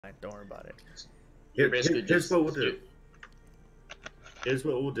Don't worry about it. Here's what we'll do. Here's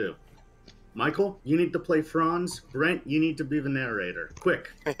what we'll do. Michael, you need to play Franz. Brent, you need to be the narrator.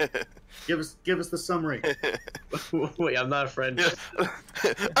 Quick, give us the summary. Wait, I'm not a friend.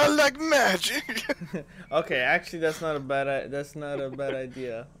 I like magic. Okay, actually, that's not a bad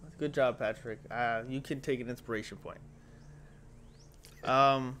idea. Good job, Patrick. You can take an inspiration point.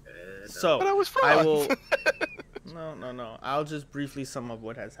 So But I was I Franz. will. No. I'll just briefly sum up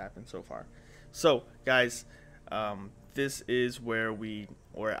what has happened so far. So, guys, this is where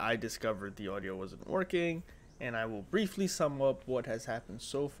I discovered the audio wasn't working, and I will briefly sum up what has happened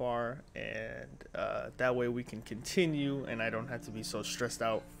so far, and that way we can continue, and I don't have to be so stressed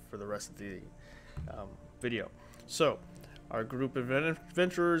out for the rest of the video. So, our group of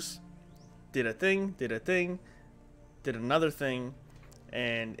adventurers did a thing, did another thing,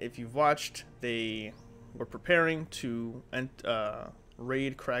 and if you've watched, they were preparing to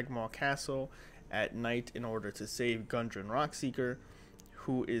raid Cragmaw Castle at night in order to save Gundren Rockseeker,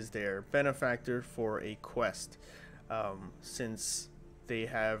 who is their benefactor for a quest. Since they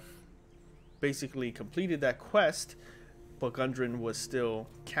have basically completed that quest, but Gundren was still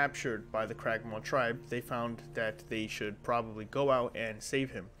captured by the Cragmaw tribe, they found that they should probably go out and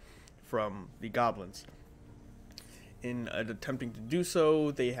save him from the goblins. In attempting to do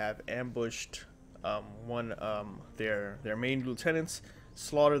so, they have ambushed their main lieutenants,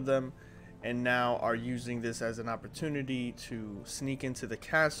 slaughtered them, and now are using this as an opportunity to sneak into the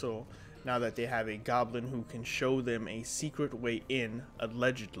castle now that they have a goblin who can show them a secret way in,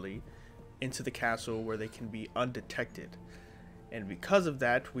 allegedly, into the castle where they can be undetected. And because of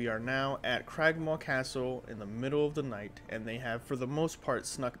that, we are now at Cragmaw Castle in the middle of the night, and they have for the most part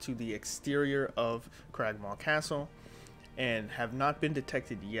snuck to the exterior of Cragmaw Castle and have not been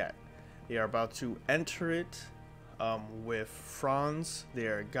detected yet. They are about to enter it with Franz,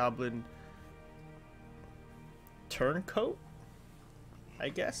 their goblin turncoat, I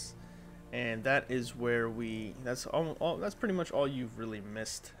guess. And that is where that's pretty much all you've really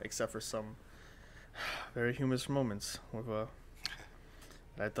missed, except for some very humorous moments with that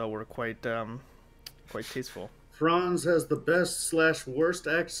I thought were quite tasteful. Franz has the best/worst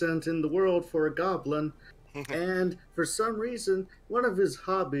accent in the world for a goblin, and for some reason, one of his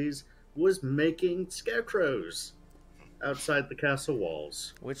hobbies was making scarecrows outside the castle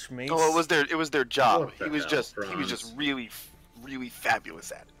walls. Which makes it was their job. What the He was hell, just really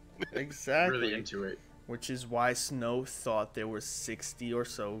fabulous at it. exactly Really into it. Which is why Snow thought there were 60 or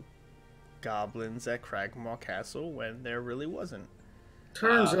so goblins at Cragmaw Castle when there really wasn't.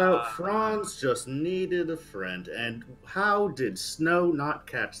 Turns out Franz just needed a friend, and how did Snow not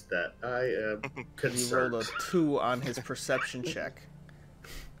catch that? I am He concerned. rolled a 2 on his perception check,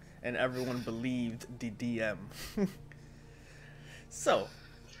 and everyone believed the DM. So,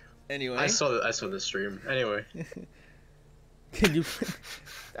 anyway, I saw the stream. Anyway, can you?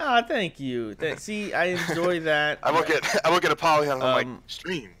 Thank you. See, I enjoy that. I look at Apollyon and I'm Um, like,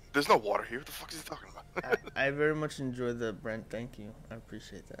 stream. There's no water here. What the fuck is he talking about? I very much enjoy that, Brent. Thank you. I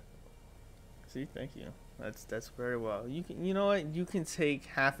appreciate that. See, thank you. That's very well. You know what? You can take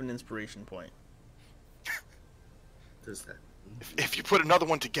half an inspiration point. Does that? If you put another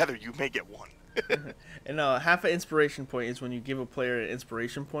one together, you may get one. And half an inspiration point is when you give a player an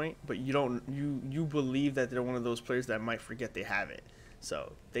inspiration point, but you believe that they're one of those players that might forget they have it.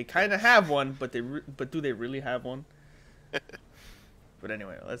 So they kind of have one, but do they really have one? But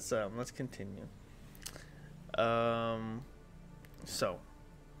anyway, let's continue. So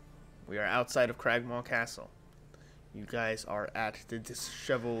we are outside of Cragmaw Castle. You guys are at the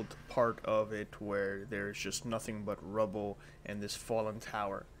disheveled part of it where there's just nothing but rubble and this fallen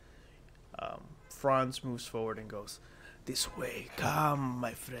tower. Franz moves forward and goes, "This way, come,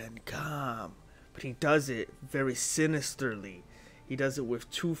 my friend, come." But he does it very sinisterly. He does it with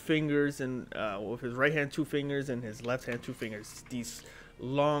 2 fingers, and with his right hand 2 fingers and his left hand 2 fingers. These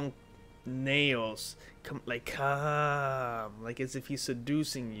long nails come like as if he's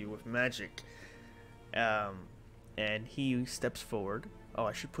seducing you with magic. And he steps forward. Oh,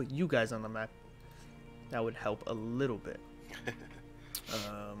 I should put you guys on the map. That would help a little bit.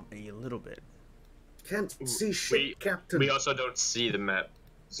 A little bit. Can't see shit, Captain. we also don't see the map.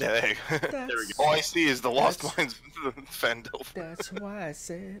 Yeah, there you go. There we go. All I see is the Lost Mines Phandelver. That's why I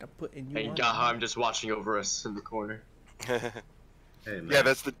said I'm putting you And on. Gaham just watching over us in the corner. Hey, man. Yeah,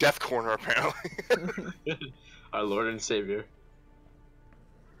 that's the death corner apparently. Our Lord and Savior.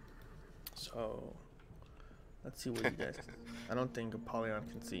 So, let's see what you guys. I don't think Apollyon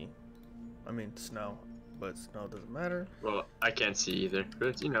can see. I mean, Snow, but Snow doesn't matter. Well, I can't see either,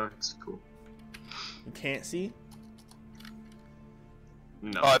 but you know, it's cool. You can't see?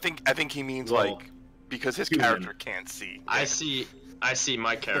 No. Oh, I think he means Well, like because his human. character can't see. I see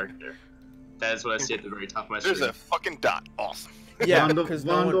my character. That is what I see at the very top of my There's screen. a fucking dot. Awesome. Yeah, Vondel- because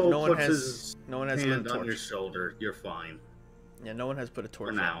Vondel no one puts has his no one has lit a hand on your torch. shoulder. You're fine. Yeah, no one has put a torch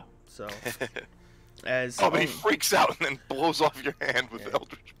For now. on. So as Oh, but he freaks out and then blows off your hand with Yeah.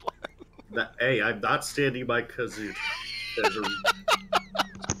 Eldritch Blast. Hey, I'm not standing by Kazoo. There's a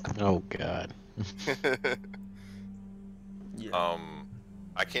Oh god. yeah,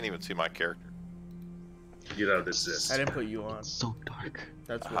 I can't even see my character. you don't exist. I didn't put you on. It's so dark.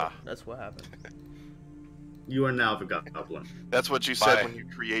 That's what happened. You are now the goblin. That's what you said Bye. when you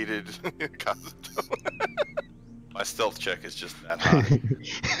created Kazuto. My stealth check is just that high.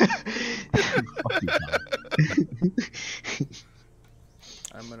 Fuck you, Tom.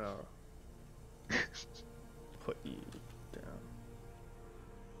 I'm gonna put you down.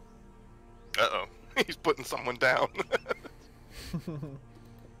 Uh-oh. He's putting someone down.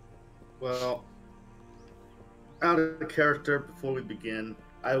 Well, out of character, before we begin,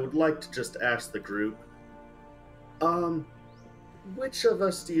 I would like to just ask the group, which of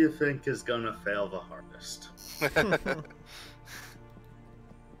us do you think is gonna fail the hardest?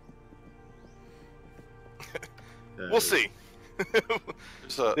 We'll see.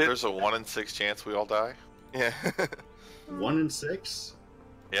 There's a 1 in 6 chance we all die. Yeah. 1 in 6?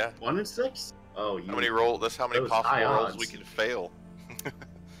 Yeah. 1 in 6? Oh, you. How many roll? That's how many Those possible high rolls odds. we can fail.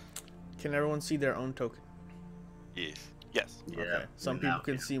 Can everyone see their own token? Yes. Yes. Yeah. Okay. Some now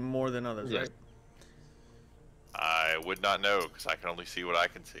people can see more than others, Yeah. right? I would not know because I can only see what I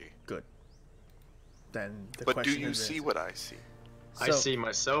can see. Then the But do question you is see this. what I see? I So- see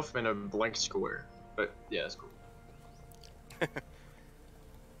myself in a blank square. But yeah, it's cool.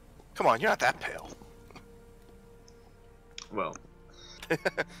 Come on, you're not that pale. Well,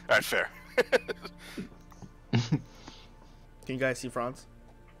 Alright, fair. Can you guys see Franz?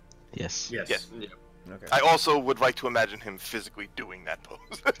 Yes. Yes. Yes. yeah. Okay. I also would like to imagine him physically doing that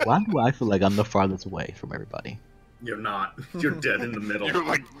pose. Why do I feel like I'm the farthest away from everybody? You're not. You're dead in the middle. You're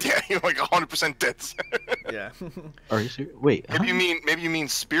like, yeah, you're like 100% dead. Yeah. Are you serious? Wait. Maybe you mean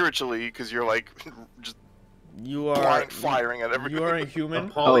spiritually because you're like just You are blind firing at everything. You are a human.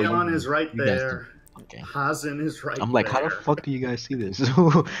 Apollyon you- is right you guys there. Okay. Hazen is right there. I'm like, how the fuck do you guys see this?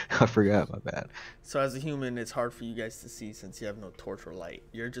 I forgot. My bad. So as a human, it's hard for you guys to see since you have no torch or light.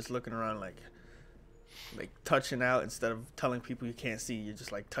 You're just looking around like touching out instead of telling people you can't see. You're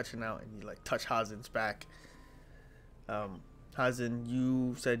just like touching out and you like touch Hazen's back. Hazen,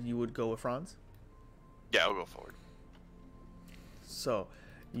 you said you would go with Franz. Yeah, I'll go forward. So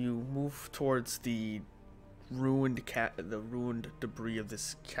you move towards the ruined debris of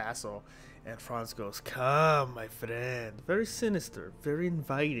this castle, and Franz goes, "Come, my friend." Very sinister, very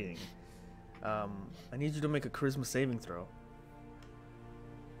inviting. I need you to make a charisma saving throw.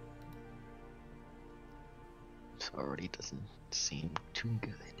 This already doesn't seem too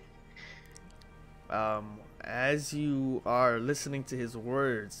good. As you are listening to his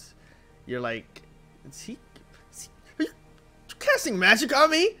words, you're like, are you casting magic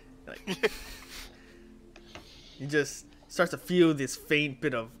on me? Like, you just start to feel this faint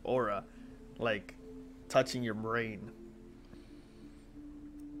bit of aura, like, touching your brain.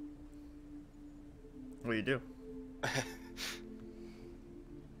 What do you do?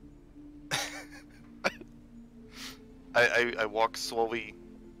 I walk slowly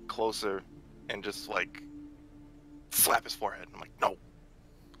closer and just like slap his forehead. I'm like, no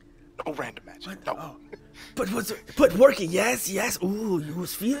random magic. What? No. Oh. But working, yes. Ooh, you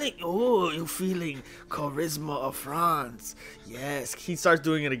feeling charisma of France. Yes. He starts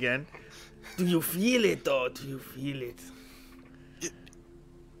doing it again. Do you feel it though? Do you feel it?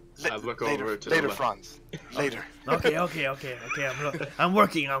 I look later, over to the later, left. Franz. Later. Okay. I'm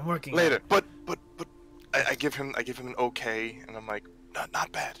working. Later. But I give him an okay, and I'm like,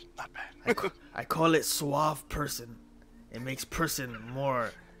 not bad. I call it suave person. It makes person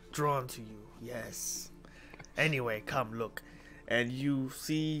more drawn to you. Yes. Anyway, come look, and you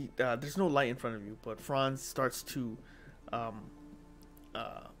see there's no light in front of you, but Franz starts to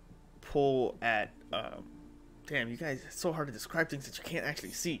pull at. Damn, you guys! It's so hard to describe things that you can't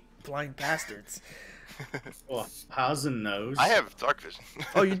actually see. Blind bastards. Well, Hazen knows. I have dark vision.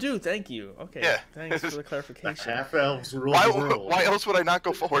 Oh, you do? Thank you. Okay. Yeah. Thanks for the clarification. Half elves rule the world. Why else would I not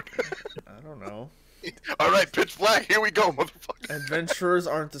go forward? I don't know. All right, pitch black. Here we go, motherfucker. Adventurers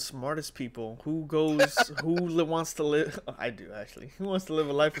aren't the smartest people. Who wants to live? Oh, I do actually. Who wants to live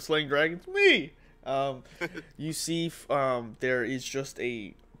a life of slaying dragons? Me. You see, there is just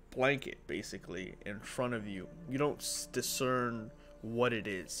a blanket basically in front of you. You don't discern what it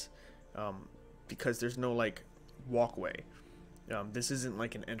is, because there's no like walkway. This isn't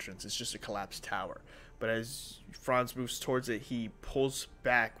like an entrance, it's just a collapsed tower. But as Franz moves towards it, he pulls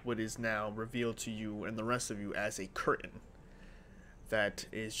back what is now revealed to you and the rest of you as a curtain that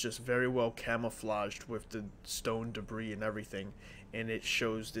is just very well camouflaged with the stone debris and everything, and it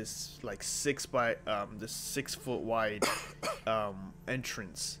shows this like 6 foot wide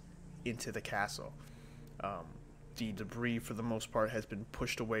entrance into the castle. The debris for the most part has been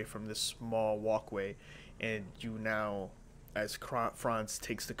pushed away from this small walkway, and you now, as Franz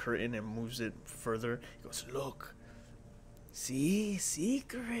takes the curtain and moves it further, he goes, "Look, see,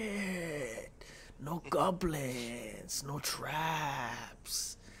 secret. No goblins, no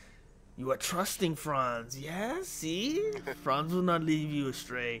traps. You are trusting Franz, yeah? See? Franz will not leave you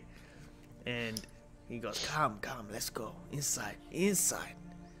astray." And he goes, come, let's go. Inside.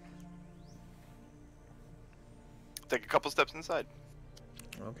 Take a couple steps inside.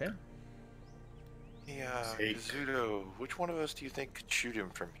 Okay. Yeah, Take. Zudo, which one of us do you think could shoot him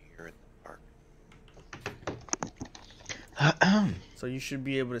from here in the park? So you should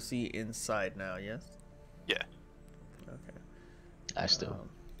be able to see inside now, yes? Yeah. Okay. I still.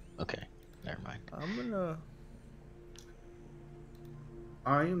 Okay, never mind.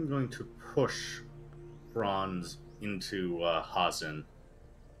 I am going to push Franz into Hazen.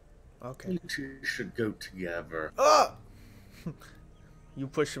 Okay. You two should go together. Ah! You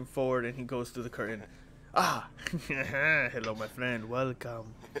push him forward and he goes through the curtain. Ah! Hello, my friend.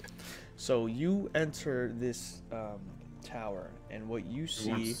 Welcome. So you enter this tower, and what you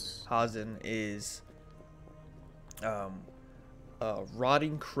see, Hazen, is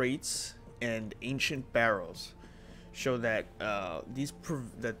rotting crates and ancient barrels. Show that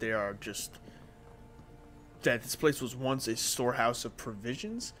that they are just that this place was once a storehouse of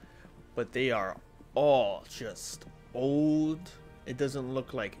provisions, but they are all just old. It doesn't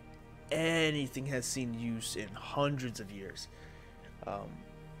look like anything has seen use in hundreds of years.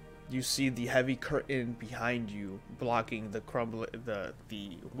 You see the heavy curtain behind you blocking the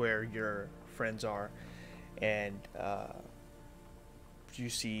where your friends are, and you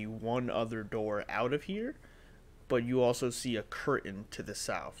see one other door out of here, but you also see a curtain to the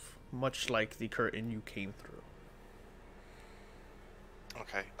south, much like the curtain you came through.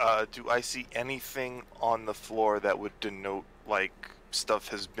 Okay. Do I see anything on the floor that would denote, like, stuff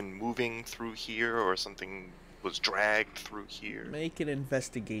has been moving through here or something was dragged through here? Make an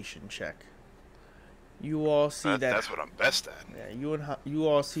investigation check. You all see That's what I'm best at. Yeah, you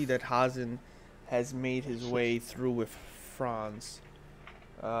all see that Hazen has made his way through with Franz,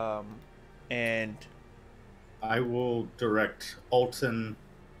 and I will direct Alton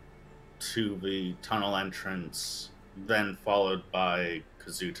to the tunnel entrance, then followed by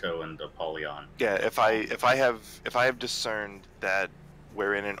Kazuto and Apollyon. Yeah, if I have discerned that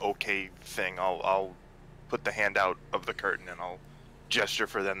we're in an okay thing, I'll put the hand out of the curtain and I'll gesture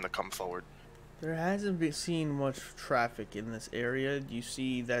for them to come forward. there hasn't been seen much traffic in this area. You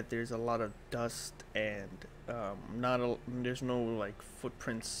see that there's a lot of dust and there's no like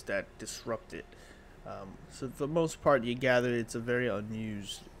footprints that disrupt it. So for the most part, you gather it's a very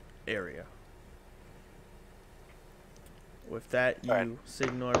unused area. With that, you Alright.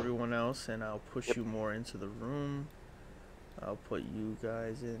 signal everyone else, and I'll push you more into the room. I'll put you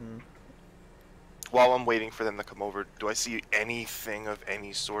guys in. While I'm waiting for them to come over, do I see anything of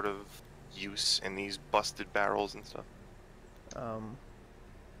any sort of use in these busted barrels and stuff?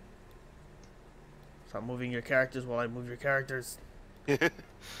 Stop moving your characters while I move your characters.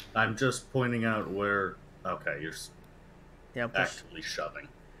 I'm just pointing out where. Okay, you're Yeah, actively shoving.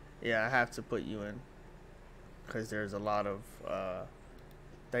 Yeah, I have to put you in because there's a lot of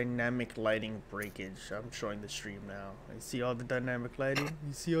dynamic lighting breakage. I'm showing the stream now. You see all the dynamic lighting?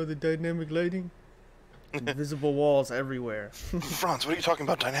 You see all the dynamic lighting? Invisible walls everywhere. Franz, what are you talking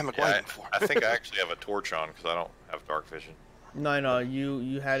about dynamic lighting for? I think I actually have a torch on because I don't have dark vision. No,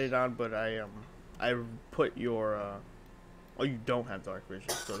 you had it on, but I put your oh, you don't have dark vision,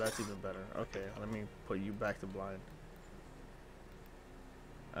 so that's even better. Okay, let me put you back to blind.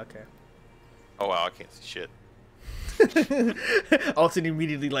 Okay. Oh wow, I can't see shit. Alton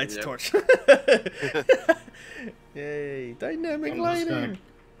immediately lights a Yep. torch. Yay, dynamic I'm lighting.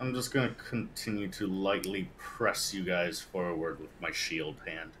 just gonna continue to lightly press you guys forward with my shield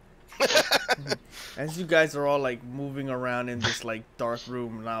hand. As you guys are all like moving around in this like dark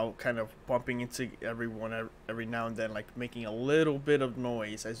room now, kind of bumping into everyone every now and then, like making a little bit of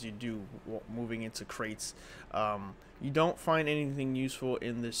noise as you do moving into crates. You don't find anything useful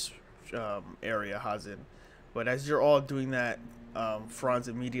in this area, Hazen. But as you're all doing that, Franz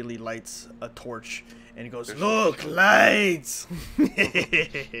immediately lights a torch and he goes, "Look, lights!"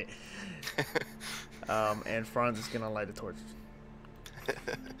 And Franz is gonna light a torch.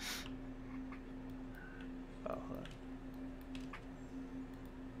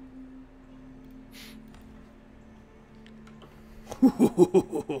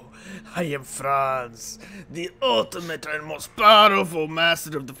 Oh, I am Franz, the ultimate and most powerful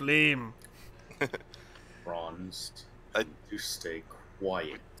master of the flame. Bronze. I- You stay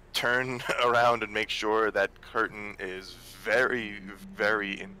quiet. Turn around and make sure that curtain is very,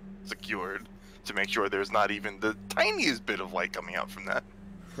 very secured to make sure there's not even the tiniest bit of light coming out from that.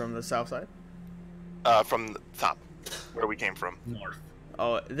 From the south side? From the top, where we came from. North.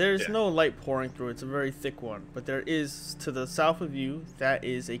 Oh, there's Yeah. no light pouring through. It's a very thick one. But there is, to the south of you, that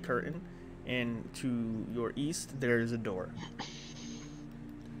is a curtain. And to your east, there is a door.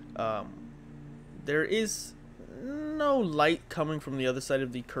 There is no light coming from the other side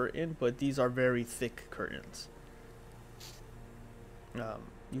of the curtain, but these are very thick curtains.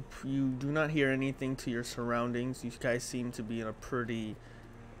 You do not hear anything to your surroundings. You guys seem to be in a pretty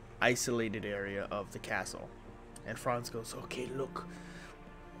isolated area of the castle. And Franz goes, okay, look.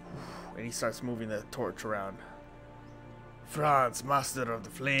 And he starts moving the torch around. Franz, master of the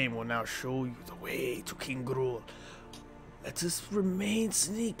flame, will now show you the way to King Gruul. Let us remain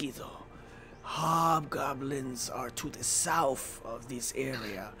sneaky, though. Hobgoblins are to the south of this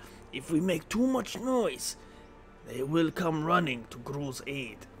area. If we make too much noise, they will come running to Gruul's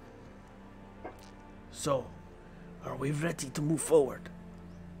aid. So, are we ready to move forward?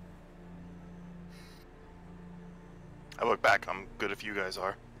 I look back, I'm good if you guys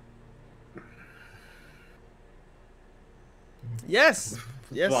are. Yes!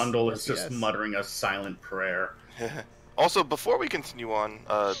 Yes! Vondel yes, is just yes. muttering a silent prayer. Also, before we continue on,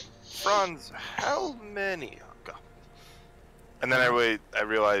 Franz, how many? Oh, God. And then I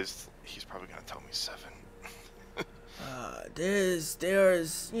realized he's probably gonna tell me 7.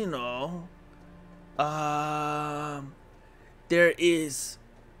 There's, you know, there is,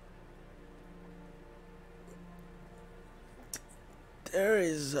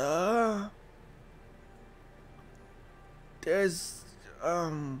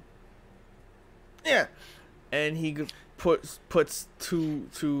 yeah, and he puts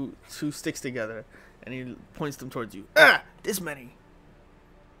two sticks together, and he points them towards you. This many.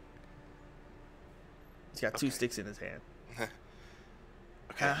 He's got 2 sticks in his hand. Okay.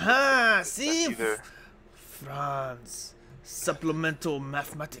 Aha! See, Either, Franz, supplemental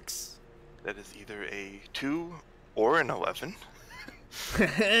mathematics. that is either a 2 or an 11.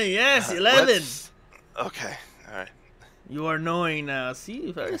 Yes, 11. Okay, alright. You are knowing now.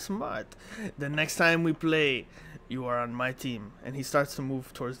 See, very smart. The next time we play, you are on my team. And he starts to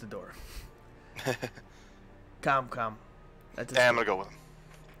move towards the door. Come. I'm gonna go with him.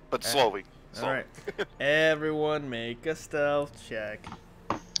 But slowly. All right. Everyone make a stealth check.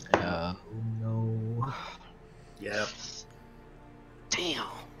 Oh no. Yep. Damn.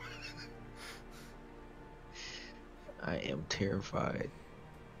 I am terrified.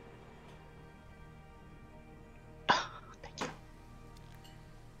 Thank you.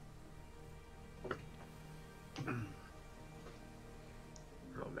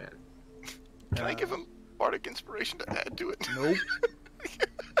 Oh man. Can I give him bardic inspiration to add to it? Nope.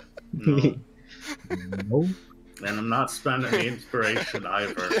 No. No. And I'm not spending the inspiration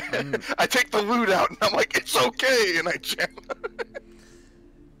either. I take the loot out and I'm like, it's okay, and I jam.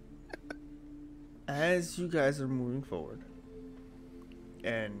 As you guys are moving forward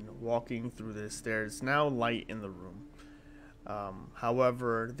and walking through this, there's now light in the room.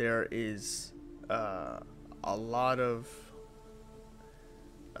 However, there is a lot of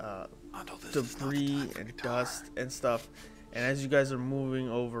debris and dust and stuff. And as you guys are moving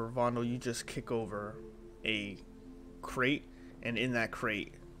over, Vondel, you just kick over a crate, and in that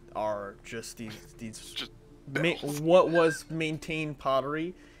crate are just these what was maintained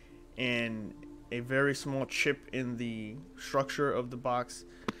pottery, and a very small chip in the structure of the box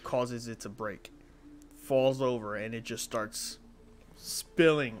causes it to break, falls over, and it just starts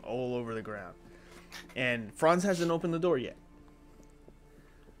spilling all over the ground. And Franz hasn't opened the door yet.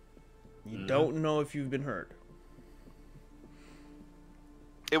 You don't know if you've been hurt.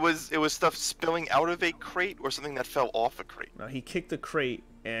 It was stuff spilling out of a crate or something that fell off a crate. No, he kicked the crate,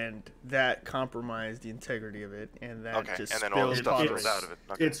 and that compromised the integrity of it, and that just and then all the spilled stuff pottery. spilled out of it.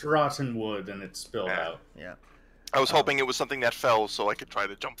 Okay. It's rotten wood and it's spilled Yeah. out. Yeah. I was hoping it was something that fell so I could try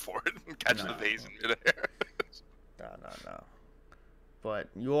to jump for it and catch the No. vase in midair. No. But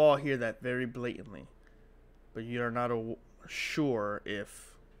you all hear that very blatantly, but you are not sure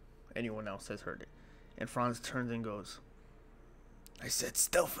if anyone else has heard it. And Franz turns and goes, I said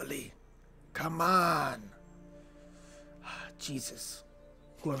stealthily. Come on. Jesus.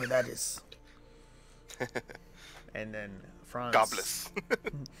 Whoever that is. And then Franz. Gobless.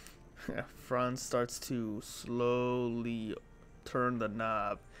 Franz starts to slowly turn the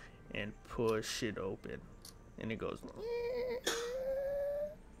knob and push it open, and it goes.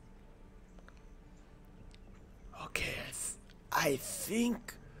 Okay, I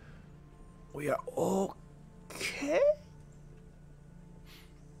think we are okay.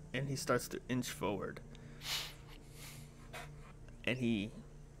 And he starts to inch forward, and he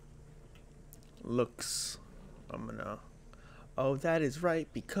looks. Oh, that is right,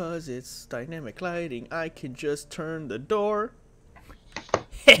 because it's dynamic lighting. I can just turn the door.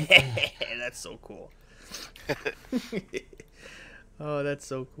 That's so cool. Oh, that's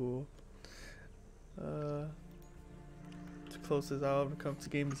so cool. As close as I'll ever come to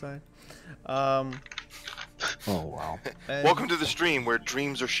game design. Oh wow. Welcome to the stream where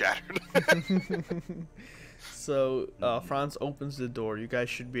dreams are shattered. So, Franz opens the door. You guys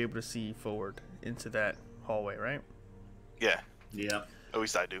should be able to see forward into that hallway, right? Yeah. Yeah. At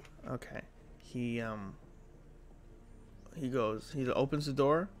least I do. Okay. He opens the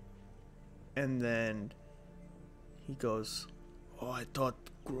door, and then he goes, "Oh, I thought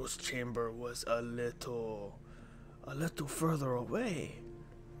Gross Chamber was a little further away.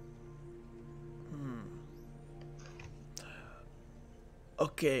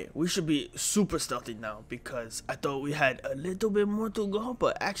 Okay, we should be super stealthy now, because I thought we had a little bit more to go,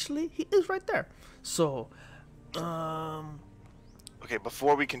 but actually he is right there. So, Okay,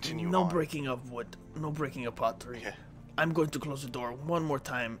 before we continue no on. breaking of wood, no breaking of pottery. Yeah. I'm going to close the door one more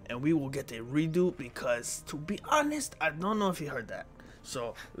time, and we will get a redo, because, to be honest, I don't know if he heard that.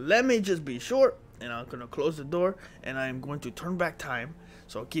 So, let me just be sure, and I'm going to close the door, and I'm going to turn back time.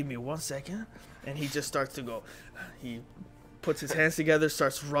 So, give me 1 second. And he just starts to go. He puts his hands together,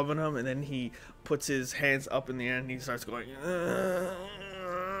 starts rubbing them, and then he puts his hands up in the air, and he starts going.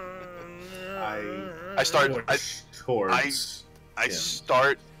 I start. Towards. I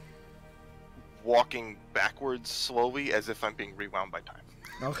start walking backwards slowly, as if I'm being rewound by time.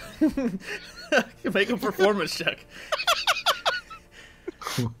 Okay. Make a performance check.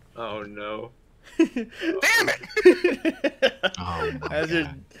 Oh no. Damn it! Oh my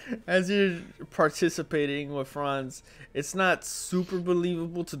god. As you're participating with Franz, it's not super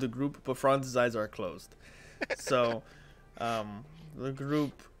believable to the group, but Franz's eyes are closed. So, the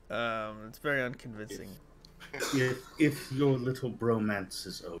group, it's very unconvincing. If your little bromance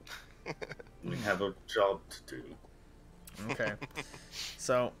is over, we have a job to do. Okay.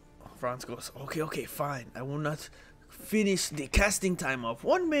 So, Franz goes, okay, fine. I will not finish the casting time of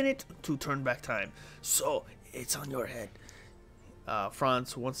 1 minute to turn back time. So, it's on your head.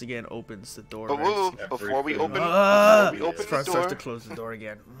 Franz once again opens the door. But whoa, before we open, Franz the starts door, to close the door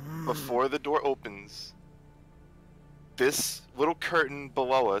again. before the door opens, this little curtain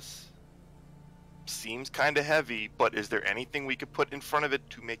below us seems kind of heavy, but is there anything we could put in front of it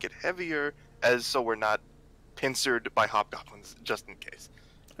to make it heavier, as so we're not pincered by hobgoblins, just in case?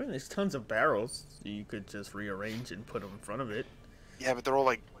 I mean, there's tons of barrels you could just rearrange and put them in front of it. Yeah, but they're all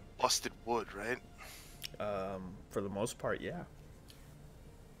like busted wood, right? For the most part, yeah.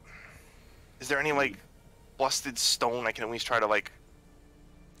 Is there any like busted stone I can at least try to like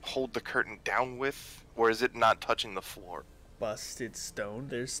hold the curtain down with, or is it not touching the floor? Busted stone.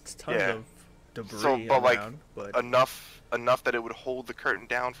 There's tons Yeah. of debris So, but like around, but enough that it would hold the curtain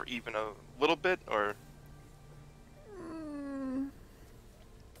down for even a little bit, or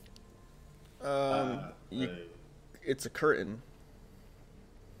it's a curtain.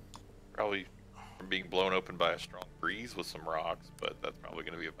 Probably from being blown open by a strong breeze with some rocks, but that's probably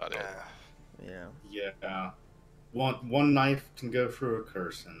going to be about it. Yeah. Yeah. One knife can go through a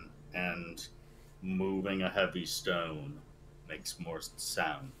curtain, and moving a heavy stone makes more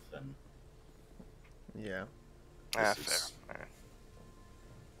sound than. Yeah. Fair. is- Alright.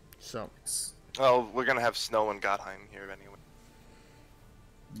 So, Well, we're gonna have snow in Godheim here anyway.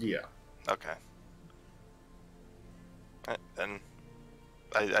 Yeah. Okay. Alright, then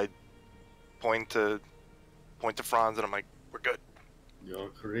I point to Franz and I'm like, we're good. You're a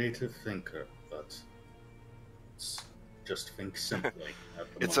creative thinker, but just think simply.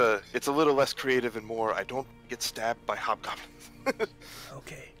 At the moment. It's a little less creative and more I don't get stabbed by hobgoblins.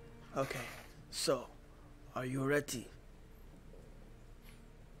 okay. So, are you ready?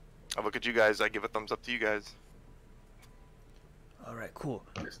 I look at you guys, I give a thumbs up to you guys. All right, cool.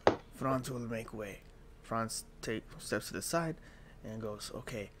 Franz will make way. Franz steps to the side and goes,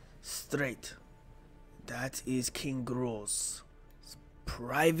 okay, straight. That is King Gruul's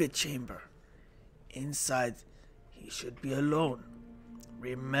private chamber. Inside, he should be alone.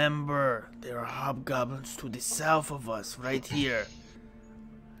 Remember, there are hobgoblins to the south of us, right here.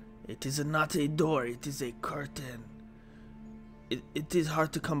 It is not a door, it is a curtain. It is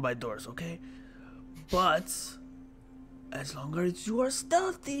hard to come by doors, okay? But as long as you are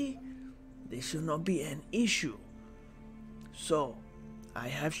stealthy, there should not be an issue. So, I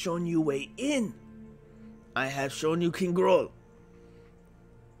have shown you way in. I have shown you King Groll.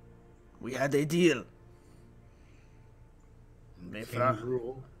 We had a deal. King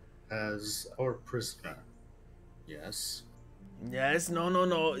Gruul as our prisoner. Yes. Yes,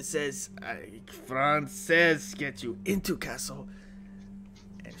 no. It says, Franz says, get you into castle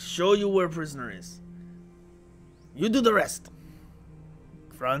and show you where prisoner is. You do the rest.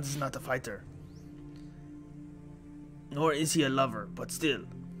 Franz is not a fighter. Nor is he a lover, but still.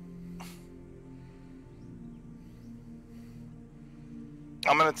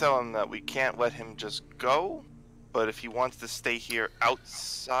 I'm gonna tell him that we can't let him just go, but if he wants to stay here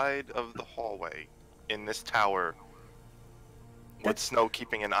outside of the hallway in this tower, with Snow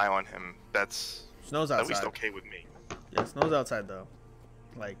keeping an eye on him, that's Snow's outside. at least okay with me. Yeah, Snow's outside though.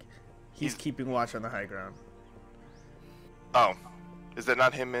 Like, he's keeping watch on the high ground. Oh, is that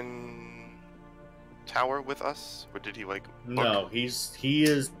not him in tower with us, or did he like? No, he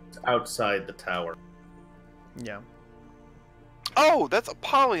is outside the tower. Yeah. Oh, that's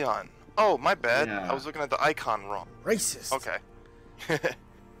Apollyon. Oh, my bad. Yeah. I was looking at the icon wrong. Racist. Okay.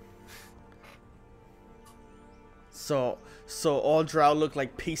 So all drow look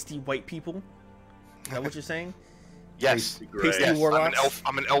like pasty white people? Is that what you're saying? Yes. Pasty Yes. warlocks?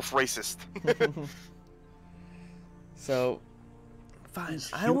 I'm an elf racist. So, fine.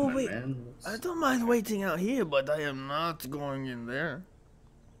 He's I will human, wait. man. I don't mind waiting out here, but I am not going in there.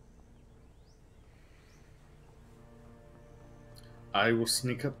 I will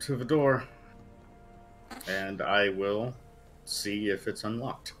sneak up to the door, and I will see if it's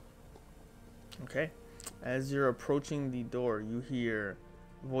unlocked. Okay. As you're approaching the door, you hear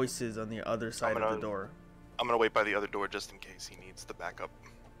voices on the other side of the door. I'm gonna wait by the other door just in case he needs the backup.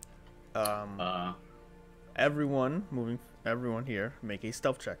 Everyone here, make a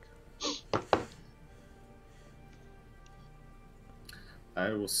stealth check. I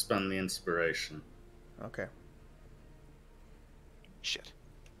will spend the inspiration. Okay. Shit.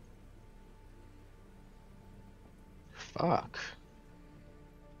 Fuck.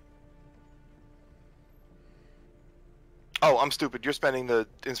 Oh, I'm stupid. You're spending the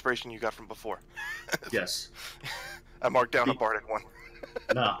inspiration you got from before. Yes. I marked down a bardic one.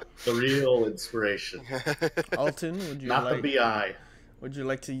 No, the real inspiration. Alton, would you Not like the BI. Would you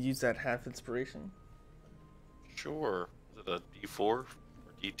like to use that half inspiration? Sure. Is it a D4 or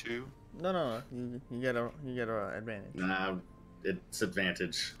D2? No. You get a advantage. Nah, it's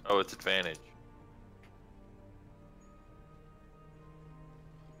advantage. Oh, it's advantage.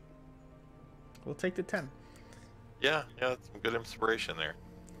 We'll take the 10. Yeah, that's some good inspiration there.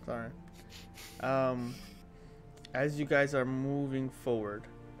 Sorry. As you guys are moving forward,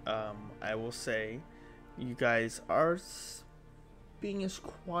 I will say you guys are being as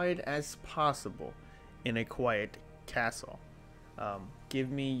quiet as possible in a quiet castle. Give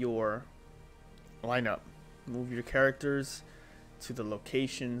me your lineup. Move your characters to the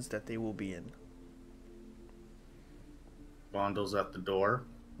locations that they will be in. Bondle's at the door.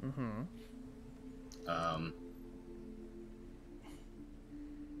 Mm-hmm.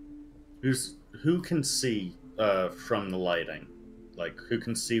 Who can see from the lighting? Like, who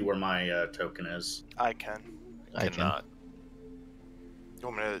can see where my token is? I can. I Cannot. You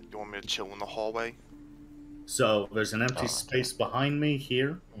want me to chill in the hallway? So there's an empty Oh, space behind me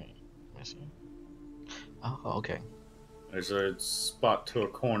here. I see. Oh, okay. There's a spot to a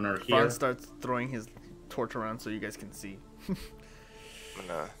corner here. Franz starts throwing his torch around so you guys can see. I'm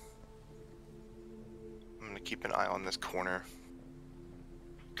gonna keep an eye on this corner.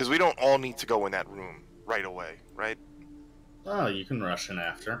 Because we don't all need to go in that room right away, right? Oh, you can rush in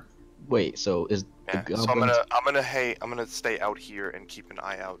after. Wait, so is Yeah. the So goblins... I'm gonna stay out here and keep an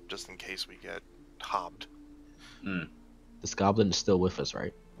eye out just in case we get hobbed. This goblin is still with us,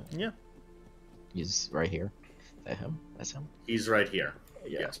 right? Yeah. He's right here. Is that him? That's him? He's right here.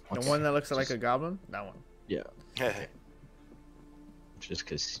 Yes. The one that looks like a goblin? That one. Yeah. Okay. Just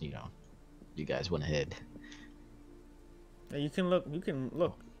because, you guys went ahead. Yeah, you can look.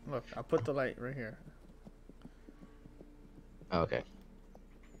 Look, I put the light right here. Oh, okay.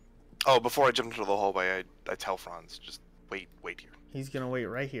 Oh, before I jump into the hallway, I tell Franz, just wait here. He's gonna wait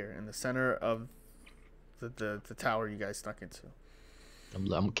right here in the center of the tower you guys stuck into.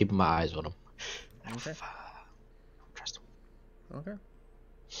 I'm keeping my eyes on him. Okay. Trust him. Okay.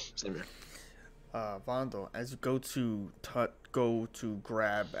 Same here. Vondel, as you go to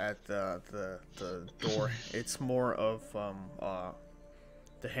grab at the door, it's more of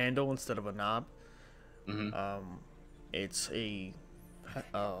the handle instead of a knob. Mm-hmm. It's a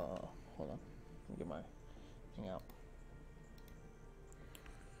hold on, let me get my thing out.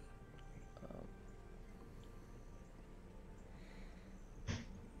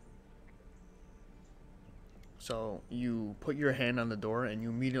 So you put your hand on the door and you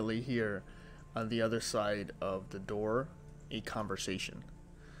immediately hear on the other side of the door a conversation,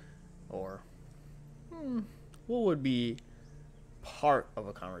 or what would be part of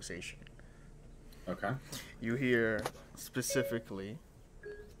a conversation. Okay. You hear specifically,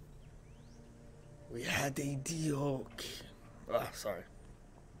 we had a deal. Sorry.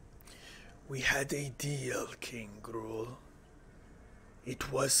 We had a deal, King Gruul.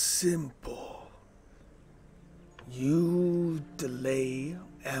 It was simple. You delay,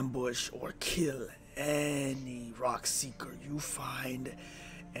 ambush, or kill any rock seeker you find,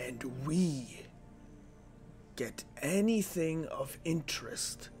 and we get anything of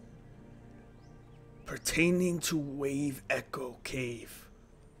interest pertaining to Wave Echo Cave.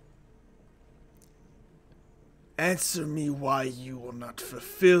 Answer me why you will not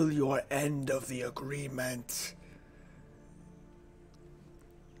fulfill your end of the agreement.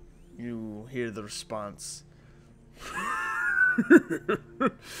 You hear the response.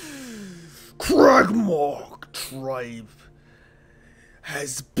 Kragmog tribe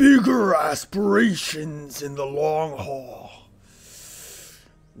has bigger aspirations in the long haul.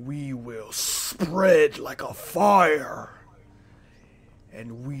 We will spread like a fire,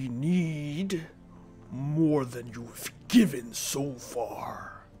 and we need more than you've given so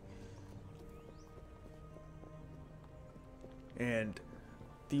far. And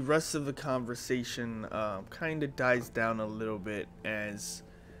the rest of the conversation kind of dies down a little bit as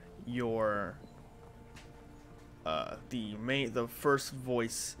your the first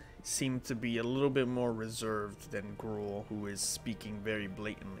voice seemed to be a little bit more reserved than Gruul, who is speaking very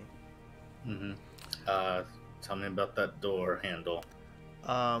blatantly. Mm-hmm. Tell me about that door handle.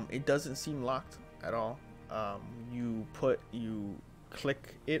 It doesn't seem locked at all. You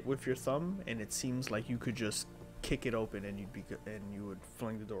click it with your thumb, and it seems like you could just kick it open, and you would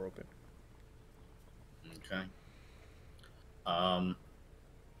fling the door open. Okay.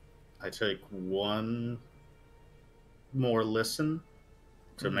 I take one more listen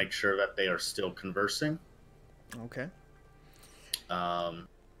to make sure that they are still conversing. Okay.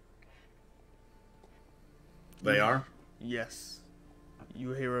 They are? Yes.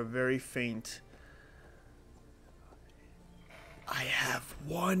 You hear a very faint, I have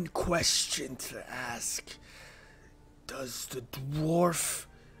one question to ask. Does the dwarf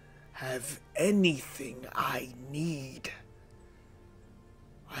have anything I need?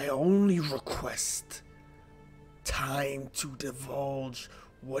 I only request time to divulge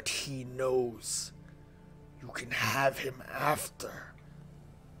what he knows. You can have him after.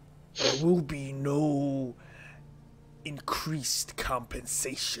 There will be no increased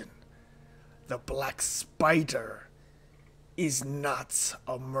compensation. The Black Spider is not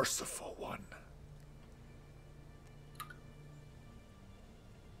a merciful one.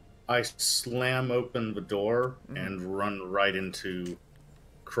 I slam open the door and run right into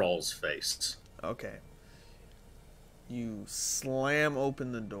Krull's face. Okay. You slam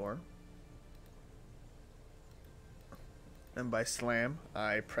open the door. And by slam,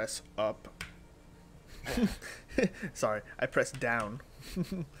 I press up. Sorry, I press down.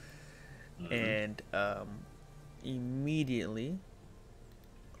 And immediately,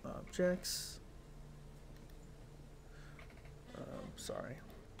 objects. Sorry.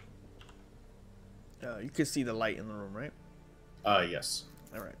 You can see the light in the room, right? Yes.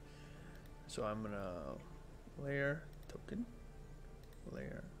 All right. So I'm gonna layer token,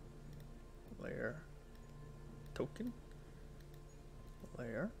 layer, token,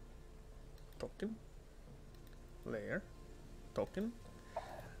 layer, token, layer, token.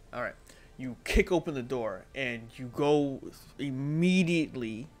 All right. You kick open the door and you go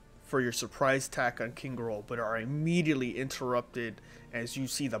immediately for your surprise attack on King Gruul, but are immediately interrupted as you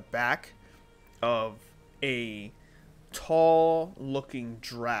see the back of a tall-looking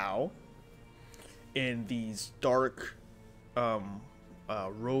drow in these dark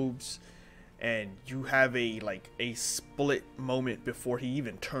robes, and you have a split moment before he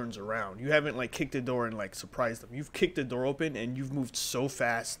even turns around. You haven't kicked the door and surprised him. You've kicked the door open and you've moved so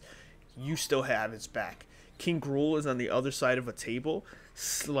fast. You still have his back. King Gruul is on the other side of a table,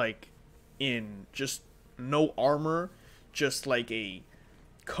 in just no armor, just a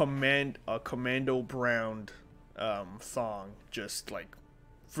commando browned thong, just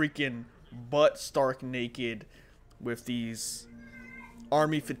freaking butt stark naked with these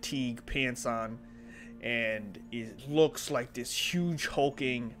army fatigue pants on, and it looks like this huge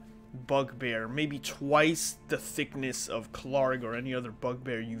hulking bugbear, maybe twice the thickness of Clark or any other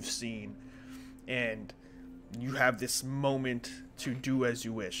bugbear you've seen. And you have this moment to do as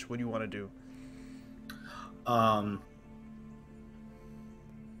you wish. What do you want to do?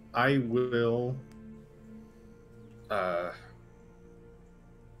 I will. I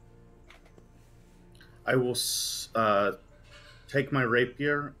will take my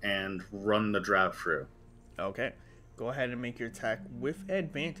rapier and run the drow through. Okay. Go ahead and make your attack with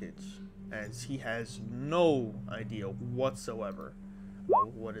advantage, as he has no idea whatsoever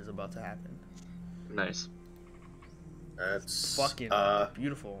of what is about to happen. Nice. That's Fucking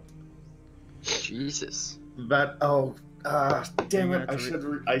beautiful. Jesus. But damn it! I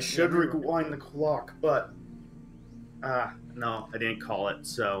should re- rewind the clock, but no, I didn't call it.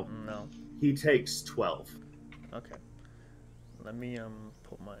 So No. he takes 12. Okay. Let me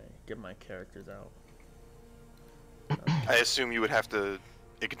get my characters out. I assume you would have to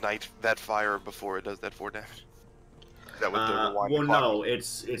ignite that fire before it does that 4 damage. Is that what the rewind Well, clock? no,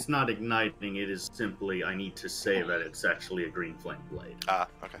 it's not igniting. It is simply I need to say that it's actually a green flame blade. Ah,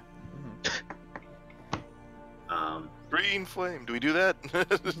 okay. Mm-hmm. Green flame. Do we do that?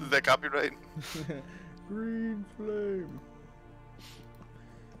 Is that copyright? Green flame.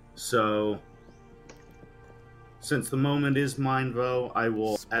 So, since the moment is mine, though, I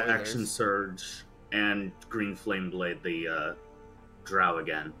will Spoilers. action surge and green flame blade the drow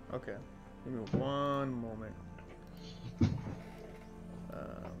again. Okay. Give me one moment.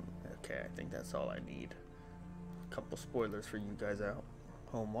 Okay, I think that's all I need. A couple spoilers for you guys at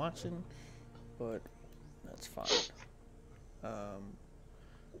home watching, but that's fine.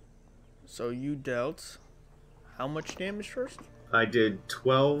 So you dealt how much damage first? I did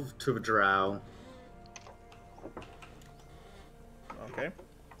 12 to the drow, Okay.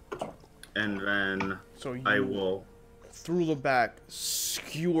 and then So you I will. through the back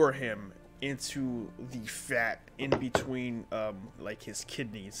skewer him into the fat in between like his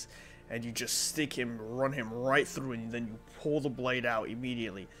kidneys, and you just run him right through, and then you pull the blade out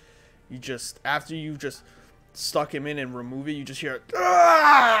immediately. You just, after you just stuck him in and remove it, you just hear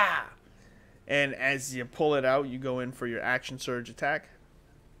 "Ah!" And as you pull it out, you go in for your action surge attack.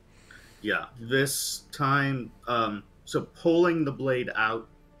 Yeah, this time, so pulling the blade out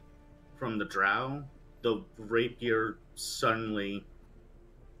from the drow, the rapier suddenly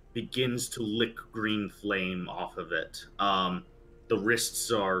begins to lick green flame off of it. The wrists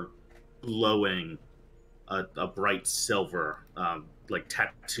are glowing a bright silver, like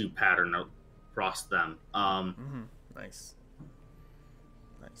tattoo pattern across them. Nice.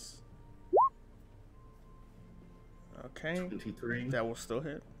 Nice. Okay. 23. That will still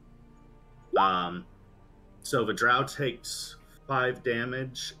hit. So the drow takes 5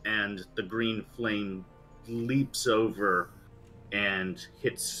 damage, and the green flame leaps over and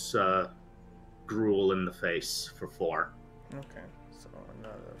hits Gruel in the face for 4. Okay. So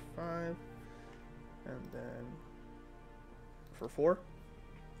another 5. And then for 4?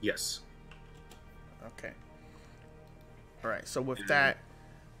 Yes. Okay. Alright, so with that,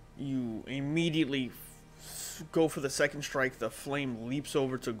 you immediately go for the second strike. The flame leaps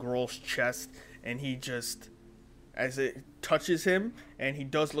over to Gruel's chest, and he just, as it touches him, and he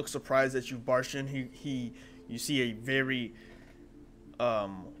does look surprised that you've barged in, you see a very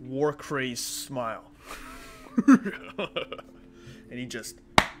war-crazed smile. And he just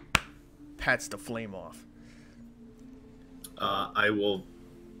pats the flame off. I will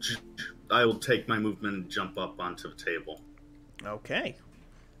take my movement and jump up onto the table. Okay.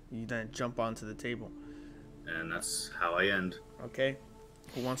 You then jump onto the table. And that's how I end. Okay.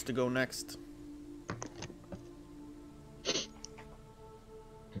 Who wants to go next?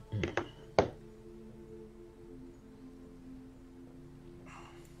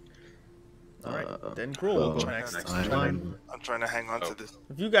 Alright, then Gruel will go next. I'm trying to hang on to this.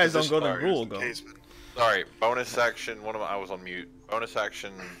 If you guys don't go, then Sorry, Gruel will go. Case, Sorry, bonus action. I was on mute. Bonus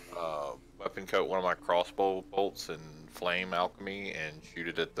action. Weapon coat one of my crossbow bolts and flame alchemy and shoot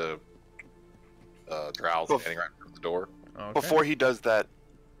it at the drow standing right in front of the door. Okay. Before he does that,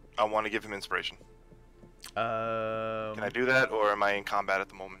 I want to give him inspiration. Can Can I do that, or am I in combat at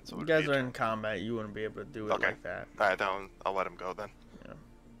the moment? So You it'd guys be are in combat. You wouldn't be able to do it Okay. like that. All right, then I'll let him go then.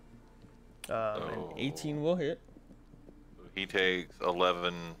 And 18 will hit. He takes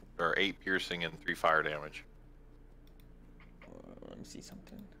 11 or 8 piercing and 3 fire damage. Let me see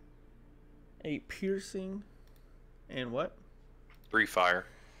something. 8 piercing. And what? 3 fire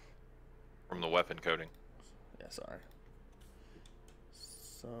from the weapon coating. Yeah, sorry.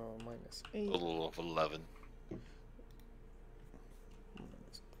 So, minus 8. A little of 11.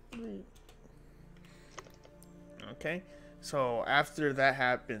 Minus 3. Okay, so after that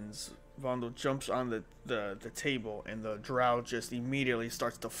happens, Vondel jumps on the table, and the drow just immediately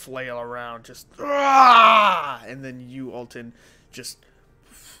starts to flail around, just and then you, Alton, just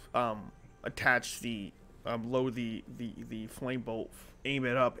attach the load the flame bolt, aim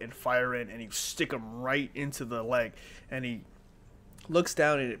it up, and fire in, and you stick him right into the leg, and he looks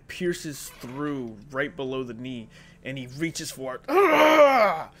down, and it pierces through right below the knee, and he reaches for it,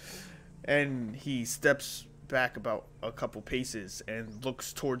 and he steps back about a couple paces and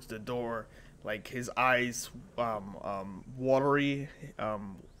looks towards the door, like his eyes watery,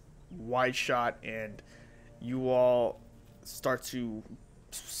 wide shot, and you all start to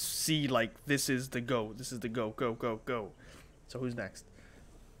see like this is the go, go. So who's next?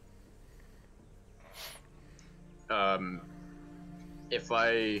 If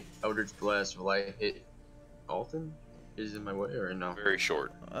I Eldritch Blast, will I hit Alton? Is it in my way or no? Very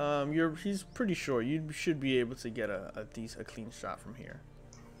short. He's pretty short. You should be able to get a clean shot from here.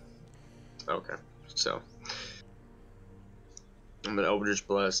 Okay, so I'm gonna Eldritch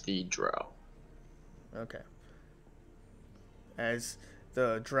Blast the Drow. Okay. As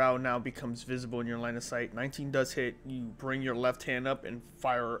the drow now becomes visible in your line of sight, 19 does hit. You bring your left hand up and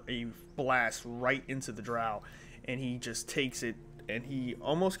fire a blast right into the drow, and he just takes it, and he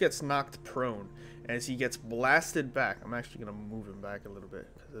almost gets knocked prone as he gets blasted back. I'm actually gonna move him back a little bit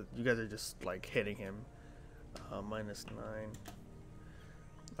because you guys are just like hitting him. -9.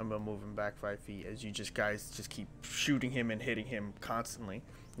 I'm gonna move him back 5 feet as you guys just keep shooting him and hitting him constantly.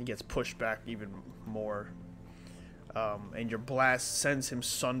 He gets pushed back even more, and your blast sends him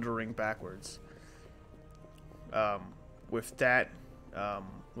sundering backwards. With that,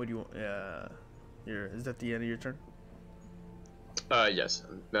 what do you? Is that the end of your turn? Yes.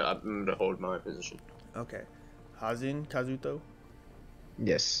 I'm gonna hold my position. Okay. Hazin, Kazuto,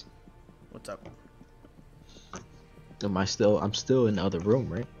 Yes. what's up? I'm still in the other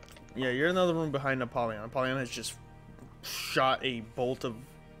room, right? Yeah, you're in the other room behind Apollyon. Apollyon has just shot a bolt of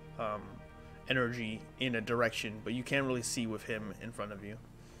energy in a direction, but you can't really see with him in front of you.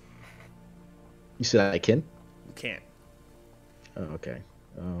 You said I can? You can't. Oh, okay.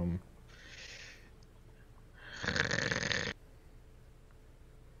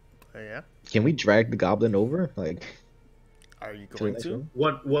 Yeah? Can we drag the goblin over? Like, Are you to the going next to? room?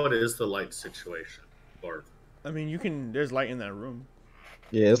 What is the light situation, Barth? I mean, you can. There's light in that room.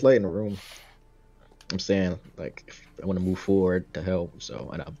 Yeah, it's light in the room. I'm saying, like, I want to move forward to help, so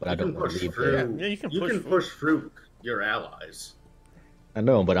but I You don't can want to push leave. through. Yeah, you can You push can through. push through your allies. I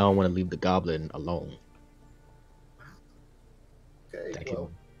know, but I don't want to leave the goblin alone. Okay. That Well,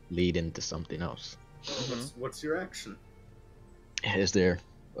 can lead into something else. what's your action? Is there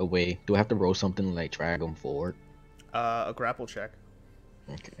a way? Do I have to roll something to, like, drag him forward? A grapple check.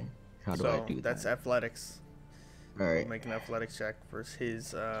 Okay. How do So I do that's that? athletics. All right. Make an athletics check versus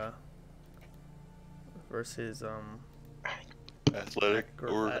his Athletic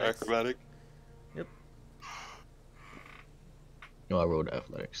or Acrobatics. acrobatic? No, I rolled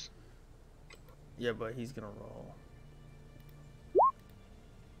athletics. Yeah, but he's gonna roll.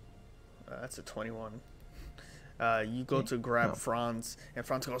 That's a 21. You go to grab Franz, and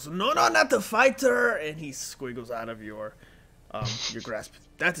Franz goes, "No, not the fighter!" And he squiggles out of your grasp.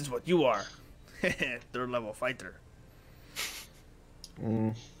 That is what you are, 3rd level fighter.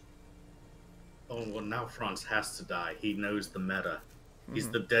 Mm, Oh well, now Franz has to die. He knows the meta. He's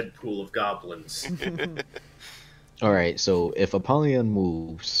the Deadpool of goblins. all right. So if Apollyon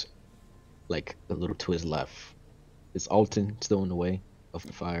moves, like, a little to his left, is Alton still in the way of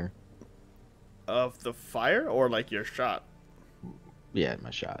the fire? Of the fire, or like your shot? Yeah,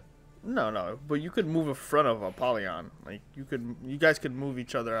 my shot. No. But you could move in front of Apollyon. Like you guys could move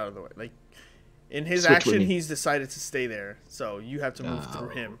each other out of the way. Like in his Switch with action, me. he's decided to stay there, so you have to move through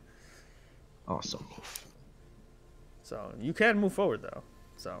him. Awesome. So you can move forward though.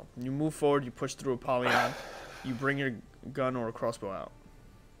 So you move forward, you push through Apollyon, you bring your gun or a crossbow out.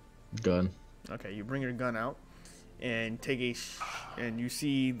 Gun. Okay, you bring your gun out and and you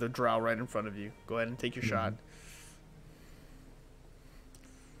see the drow right in front of you. Go ahead and take your shot.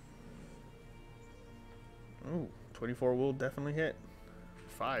 Ooh, 24 will definitely hit.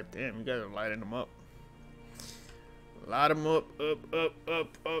 5, damn, you guys are lighting them up. Light them up.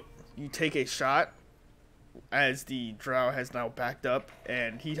 You take a shot as the drow has now backed up,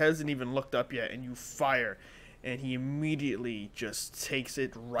 and he hasn't even looked up yet, and you fire, and he immediately just takes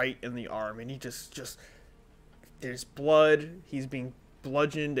it right in the arm, and he just there's blood. He's being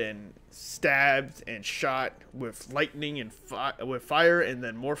bludgeoned and stabbed and shot with lightning and with fire, and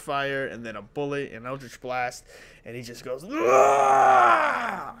then more fire, and then a bullet and eldritch blast, and he just goes,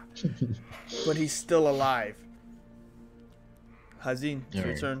 "Aah!" But he's still alive. Hazin, it's your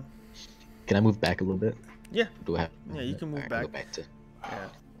Alright. turn. Can I move back a little bit? Yeah. Do I have? Yeah, you can move Alright, I'll back. go back to.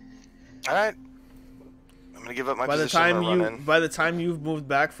 Yeah. All right. I'm gonna give up my By the position. time and run in. by the time you've moved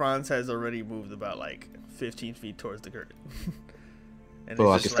back, Franz has already moved about like 15 feet towards the curtain. And Oh,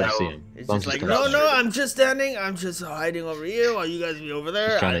 I it's can just still like, see him. it's So I'm just like, gonna no, stand no, there. I'm just standing. I'm just hiding over here while you guys be over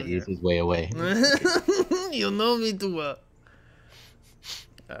there. He's trying I'm to ease his way away. You know me too well.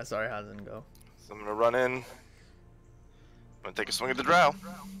 Sorry, Hazin, go. So I'm gonna run in. I'm gonna take a swing at the drow.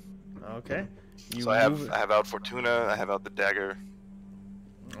 Okay. You So I move- have out Fortuna. I have out the dagger.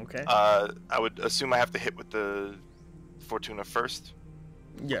 Okay. I would assume I have to hit with the Fortuna first.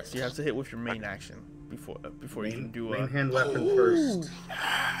 Yes, you have to hit with your main action before you can do Main a hand weapon first.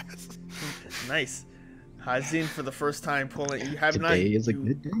 nice. Hazin for the first time pulling. You have not. Today is a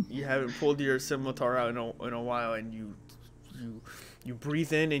good day. You haven't pulled your scimitar out in a while, and you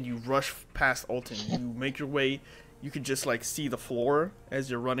breathe in and you rush past Alton. You make your way. You can just like see the floor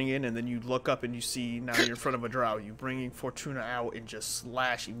as you're running in, and then you look up and you see now you're in front of a drow. You bringing Fortuna out and just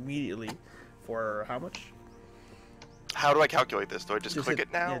slash immediately for how much? How do I calculate this? Do I just click hit-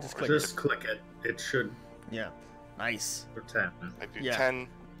 it now? yeah, just or click Just click it. It should Yeah, nice. for 10. I do Yeah. 10.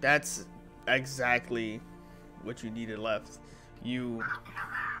 That's exactly what you needed left. You.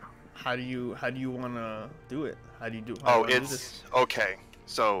 How do you want to do it? How do you do? How Oh, do you wanna do this? it's okay.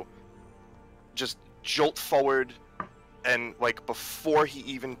 So just jolt forward, and like before he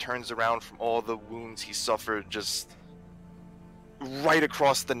even turns around from all the wounds he suffered, just right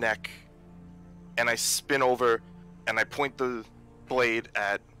across the neck, and I spin over, and I point the blade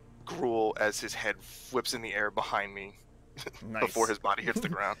at Gruul as his head flips in the air behind me Nice. before his body hits the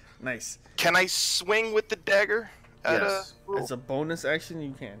ground. Nice. Can I swing with the dagger at Yes. Gruul? As a bonus action,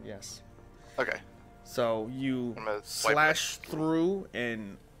 you can. Yes. Okay. So you I'm gonna swipe slash through,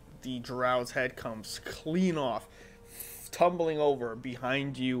 and the drow's head comes clean off, tumbling over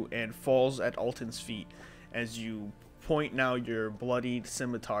behind you, and falls at Alton's feet as you point now your bloodied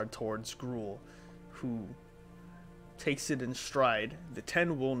scimitar towards Gruul, who takes it in stride. The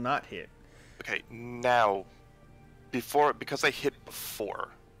 10 will not hit. Okay, now, because I hit before,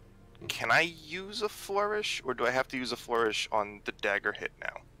 can I use a flourish, or do I have to use a flourish on the dagger hit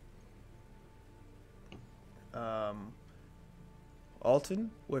now?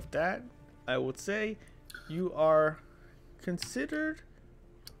 Alton, with that, I would say you are considered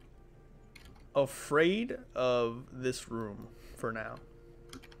afraid of this room for now.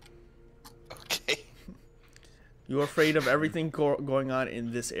 Okay. You're afraid of everything going on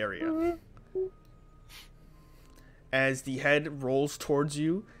in this area. As the head rolls towards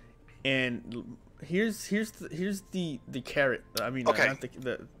you, and here's the carrot. I mean, Okay. not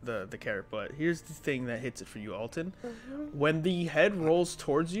the carrot, but here's the thing that hits it for you, Alton. When the head rolls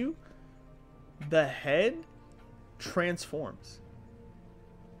towards you, the head transforms,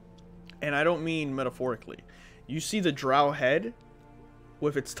 and I don't mean metaphorically. You see the drow head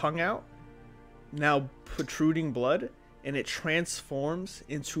with its tongue out, now protruding blood, and it transforms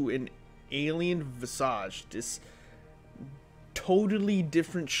into an alien visage. This totally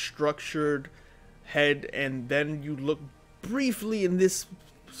different structured head, and then you look briefly in this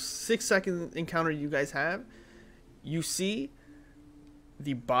 6-second encounter you guys have, you see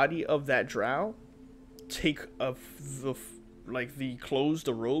the body of that drow take of the clothes,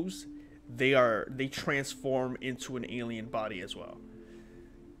 the robes, they transform into an alien body as well.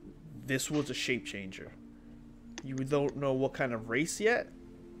 This was a shape changer. You don't know what kind of race yet,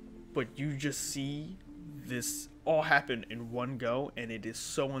 but you just see this all happen in one go, and it is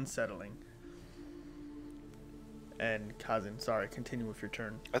so unsettling. And Kazin, sorry, continue with your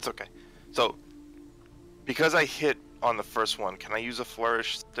turn. That's okay. So, because I hit on the first one, can I use a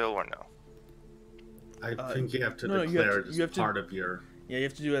flourish still or no? I think you have to no, declare you it have as to- part of your Yeah, you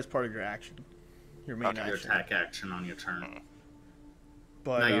have to do it as part of your action, your main Okay. your action. attack action on your turn.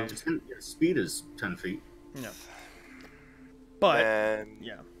 But Now your speed is 10 feet. yeah. But And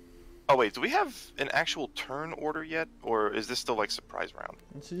yeah, oh wait, do we have an actual turn order yet, or is this still like surprise round?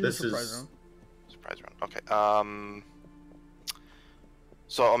 this is a This surprise is- round. Surprise round. Okay.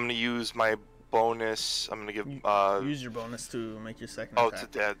 So I'm gonna use my bonus. I'm gonna give Use your bonus to make your second oh, attack.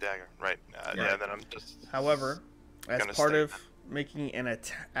 it's a dagger, right? Yeah. Then I'm just. However, as Gonna part stay. of making an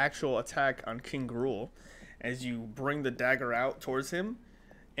actual attack on King Gruul, as you bring the dagger out towards him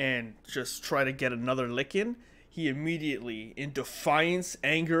and just try to get another lick in, he immediately, in defiance,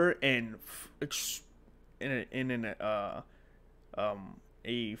 anger, and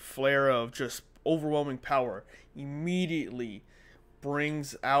a flare of just overwhelming power, immediately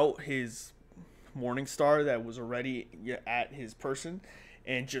brings out his Morning Star that was already at his person,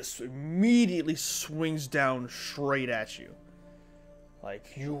 and just immediately swings down straight at you.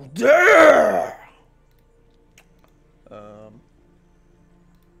 Like, you dare!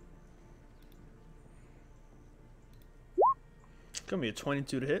 It's gonna be a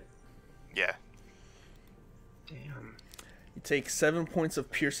 22 to hit. Yeah. Damn. You take 7 points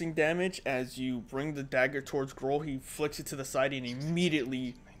of piercing damage as you bring the dagger towards Grohl. He flicks it to the side and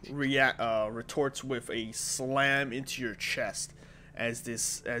immediately retorts with a slam into your chest. As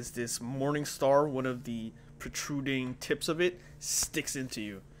this morning star, one of the protruding tips of it, sticks into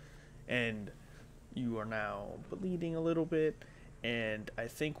you, and you are now bleeding a little bit. And I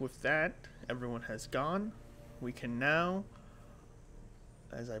think with that, everyone has gone. We can now,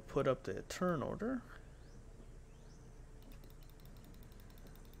 as I put up the turn order,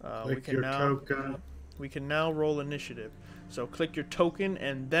 we can now roll initiative. So click your token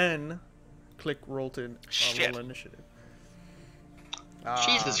and then click roll initiative.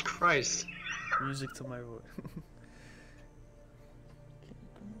 Jesus Christ. Music to my voice.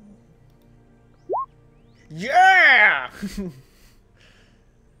 Yeah!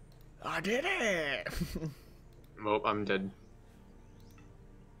 I did it! Well, I'm dead.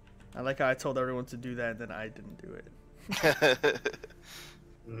 I like how I told everyone to do that and then I didn't do it.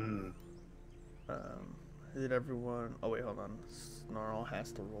 Did everyone... Oh wait, hold on. Snarl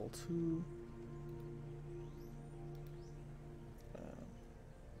has to roll 2.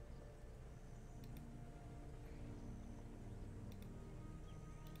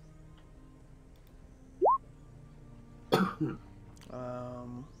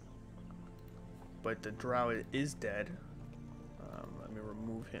 But the drow is dead. Let me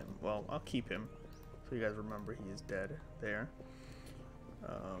remove him. Well, I'll keep him so you guys remember he is dead there.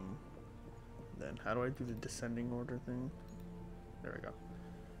 Then how do I do the descending order thing? There we go.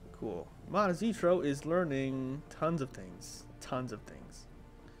 Cool. Mada Zitro is learning tons of things. Tons of things.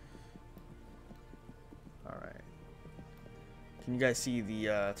 Alright. Can you guys see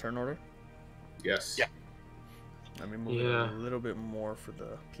the turn order? Yes. Yeah. Let me move it a little bit more for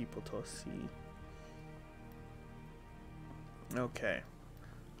the people to see. Okay.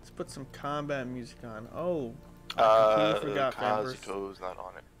 Let's put some combat music on. Oh, I completely forgot Phandelver. Kazuto's not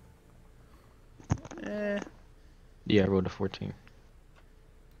on it. Yeah, I rolled a 14.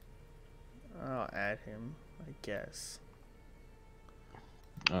 I'll add him, I guess.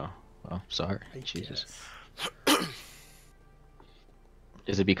 Oh, well, sorry. Jesus. Guess.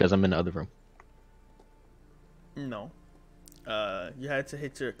 Is it because I'm in the other room? No. You had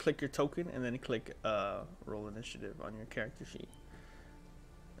to click your token and then click roll initiative on your character sheet.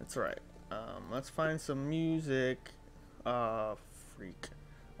 That's right. Let's find some music. Freak.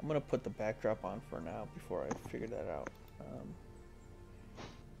 I'm gonna put the backdrop on for now before I figure that out.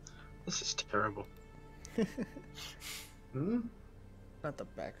 This is terrible. Not the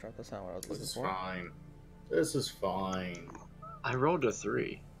backdrop. That's not what I was looking This is for. fine. This is fine. I rolled a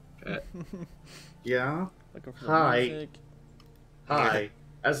 3. Yeah? Looking for Hi. the music. Hi.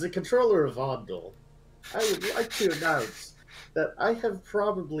 As the controller of Vondel, I would like to announce that I have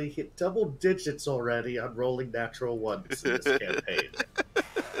probably hit double digits already on rolling natural ones in this campaign.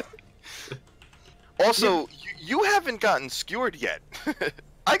 Also, you haven't gotten skewered yet.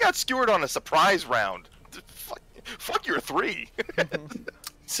 I got skewered on a surprise round. Fuck your 3.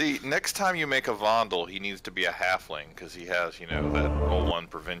 See, next time you make a Vondel, he needs to be a halfling, because he has, you know, that roll-1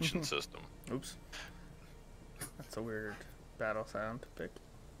 prevention system. Oops. That's a weird battle sound to pick.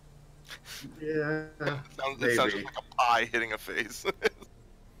 Yeah, It sounds just like a pie hitting a face.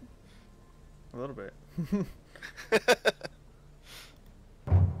 A little bit.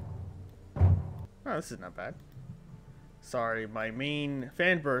 Oh, this is not bad. Sorry, my main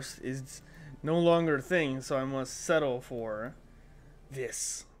fan burst is no longer a thing, so I must settle for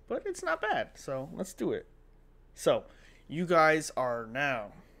this. But it's not bad, so let's do it. So, you guys are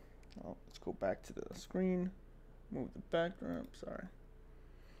now... Oh, let's go back to the screen. Move the backdrop, sorry.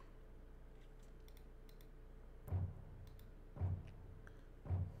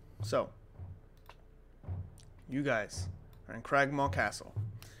 So, you guys are in Cragmaw Castle.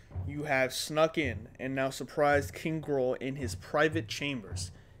 You have snuck in and now surprised King Grohl in his private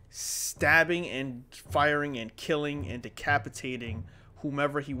chambers, stabbing and firing and killing and decapitating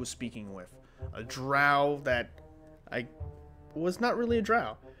whomever he was speaking with. A drow that was not really a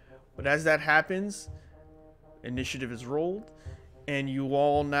drow. But as that happens, initiative is rolled, and you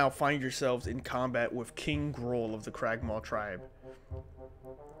all now find yourselves in combat with King Grohl of the Cragmaw tribe.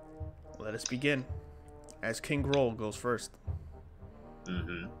 Let us begin, as King Grohl goes first.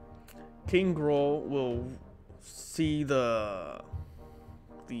 King Grohl will see the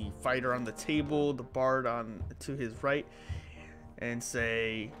fighter on the table, the bard on to his right, and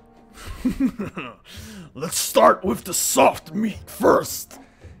say, Let's start with the soft meat first.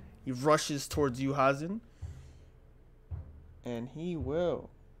 He rushes towards you, Hazin. And he will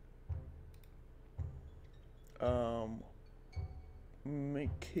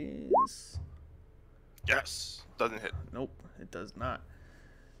make his... Yes. Doesn't hit. Nope, it does not.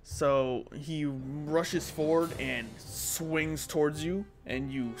 So he rushes forward and swings towards you,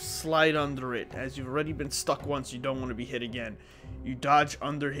 and you slide under it. As you've already been stuck once, you don't want to be hit again. You dodge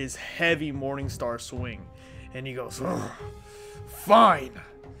under his heavy Morningstar swing, and he goes, fine.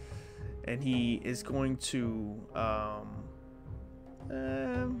 And he is going to,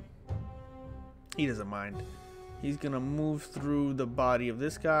 he doesn't mind. He's gonna move through the body of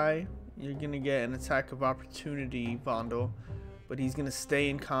this guy. You're gonna get an attack of opportunity, Vandal, but he's gonna stay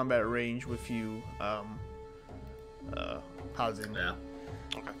in combat range with you, Hazin. Yeah.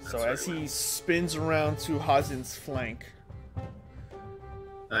 Okay. So as he spins around to Hazin's flank,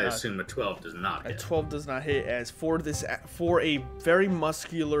 I assume a 12 does not a hit. 12 does not hit. As for a very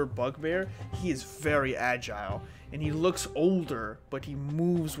muscular bugbear, he is very agile, and he looks older, but he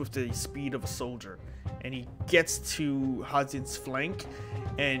moves with the speed of a soldier. And he gets to Hazin's flank,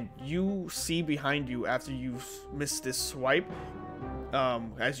 and you see behind you after you've missed this swipe,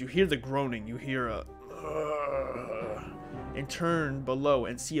 as you hear the groaning, you hear a and turn below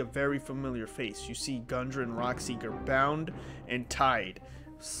and see a very familiar face. You see Gundren Rockseeker bound and tied.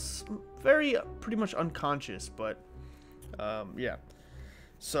 Very pretty much unconscious, but yeah.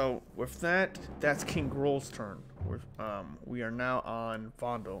 So with that, that's King Grohl's turn. We are now on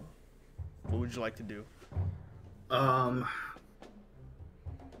Vandal. What would you like to do?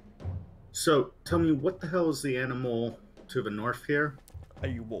 So tell me, what the hell is the animal to the north here?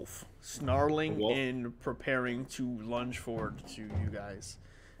 A wolf, snarling wolf? and preparing to lunge forward to you guys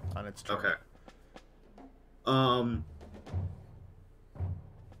on its turn. Okay. All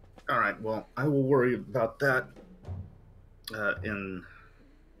right. Well, I will worry about that in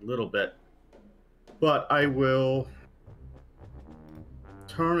a little bit, but I will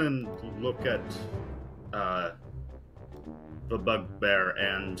turn and look at the bugbear,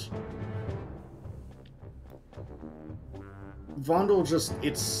 and Vandal just,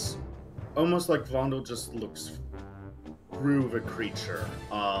 it's almost like Vandal just looks through the creature,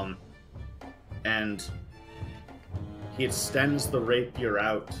 and he extends the rapier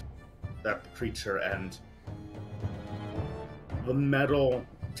out at the creature, and the metal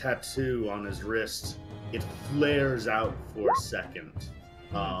tattoo on his wrist, it flares out for a second.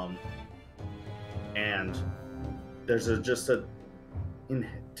 And there's just an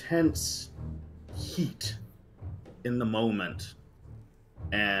intense heat in the moment,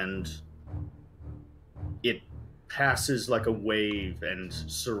 and it passes like a wave and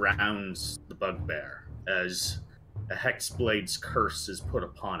surrounds the bugbear as a Hexblade's curse is put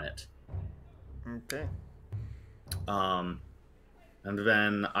upon it. Okay. And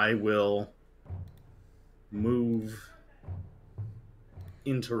then I will move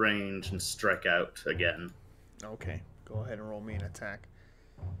into range and strike out again. Okay. Go ahead and roll me an attack.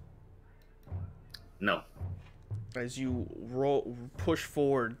 No. As you push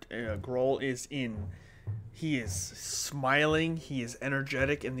forward, Grohl is in. He is smiling, he is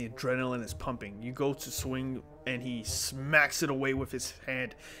energetic, and the adrenaline is pumping. You go to swing, and he smacks it away with his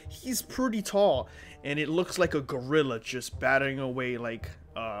hand. He's pretty tall, and it looks like a gorilla just battering away like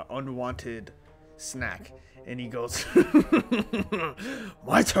unwanted snack. And he goes,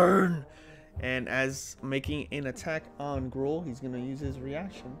 my turn! And as making an attack on Grohl, he's going to use his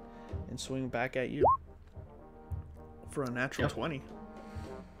reaction and swing back at you for a natural 20.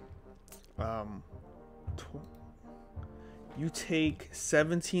 You take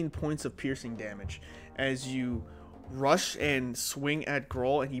 17 points of piercing damage as you rush and swing at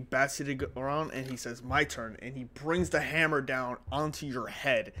Grohl, and he bats it around, and he says, my turn, and he brings the hammer down onto your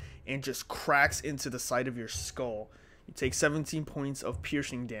head and just cracks into the side of your skull. You take 17 points of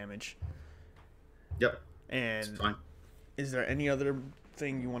piercing damage. Yep. And It's fine. is there any other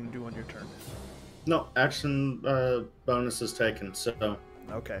thing you want to do on your turn? No, action bonus is taken, so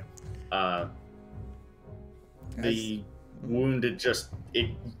Okay. the wound, it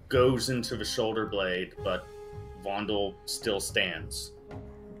goes into the shoulder blade, but Vondel still stands.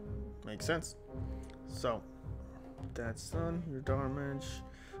 Makes sense. So, that's done. Your damage.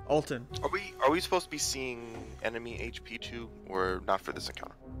 Alton, Are we supposed to be seeing enemy HP too, or not for this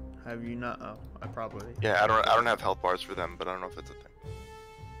encounter? have you not? Oh, I probably. Yeah, I don't have health bars for them, but I don't know if it's a thing.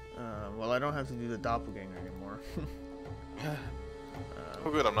 Well, I don't have to do the doppelganger anymore. Oh,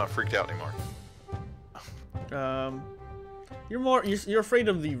 good. I'm not freaked out anymore. You're afraid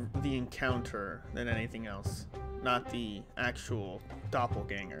of the encounter than anything else. not the actual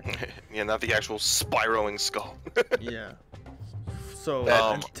doppelganger. Yeah, not the actual spiraling skull. Yeah. So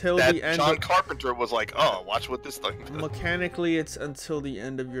That, until that the end John of, Carpenter was like, oh, watch what this thing does. mechanically it's until the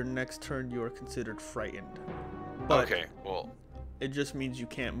end of your next turn you are considered frightened. But Okay, well, it just means you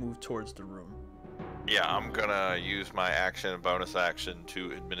can't move towards the room. yeah, I'm gonna use my action and bonus action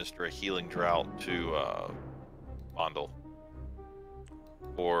to administer a healing drought to Phandalver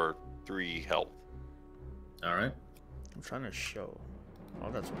for 3 health. All right. I'm trying to show.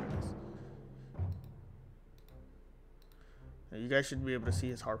 Oh, that's what it is. You guys should be able to see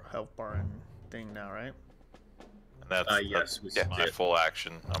his health bar and thing now, right? And that's, Yes, we that's my did. full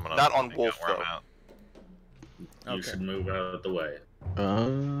action. I'm gonna Not on hang out Wolf, where I'm though. at. You Okay. should move out of the way.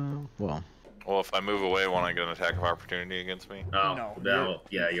 Well, Well, if I move away, won't I get an attack of opportunity against me? Oh, No, no.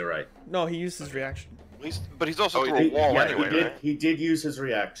 Yeah, you're right. No, he used his reaction. But he's also Oh, through a wall yeah, anyway, right? he did use his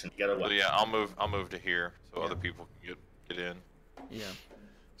reaction. Get So away. yeah, I'll move to here so other people can get in. Yeah.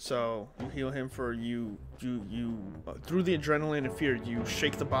 So you heal him for you through the adrenaline and fear. You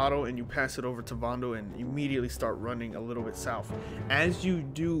shake the bottle and you pass it over to Vondo and immediately start running a little bit south. As you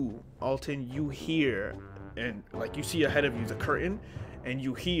do, Alton, you hear and like you see ahead of you the curtain, and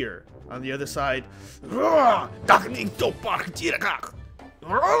you hear on the other side.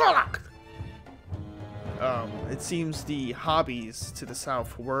 It seems the hobbies to the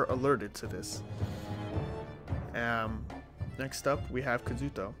south were alerted to this. Next up, we have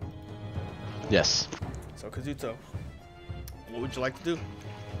Kazuto. yes. So Kazuto, what would you like to do?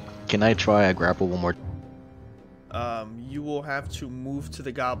 Can I try a grapple one more? You will have to move to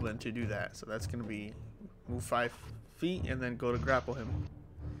the goblin to do that. So that's gonna be move 5 feet and then go to grapple him.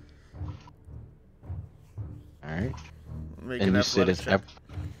 All right. Make And an you said athletics it's check.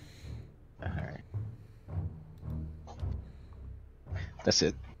 all right. That's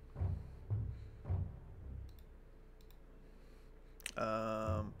it.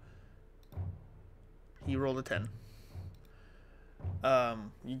 He rolled a 10.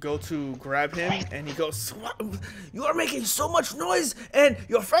 You go to grab him, and he goes, "What? You are making so much noise, and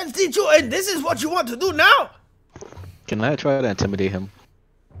your friends did you, and this is what you want to do now?" Can I try to intimidate him?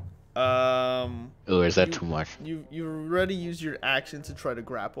 Or is that You- too much? You already used your action to try to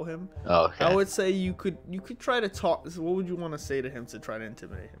grapple him. Oh, okay. I would say you could try to talk. So what would you want to say to him to try to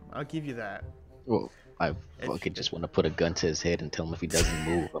intimidate him? I'll give you that. Well, I fucking just want to put a gun to his head and tell him if he doesn't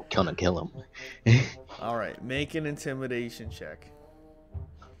move, I'm gonna kill him. All right, make an intimidation check.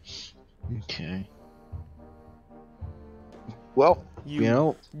 Okay. Well, you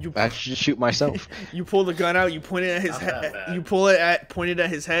know, you I should shoot myself. you pull the gun out. You point it at his Not that head. bad. You point it at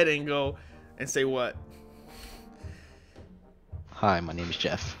his head and go and say what? Hi, my name is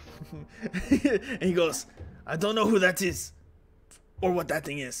Jeff. And he goes, "I don't know who that is, or what that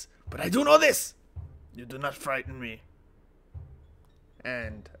thing is, but I do know this. You do not frighten me."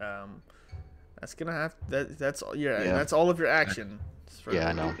 And that's gonna have that's all. Yeah, Yeah. that's all of your action. For Yeah,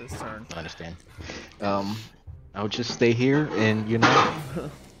 I know. This turn. I understand. I'll just stay here and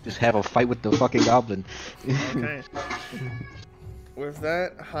just have a fight with the fucking goblin. Okay. With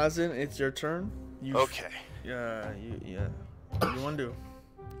that, Hazen, it's your turn. You Okay. Yeah. What do you want to do?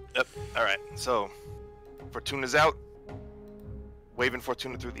 Yep. All right. So, Fortuna's out. Waving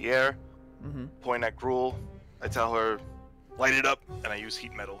Fortuna through the air. Mm-hmm. Point at Gruul. I tell her, light it up, and I use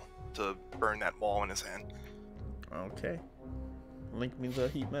heat metal to burn that wall in his hand. Okay. Link me the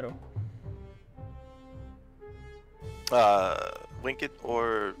heat metal. Link it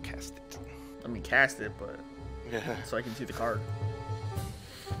or cast it. I mean, cast it, but Yeah. so I can see the card.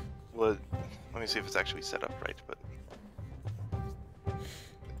 Well, let me see if it's actually set up right, but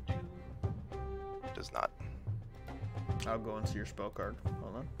it does not. I'll go into your spell card.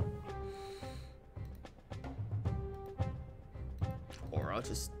 Hold on. Or I'll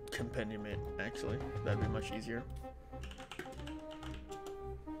just compendium it, actually. That'd be much easier.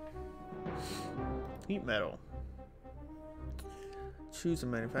 Heat metal. Choose a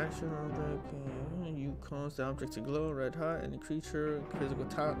manufacturer object. You cause the object to glow red hot, and the creature physical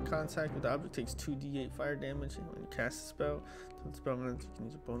contact with the object takes 2d8 fire damage when you cast a spell. So the spell you can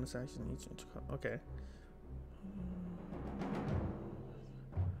use a bonus action each. Okay.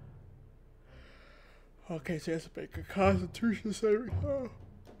 Okay, so he has to make a Constitution saving throw.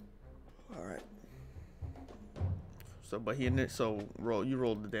 All right. So, but you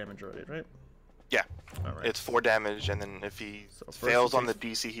rolled the damage already, right? Yeah. All right. It's 4 damage, and then if he So first fails he on the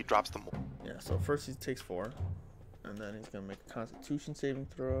takes- DC, he drops the more. Yeah. So first he takes 4, and then he's gonna make a Constitution saving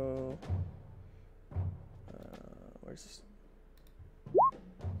throw. Where's this?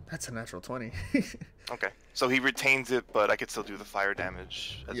 That's a natural 20. Okay, so he retains it, but I could still do the fire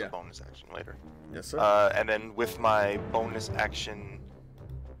damage as Yeah. a bonus action later. Yes, sir. And then with my bonus action,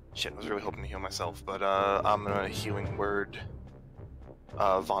 shit, I was really hoping to heal myself, but I'm gonna healing word,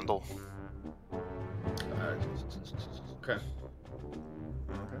 Vondel. Okay.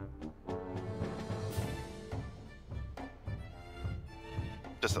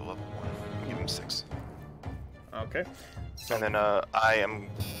 Just at level 1. Give him 6. Okay. And then I am.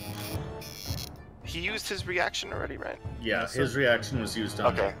 He used his reaction already, right? Yeah, Yes, his sir. reaction was used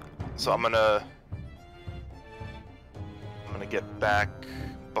on Okay, so I'm gonna get back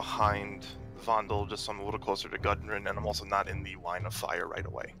behind Vondel, just so I'm a little closer to Gudrun, and I'm also not in the line of fire right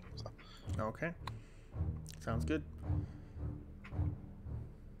away. So. Okay. Sounds good.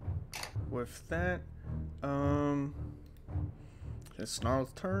 With that, it's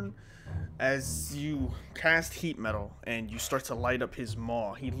Snarl's turn. As you cast heat metal and you start to light up his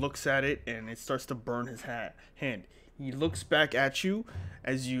maw, he looks at it and it starts to burn his hand. He looks back at you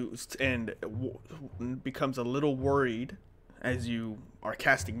as you becomes a little worried as you are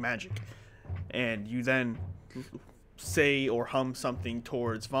casting magic, and you then say or hum something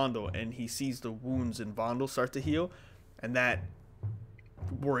towards Vondel, and he sees the wounds in Vondel start to heal, and that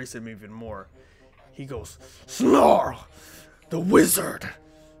worries him even more. He goes, "Snarl, the wizard,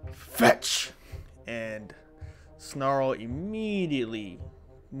 fetch!" And Snarl immediately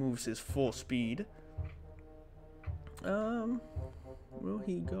moves his full speed. Will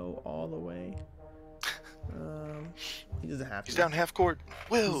he go all the way? He doesn't have to. He's down half court.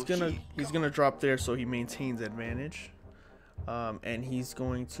 Will He's gonna drop there so he maintains advantage. And he's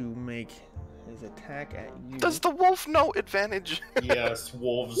going to make his attack at you. Does the wolf know advantage? Yes,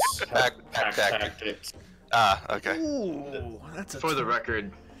 wolves have pack tactics. Ah, okay. Ooh, that's a For the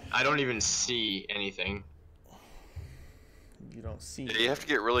record, I don't even see anything. You don't see. Yeah, you have to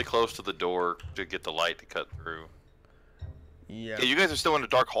get really close to the door to get the light to cut through. Yeah. Yeah, you guys are still in a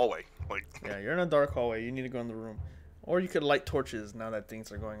dark hallway. Like. Yeah, you're in a dark hallway. You need to go in the room. Or you could light torches now that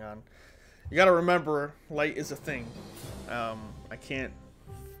things are going on. You gotta remember, light is a thing. I can't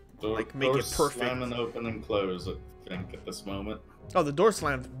make it perfect. Slamming open and close, I think, at this moment. Oh, the door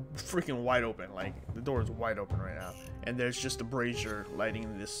slammed freaking wide open. Like, the door is wide open right now. And there's just a brazier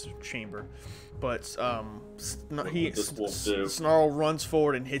lighting this chamber. But, Snarl runs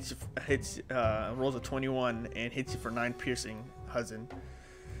forward and rolls a 21 and hits you for 9 piercing, Huzin.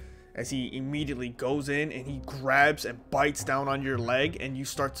 As he immediately goes in and he grabs and bites down on your leg, and you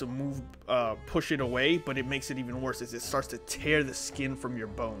start to move, push it away, but it makes it even worse as it starts to tear the skin from your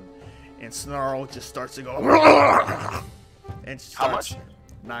bone. And Snarl just starts to go, and starts, how much?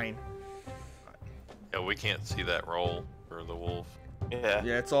 9. Yeah, we can't see that roll for the wolf. Yeah.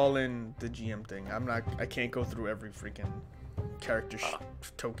 Yeah, it's all in the GM thing. I can't go through every freaking character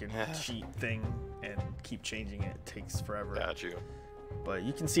token sheet thing and keep changing it. It takes forever. Got you. But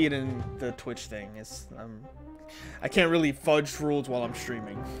you can see it in the Twitch thing. I can't really fudge rules while I'm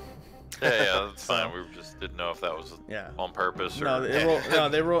streaming. Yeah, that's fine. We just didn't know if that was on purpose or. No,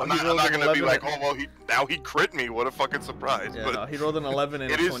 they rolled. I'm not gonna be like, oh well, now he crit me. What a fucking surprise! Yeah, but no, he rolled an 11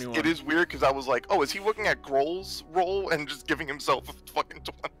 and a 21. It is weird because I was like, oh, is he looking at Grohl's roll and just giving himself a fucking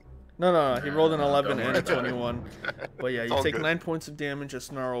 20? No, he rolled an 11 and a 21. But yeah, you all take good. 9 points of damage as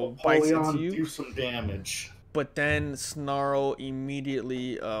Snarl bites into you. Do some damage. But then Snarl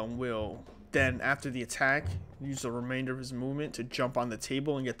immediately will, then after the attack, use the remainder of his movement to jump on the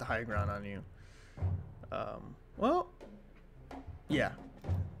table and get the high ground on you. Yeah.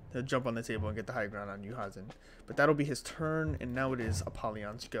 He'll jump on the table and get the high ground on you, Hazin. But that'll be his turn, and now it is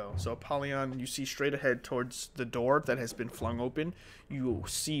Apollyon's go. So Apollyon, you see straight ahead towards the door that has been flung open. You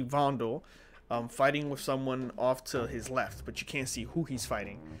see Vondel fighting with someone off to his left, but you can't see who he's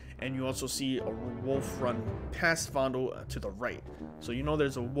fighting. And you also see a wolf run past Vondel to the right. So you know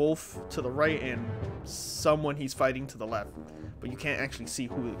there's a wolf to the right and someone he's fighting to the left. But you can't actually see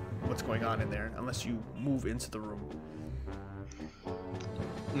what's going on in there unless you move into the room.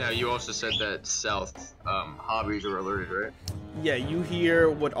 Now, you also said that south hobbies are alerted, right? Yeah, you hear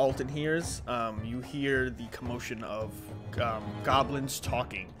what Alton hears. You hear the commotion of goblins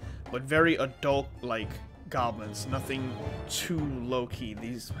talking, but very adult-like goblins. Nothing too low-key.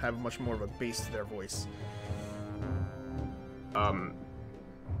 These have much more of a bass to their voice.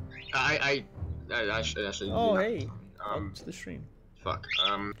 I should actually. Oh, hey. Welcome to the stream. Fuck.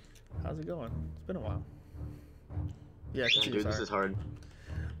 How's it going? It's been a while. Yeah, Dude, this is hard.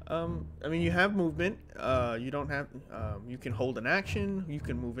 I mean, you have movement. You don't have. You can hold an action. You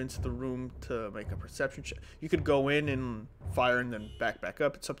can move into the room to make a perception check. You could go in and fire and then back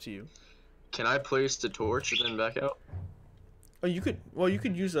up. It's up to you. Can I place the torch and then back out? Oh, you could. Well, you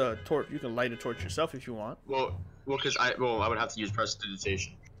could use a torch. You can light a torch yourself if you want. Well, because I would have to use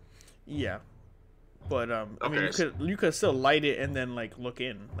prestidigitation. Yeah, but I mean, Okay. you could still light it and then like look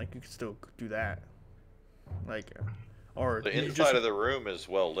in. Like you could still do that. Like, or The you inside just, of the room is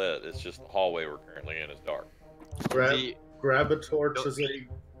well lit. It's just the hallway we're currently in is dark. Grab a torch as a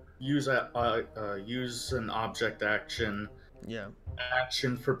use an object action. yeah.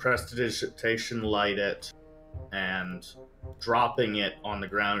 Action for prestidigitation, light it, and dropping it on the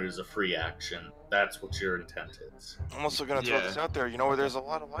ground is a free action. That's what your intent is. I'm also gonna throw this out there. You know where there's a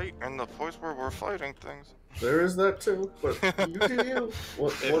lot of light in the place where we're fighting things. There is that too, but you do you.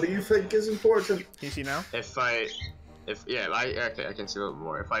 What do you think is important? Can you see now? I can see a little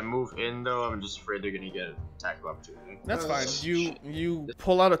more. If I move in though, I'm just afraid they're gonna get an attack of opportunity. That's fine. You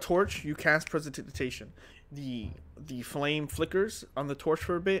pull out a torch. You cast prestidigitation. The flame flickers on the torch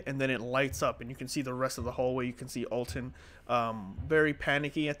for a bit, and then it lights up, and you can see the rest of the hallway. You can see Alton, very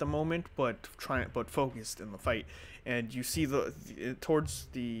panicky at the moment, but focused in the fight. And you see towards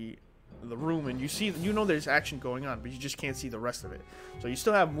the room, and you know there's action going on, but you just can't see the rest of it. So you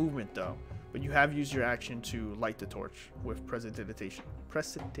still have movement though, but you have used your action to light the torch with prestidigitation.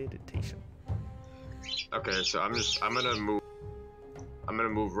 Okay, so I'm gonna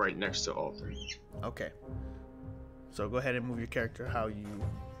move right next to Alton. Okay. So go ahead and move your character how you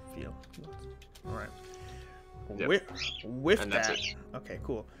feel. All right. Yep. With And that's that, okay,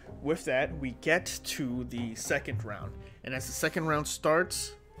 cool. With that, we get to the second round, and as the second round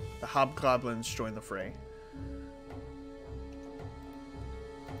starts, the hobgoblins join the fray.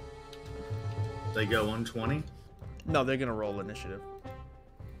 They go 120. No, they're gonna roll initiative.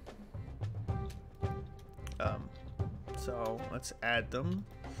 So let's add them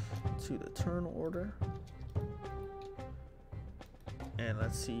to the turn order, and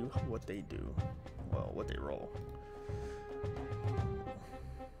let's see what they do. Well, what they roll.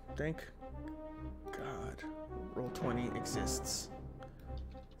 Thank God, roll 20 exists.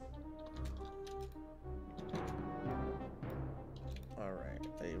 All right,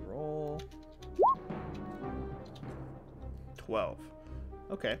 they roll 12.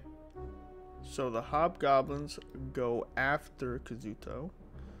 Okay. So the hobgoblins go after Kazuto.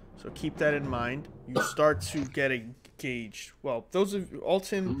 So keep that in mind. You start to get engaged. Well, those of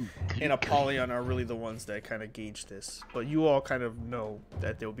Alton and Apollyon are really the ones that kind of gauge this. But you all kind of know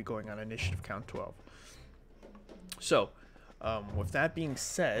that they'll be going on initiative count 12. So, with that being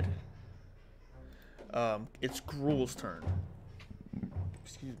said, it's Gruel's turn.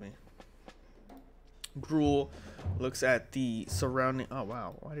 Excuse me. Gruel looks at the surrounding. Oh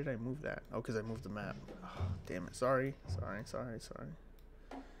wow, why did I move that? Oh, because I moved the map. Oh, damn it. Sorry.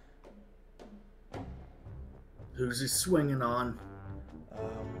 Who's he swinging on?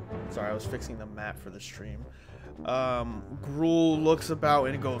 Sorry, I was fixing the map for the stream. Gruel looks about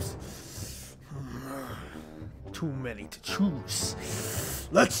and goes, too many to choose.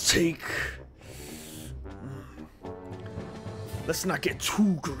 Let's not get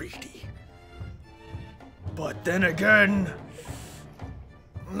too greedy. But then again,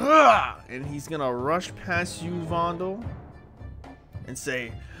 and he's gonna rush past you, Vondel, and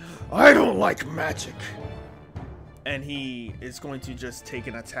say, I don't like magic. And he is going to just take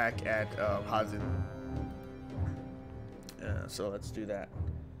an attack at Hazin. So let's do that.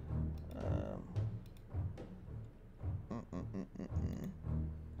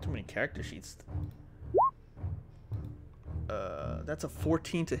 Too many character sheets. That's a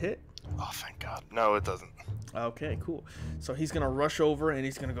 14 to hit. Oh, thank God. No, it doesn't. Okay, cool. So he's gonna rush over and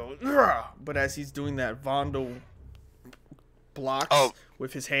he's gonna go, but as he's doing that, Vondel blocks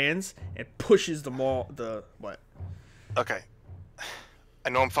with his hands and pushes the what? Okay. I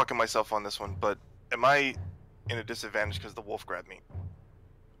know I'm fucking myself on this one, but am I in a disadvantage because the wolf grabbed me?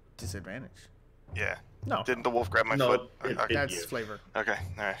 Disadvantage? Yeah. No. Didn't the wolf grab my foot? Okay. That's flavor. Okay,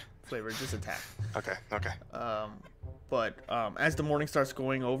 alright. Flavor, just attack. Okay. But as the morning starts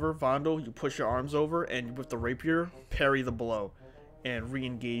going over, Vondel, you push your arms over and with the rapier, parry the blow and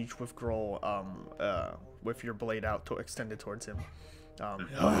re-engage with Grohl with your blade out extended towards him.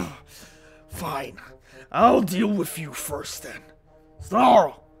 Fine. I'll deal with you first then.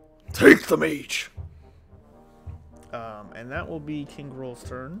 Snarl, take the mage. And that will be King Grohl's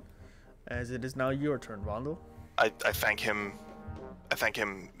turn, as it is now your turn, Vondel. I thank him. I thank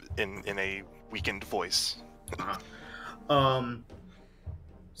him in a weakened voice.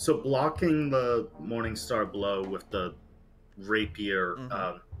 So blocking the Morningstar blow with the rapier,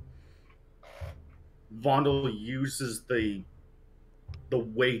 Vondel uses the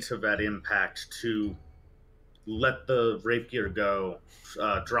weight of that impact to let the rapier go,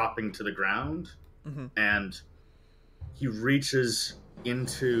 dropping to the ground, and he reaches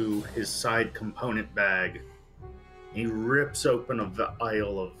into his side component bag. He rips open a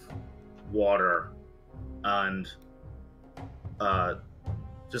vial of water and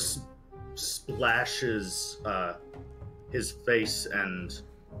just splashes his face and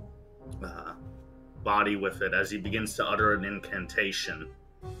body with it as he begins to utter an incantation.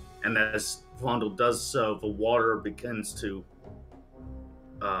 And as Phandal does so, the water begins to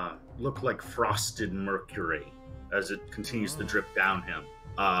look like frosted mercury as it continues to drip down him.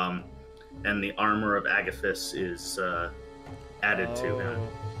 And the armor of Agathis is added to him.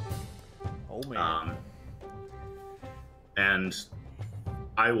 Oh man. And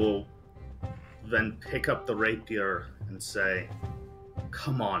I will then pick up the rapier and say,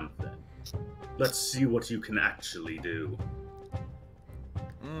 "Come on, then. Let's see what you can actually do."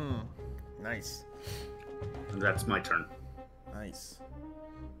 Nice. And that's my turn. Nice.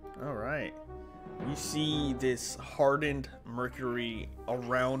 All right. You see this hardened mercury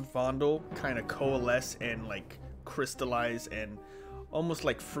around Phandal kind of coalesce and like crystallize and almost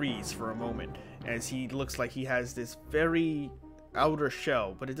like freeze for a moment as he looks like he has this very outer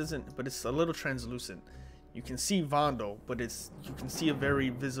shell, but it's a little translucent. You can see Phandal, but you can see a very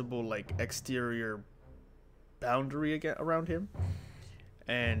visible like exterior boundary again around him.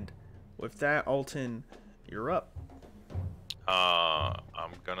 And with that, Alton, you're up.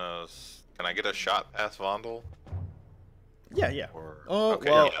 Can I get a shot past Phandal? Yeah. Or,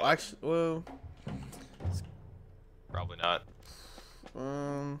 Okay, well, probably not.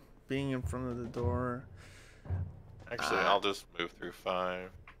 Being in front of the door. Actually, I'll just move through 5.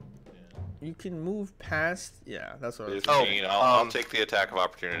 You can move past. Yeah, that's what I was 15. I'll take the attack of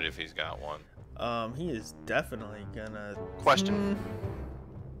opportunity if he's got one. He is definitely gonna. Question.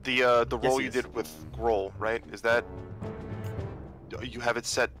 The roll he you is. did with Groll, right? Is that you have it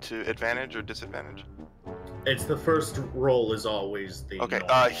set to advantage or disadvantage? It's the first roll is always the Okay.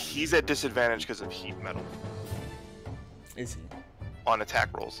 normal. He's at disadvantage because of heat metal Is he? on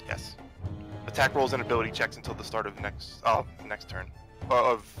attack rolls. Yes. Attack rolls and ability checks until the start of next turn,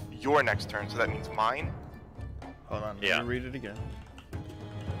 of your next turn. So that means mine. Hold on. Let Yeah. me read it again.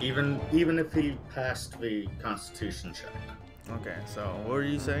 Even if he passed the Constitution check. Okay. So what were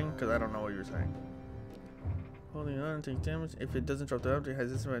you saying? Because I don't know what you're saying. Holding on, take damage. If it doesn't drop the object,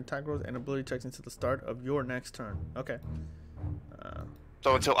 has this attack rolls and ability checks until the start of your next turn. Okay.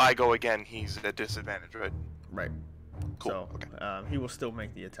 So until I go again, he's at disadvantage, right? Right. Cool. So Okay. he will still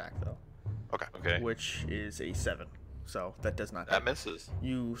make the attack though, Okay. which is a 7. So that does not. That hit. misses.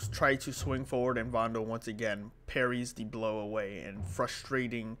 You try to swing forward, and Phandal once again parries the blow away and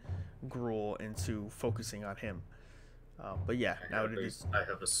frustrating Gruul into focusing on him. But yeah, now it is. I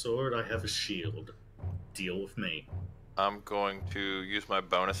have a sword, I have a shield. Deal with me. I'm going to use my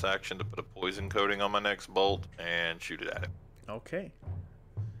bonus action to put a poison coating on my next bolt and shoot it at him. Okay.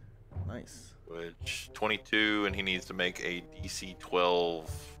 Nice. Which 22, and he needs to make a DC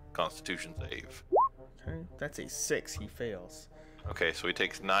 12 Constitution save. Okay, that's a 6. He fails. Okay, so he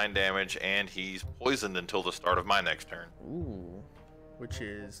takes 9 damage, and he's poisoned until the start of my next turn. Ooh, which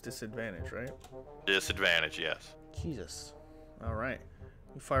is disadvantage, right? Disadvantage, yes. Jesus. All right.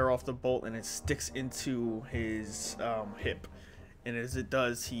 You fire off the bolt, and it sticks into his hip. And as it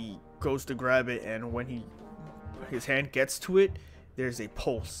does, he goes to grab it, and when his hand gets to it, there's a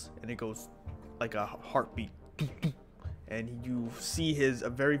pulse, and it goes like a heartbeat. And you see a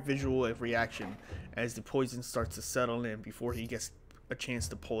very visual reaction as the poison starts to settle in before he gets a chance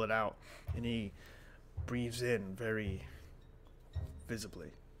to pull it out. And he breathes in very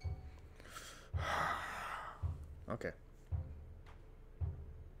visibly. Okay.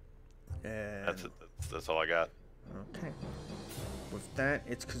 And That's it. That's all I got. okay. With that,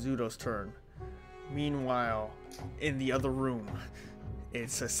 it's Kazuto's turn. Meanwhile, in the other room,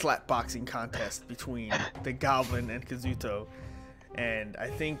 it's a slapboxing contest between the goblin and Kazuto. And I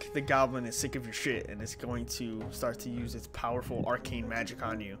think the goblin is sick of your shit and is going to start to use its powerful arcane magic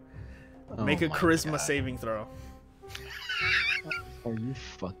on you. Make a my charisma God. saving throw. Are you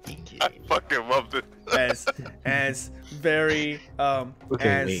fucking I kidding me? fucking loved it. As very Okay,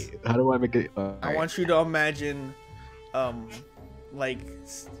 as wait. How do I make it? I want you to imagine like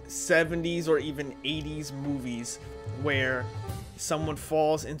 70s or even 80s movies where someone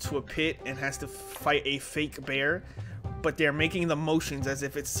falls into a pit and has to fight a fake bear, but they're making the motions as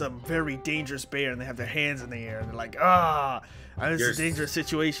if it's some very dangerous bear, and they have their hands in the air and they're like, this is a dangerous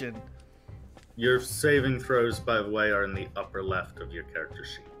situation. Your saving throws, by the way, are in the upper left of your character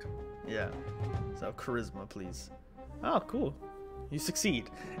sheet. Yeah. So charisma, please. Oh, cool. You succeed.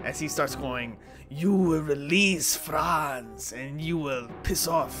 As he starts going, you will release Franz and you will piss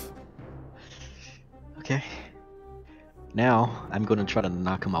off. Okay. Now I'm gonna try to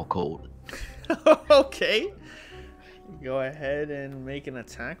knock him out cold. Okay. Go ahead and make an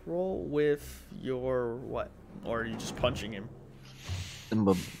attack roll with your what? Or are you just punching him? I'm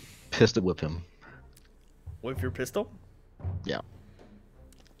gonna pistol whip him. With your pistol? Yeah.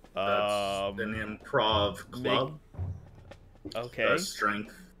 That's an improv club. Okay.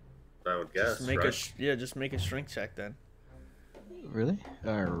 Strength, I would guess. Just make right? just make a strength check then. Really?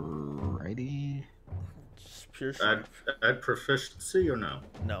 Alrighty. Just pure strength. Add proficiency or no?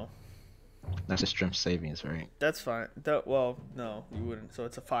 No. That's a strength savings, right? That's fine. Well, no, you wouldn't. So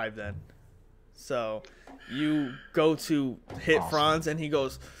it's a 5 then. So you go to hit Franz and he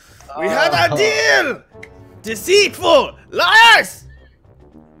goes, "We had a deal! Deceitful! Liars!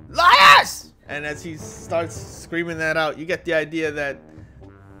 Liars!" And as he starts screaming that out, you get the idea that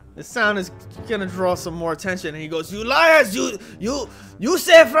the sound is gonna draw some more attention. And he goes, "You liars! You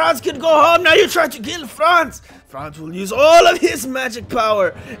say Franz can go home. Now you try to kill Franz. Franz will use all of his magic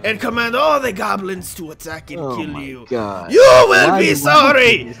power and command all the goblins to attack and kill you. God. You will be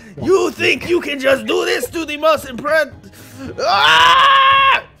sorry. You think you can just do this to the most impressed?"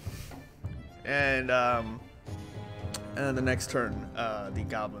 Ah! And the next turn, the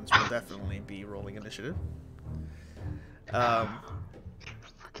goblins will definitely be rolling initiative.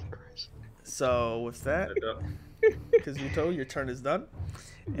 So with that, Kazuto, your turn is done.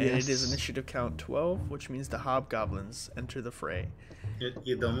 And Yes. it is initiative count 12, which means the hobgoblins enter the fray.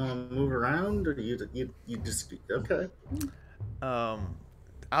 You don't want to move around, or you just okay?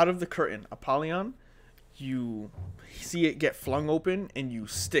 Out of the curtain, Apollyon, you see it get flung open, and you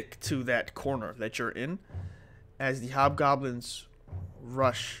stick to that corner that you're in. As the hobgoblins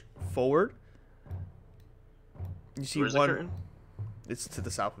rush forward, you see Where's the one. curtain? It's to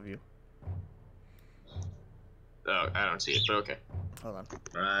the south of you. Oh, I don't see it, but okay. Hold on.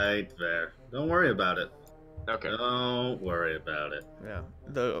 Right there. Don't worry about it. Okay. Don't worry about it. Yeah.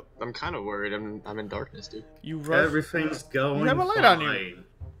 I'm kind of worried. I'm in darkness, dude. You rush. Everything's going You have a light fine. on you.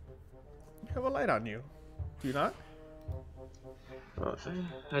 You have a light on you. Do you not?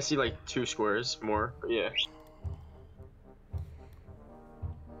 I see like 2 squares more. But yeah.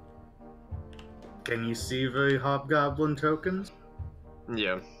 Can you see the hobgoblin tokens?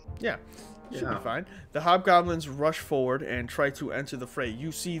 Yeah. Yeah. Should Yeah. be fine. The hobgoblins rush forward and try to enter the fray.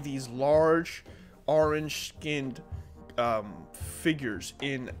 You see these large, orange-skinned figures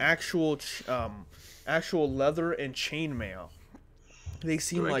in actual leather and chainmail. They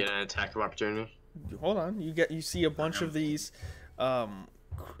seem Do I like. get an attack of opportunity? Hold on. You see a bunch of these,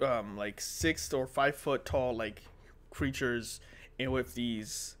 like 6 or 5 foot tall like creatures, and with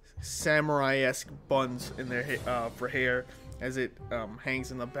these samurai-esque buns in their for hair as it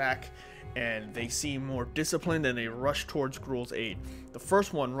hangs in the back. And they seem more disciplined, and they rush towards Gruul's aid. The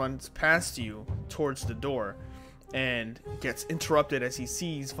first one runs past you towards the door and gets interrupted as he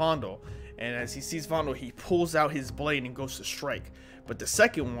sees Vondel. And as he sees Vondel, he pulls out his blade and goes to strike. But the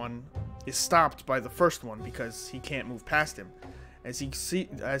second one is stopped by the first one because he can't move past him. As he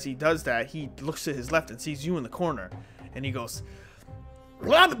does that, he looks to his left and sees you in the corner. And he goes,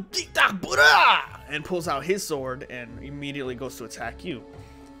 and pulls out his sword and immediately goes to attack you.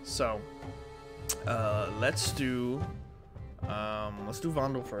 So, let's do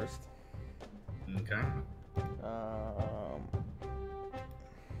Vondel first. Okay.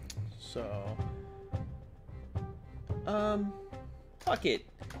 Fuck it.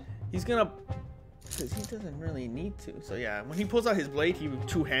 He's gonna, because he doesn't really need to. So yeah, when he pulls out his blade, he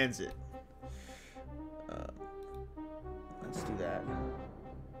 2-hands it. Let's do that.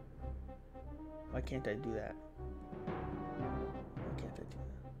 Why can't I do that? Why can't I do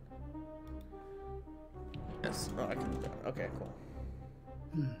that? Yes. Oh, I can do that. Okay, cool.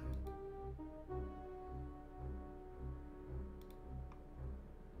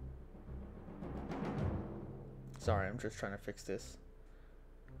 Sorry, I'm just trying to fix this.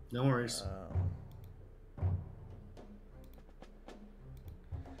 No worries.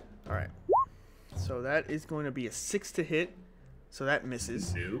 Alright. So that is going to be a 6 to hit. So that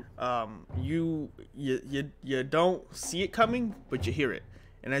misses. Nope. You don't see it coming, but you hear it.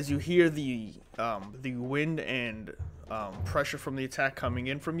 And as you hear the wind and pressure from the attack coming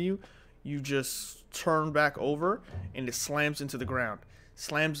in from you, you just turn back over, and it slams into the ground.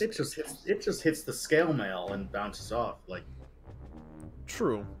 It just hits the scale mail and bounces off. Like,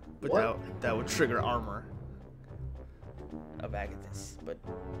 true, but that would trigger armor of Agathis. But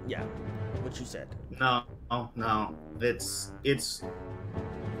yeah, what you said. No. It's Because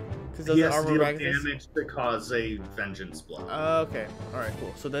he does has the to armor deal of Agathis? damage to cause a vengeance blow. Okay. All right.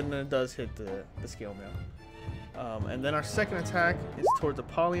 Cool. So then it does hit the scale mail. And then our second attack is towards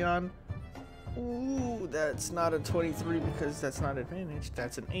Apollyon. Ooh, that's not a 23 because that's not advantage.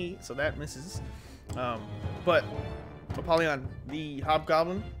 That's an 8, so that misses. But Apollyon, the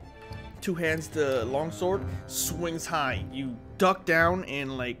hobgoblin, two hands the longsword, swings high. You duck down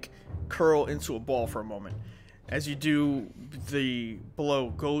and like curl into a ball for a moment. As you do, the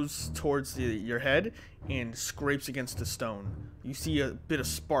blow goes towards your head and scrapes against the stone. You see a bit of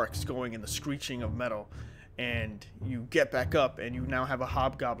sparks going and the screeching of metal, and you get back up and you now have a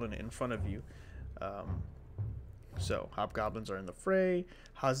hobgoblin in front of you. So hobgoblins are in the fray.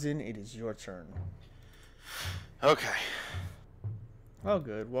 Hazin, it is your turn. Okay. Oh,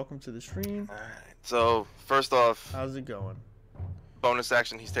 good. Welcome to the stream. Alright. So, first off, How's it going? bonus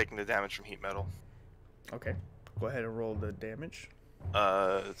action, he's taking the damage from heat metal. Okay. Go ahead and roll the damage.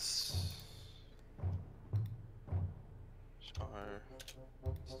 It's...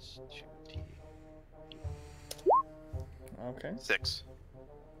 Okay. 6.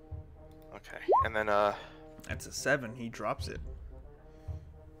 Okay. And then, That's a 7. He drops it.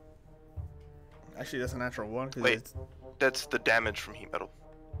 Actually, that's a natural 1. Wait. It's... that's the damage from heat metal.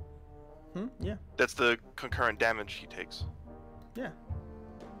 Yeah. That's the concurrent damage he takes. Yeah.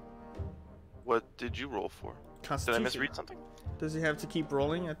 What did you roll for? Did I Constitution. misread something? Does he have to keep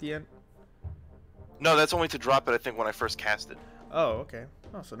rolling at the end? No, that's only to drop it, I think, when I first cast it. Oh, okay.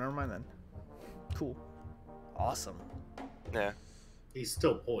 Oh, so never mind then. Cool. Awesome. Yeah. He's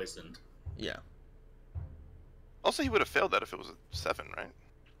still poisoned. Yeah. Also, he would have failed that if it was a 7, right?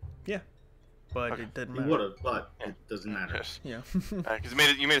 Yeah. But Okay. it didn't He matter. would have, but it doesn't matter. Yes. Yeah. Because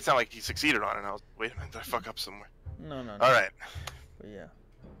you made it sound like he succeeded on it, and I was, wait a minute, did I fuck up somewhere? No. Alright, But yeah.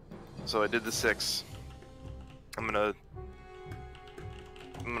 so I did the 6. I'm gonna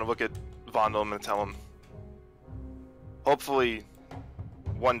look at Vondel, I'm gonna tell him, hopefully,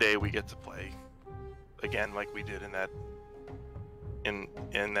 one day we get to play again like we did in that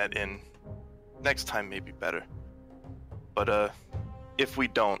inn. Next time may be better. But if we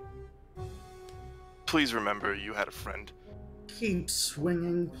don't, please remember you had a friend. Keep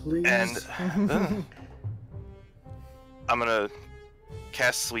swinging, please. And I'm gonna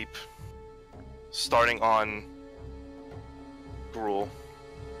cast sleep, starting on Gruul.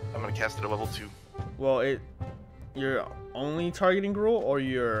 I'm gonna cast it at level 2. Well, you're only targeting Gruul, or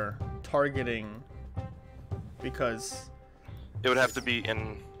you're targeting because It would have to be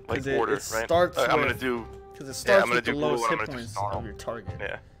in like 'Cause it order, right? starts I'm with- gonna do. because it I'm starts gonna with the do Gruul lowest and I'm hit gonna do points Snarl. of your target.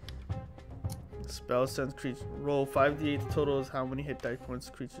 Yeah. Spell sends creature roll 5d8. The total is how many hit die points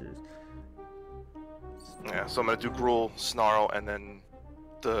creatures. Yeah. So I'm gonna do Gruul, Snarl, and then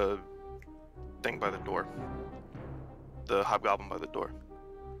the thing by the door. The hobgoblin by the door.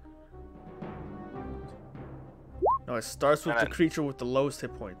 No, it starts with And the then- creature with the lowest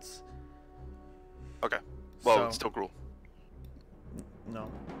hit points. Okay. Well, So- it's still Gruul.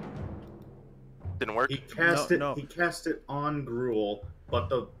 No. Didn't work. He cast it. No. He cast it on Gruul, but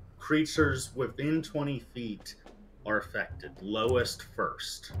the creatures within 20 feet are affected. Lowest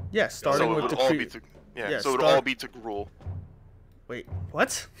first. Yeah, starting so it with would the all be creature. to. Yeah. Yeah, so it would start- all be to Gruul. Wait,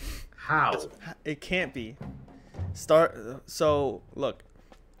 what? How? It can't be. Start. So look,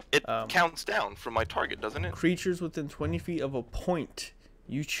 It Um, counts down from my target, doesn't it? creatures within 20 feet of a point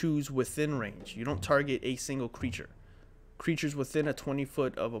you choose within range. You don't target a single creature. Creatures within a 20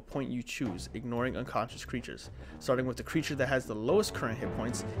 foot of a point you choose, ignoring unconscious creatures. Starting with the creature that has the lowest current hit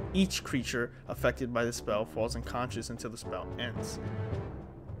points, each creature affected by the spell falls unconscious until the spell ends.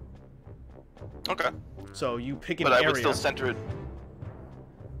 Okay. So you pick an But I area. would still center it.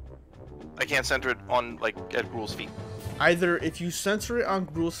 I can't center it on like at Gruul's feet. Either if you center it on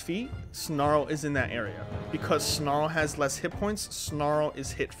Gruul's feet, Snarl is in that area. Because Snarl has less hit points, Snarl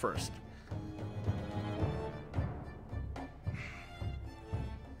is hit first.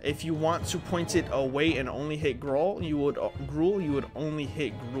 If you want to point it away and only hit Gruul, you would only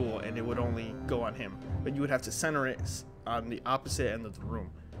hit Gruul and it would only go on him. But you would have to center it on the opposite end of the room.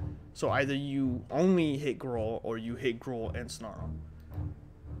 So either you only hit Gruul or you hit Gruul and Snarl.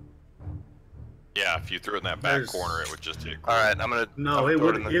 Yeah, if you threw it in that back There's- corner, it would just hit. All right, I'm gonna. No, I'm it gonna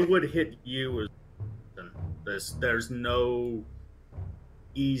would. throw in the- It would hit you. There's no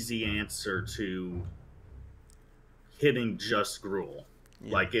easy answer to hitting just Gruul.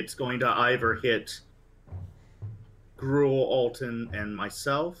 Yeah. Like it's going to either hit Gruul, Alton, and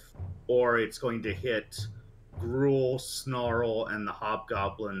myself, or it's going to hit Gruul, Snarl, and the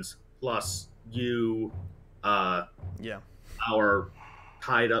Hobgoblins, plus you, Yeah. our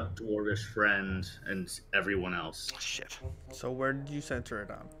tied up dwarvish friend, and everyone else. Shit. So where did you center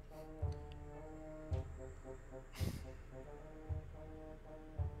it on?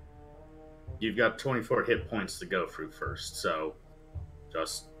 You've got 24 hit points to go through first, so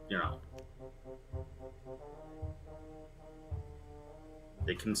just,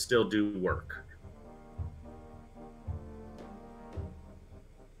 It can still do work.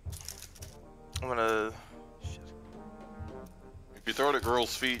 I'm gonna. If you throw it at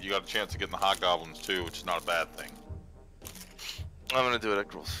girls' feet, you got a chance of getting the hobgoblins too, which is not a bad thing. I'm gonna do it at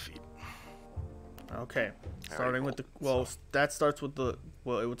girls' feet. Okay. Very Starting with cool. the well, that starts with the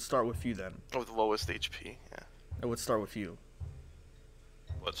well. It would start with you then. With the lowest HP, yeah. It would start with you.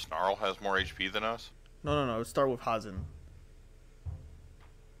 What, Snarl has more HP than us? No. It would start with Hazen.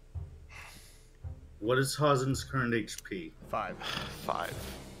 What is Hazen's current HP? 5. 5.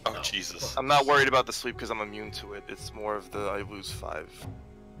 Oh, Jesus. I'm not worried about the sleep because I'm immune to it. It's more of the I lose 5.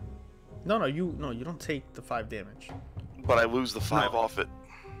 No. You don't take the 5 damage. But I lose the 5 off it.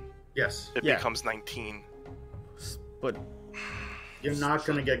 Yes. It Yeah. becomes 19. But You're not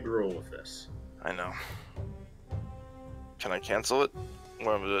going to get Gruul with this. I know. Can I cancel it?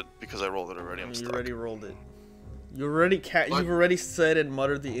 Or because I rolled it already, I'm you stuck. already rolled it. You already You've already said and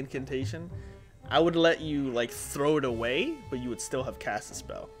muttered the incantation. I would let you like throw it away, but you would still have cast a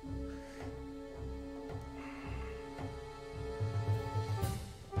spell.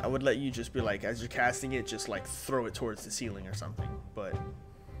 I would let you just be like, as you're casting it, just like throw it towards the ceiling or something. But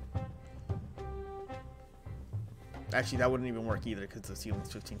actually, that wouldn't even work either because the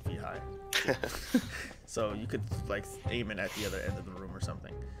ceiling's 15 feet high. So you could like aim it at the other end of the room or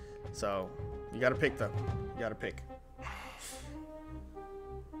something. So you gotta pick though. You gotta pick.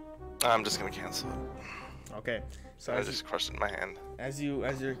 I'm just gonna cancel it. Okay. So I just crushed it in my hand. as you're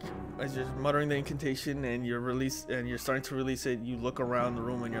muttering the incantation and you're starting to release it, you look around the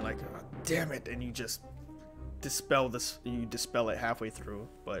room and you're like, oh, damn it, and you just dispel it halfway through,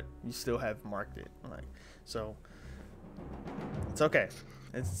 but you still have marked it. Like, so it's okay.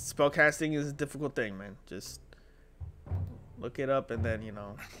 Spellcasting is a difficult thing, man. Just look it up and then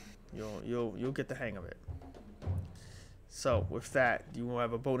you'll get the hang of it. So with that, you will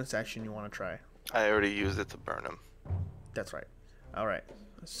have a bonus action you want to try. I already used it to burn him. That's right. All right.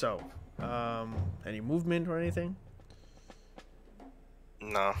 So, any movement or anything?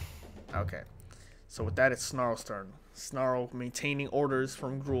 No. Okay. So with that, it's Snarl's turn. Snarl, maintaining orders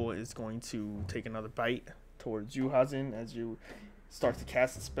from Gruul, is going to take another bite towards you, Hazen, as you start to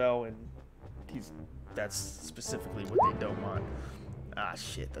cast a spell, and that's specifically what they don't want. Ah,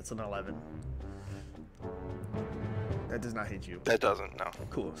 shit. That's an 11. That does not hit you. That doesn't, no.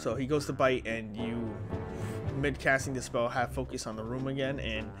 Cool. So he goes to bite, and you, mid-casting the spell, have focus on the room again,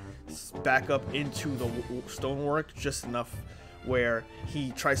 and back up into the stonework just enough where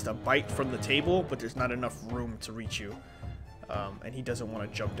he tries to bite from the table, but there's not enough room to reach you. And he doesn't want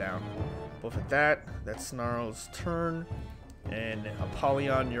to jump down. But with that, that's Snarl's turn. And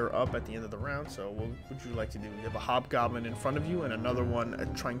Apollyon, you're up at the end of the round, so what would you like to do? You have a hobgoblin in front of you, and another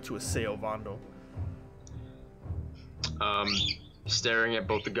one trying to assail Vondel. Staring at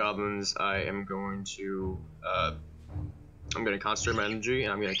both the goblins, I am going to concentrate my energy,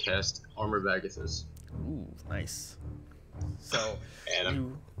 and I'm going to cast Armor Bagathus. Ooh, nice. So And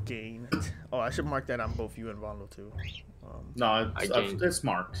you gain. Oh, I should mark that on both you and Vondel too. No, it's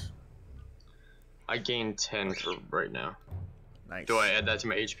marked. I gain 10 for right now. Nice. Do I add that to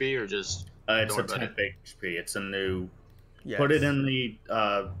my HP or just? It's a don't worry 10 about it? HP. It's a new. Yes. Put it in the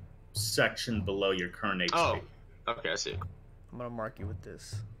section below your current HP. Oh, okay, I see. I'm gonna mark you with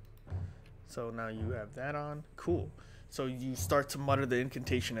this. So now you have that on. Cool. So you start to mutter the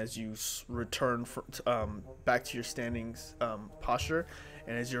incantation as you return back to your standing posture,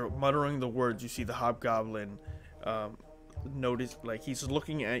 and as you're muttering the words, you see the hobgoblin notice, like, he's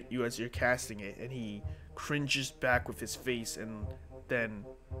looking at you as you're casting it, and he cringes back with his face, and then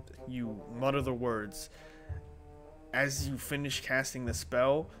you mutter the words. As you finish casting the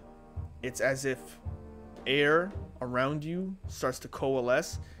spell, it's as if air around you starts to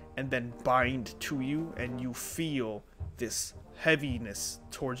coalesce and then bind to you, and you feel this heaviness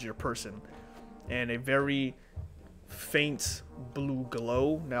towards your person, and a very faint blue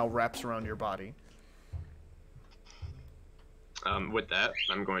glow now wraps around your body. With that,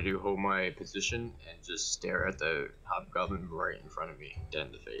 I'm going to hold my position and just stare at the hobgoblin right in front of me, dead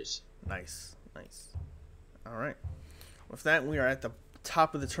in the face. Nice. All right. With that, we are at the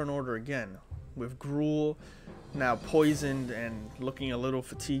top of the turn order again, with Gruul now poisoned and looking a little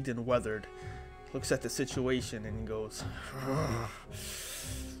fatigued and weathered. Looks at the situation and goes,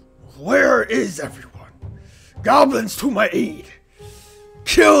 "Where is everyone? Goblins to my aid!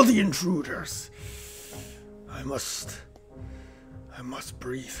 Kill the intruders! I must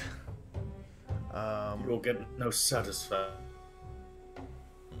breathe." You'll get no satisfaction.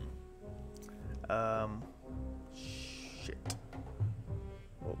 Shit.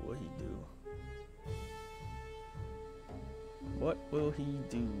 What will he do? What will he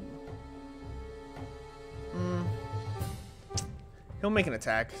do? He'll make an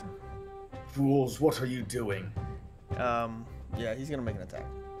attack. Fools, what are you doing? Yeah, he's gonna make an attack.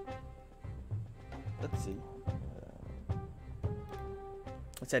 Let's see.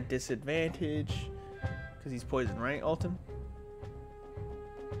 It's at disadvantage because he's poisoned, right, Alton?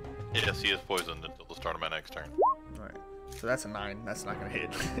 Yes, he is poisoned until the start of my next turn. Alright, so that's a 9. That's not gonna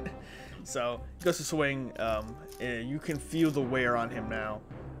hit. So he goes to swing. You can feel the wear on him now.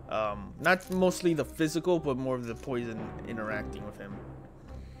 Not mostly the physical, but more of the poison interacting with him.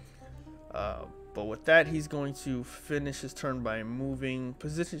 But with that, he's going to finish his turn by moving,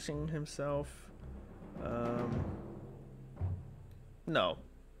 positioning himself. No.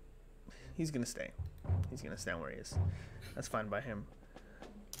 He's gonna stay. He's gonna stand where he is. That's fine by him.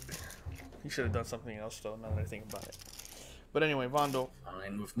 He should have done something else though, now that I think about it. But anyway, Vondo.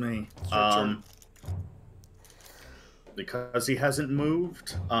 Fine with me. It's your turn. Because he hasn't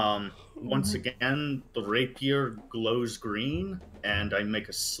moved, once again, the rapier glows green, and I make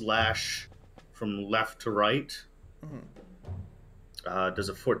a slash from left to right. Does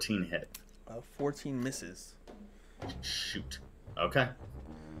a 14 hit? 14 misses. Shoot. Okay.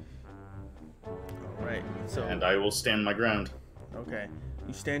 Alright, so... And I will stand my ground. Okay.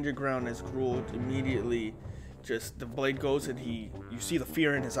 You stand your ground as Gruul immediately just... The blade goes and you see the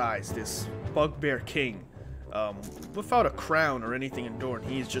fear in his eyes. This bugbear king. Without a crown or anything adorned.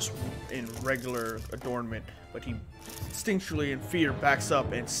 He's just in regular adornment. But he instinctually in fear backs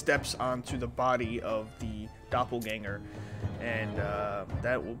up and steps onto the body of the doppelganger. And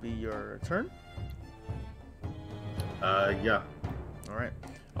that will be your turn? Yeah. Alright.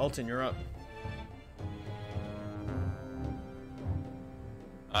 Alton, you're up.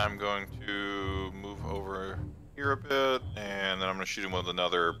 I'm going to move over here a bit, and then I'm going to shoot him with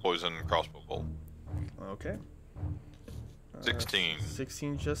another poison crossbow bolt. Okay. 16.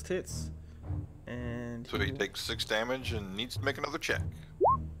 16 just hits. And So he takes 6 damage and needs to make another check.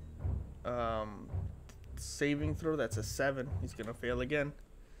 Saving throw, that's a 7. He's gonna fail again.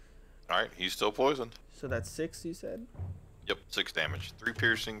 Alright, he's still poisoned. So that's 6, you said? Yep, 6 damage. 3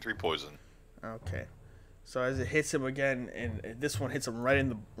 piercing, 3 poison. Okay. So as it hits him again, and this one hits him right in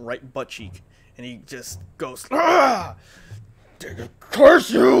the right butt cheek, and he just goes, "Ah! Curse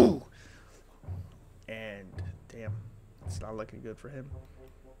you!" And damn, it's not looking good for him.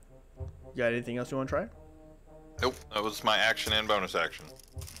 You got anything else you want to try? Nope, that was my action and bonus action.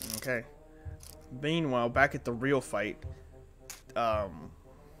 Okay. Meanwhile, back at the real fight,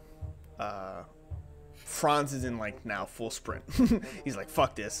 Franz is in like now full sprint. He's like,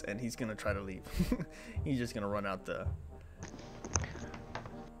 fuck this, and he's gonna try to leave. He's just gonna run out the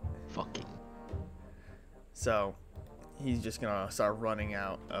Fucking. So he's just gonna start running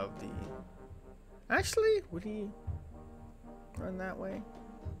out of the... Actually, would he run that way?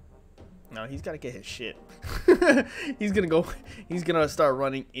 No, he's gotta get his shit. He's gonna start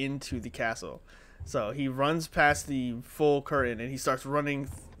running into the castle. So he runs past the full curtain and he starts running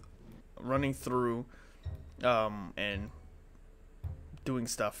through and doing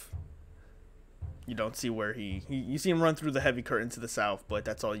stuff. You don't see where you see him run through the heavy curtain to the south, but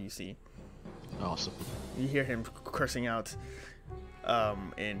that's all you see. Awesome. You hear him cursing out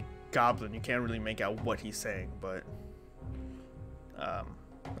in Goblin. You can't really make out what he's saying, but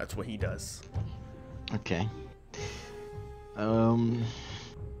that's what he does. Okay. Can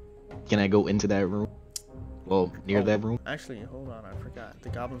I go into that room? Well, near that room? Actually, hold on, I forgot. The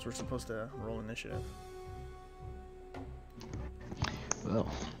goblins were supposed to roll initiative. Well.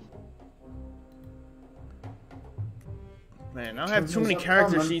 Man, now I have too many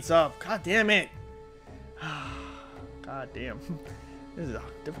character sheets up. God damn it. God damn. This is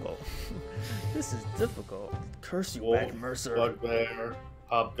difficult. This is difficult. Curse you, Bad Mercer. Bugbear,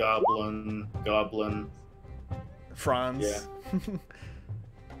 Hobgoblin, Goblin. Franz. Yeah.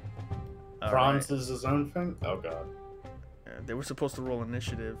 Right. Franz is his own thing? Oh god. They were supposed to roll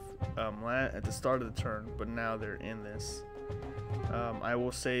initiative at the start of the turn, but now they're in this. I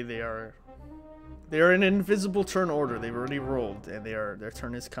will say they are in invisible turn order. They've already rolled, and their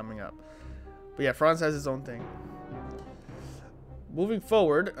turn is coming up. But yeah, Franz has his own thing. Moving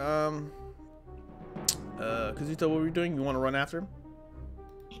forward, Kazuto, what were you doing? You want to run after him?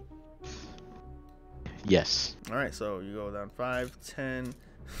 Yes. Alright, so you go down 5, 10,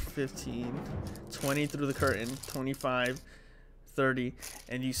 15, 20 through the curtain, 25, 30,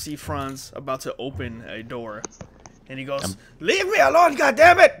 and you see Franz about to open a door. And he goes, "Leave me alone,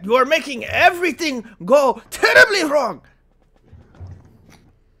 goddammit! You are making everything go terribly wrong!"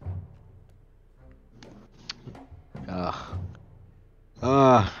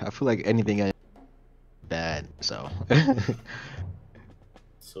 I feel like anything bad, so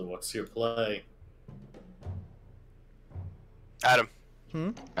So what's your play? Adam,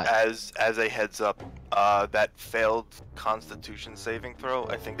 Hmm? as a heads up, that failed Constitution saving throw,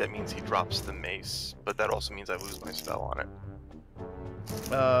 I think that means he drops the mace, but that also means I lose my spell on it.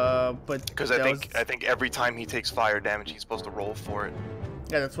 But Because I think every time he takes fire damage, he's supposed to roll for it.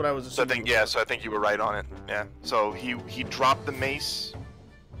 yeah, that's what I was So I assuming. think I think you were right on it. Yeah. So he dropped the mace,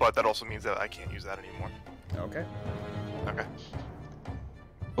 but that also means that I can't use that anymore. Okay. Okay.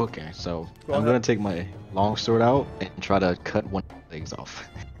 Okay, so Go I'm ahead. gonna take my longsword out and try to cut one of his legs off.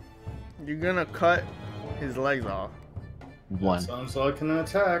 You're gonna cut his legs off. One. Sounds like an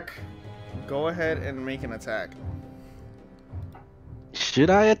attack. Go ahead and make an attack. Should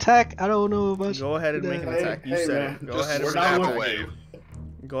I attack? I don't know if I should. Go ahead and make an Hey, attack. You hey, said man, it. Go just ahead and step make an away. attack.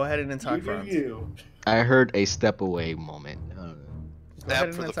 Go ahead and attack You do Franz. you. I heard a step away moment. Go ahead Snap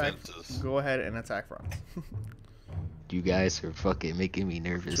and for the attack. fences. Go ahead and attack Franz. You guys are fucking making me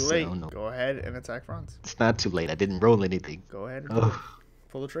nervous. Too I late. don't know. Go ahead and attack Franz. It's not too late. I didn't roll anything. Go ahead and Oh,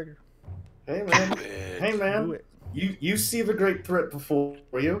 pull the trigger. Hey man, hey Do man, it. you see the great threat before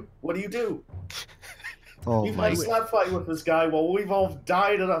you. What do? oh You've my. had a slap fight with this guy while we've all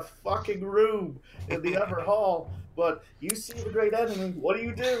died in a fucking room in the upper hall. But you see the great enemy. What do?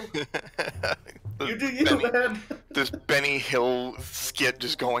 You do you, Benny, man. This Benny Hill skit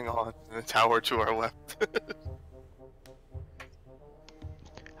just going on in the tower to our left.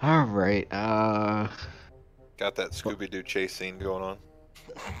 All right. Got that Scooby-Doo chase scene going on.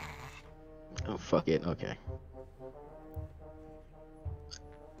 Oh fuck it. Okay.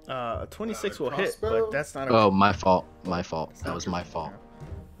 26 will hit, crossbow? but that's not a. Oh, my fault. My fault. that's That not was your- my fault.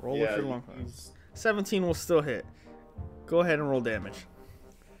 Roll Yeah, with your you- long. 17 will still hit. Go ahead and roll damage.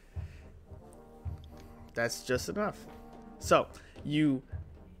 That's just enough. So, you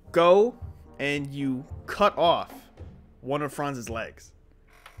go and you cut off one of Franz's legs.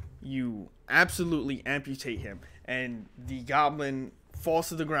 You absolutely amputate him, and the goblin falls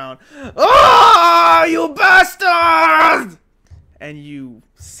to the ground. Ah, you bastard! And you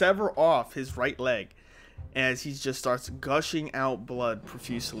sever off his right leg as he just starts gushing out blood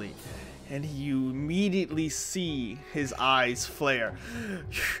profusely. And you immediately see his eyes flare.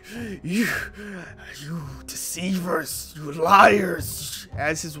 You deceivers, you liars.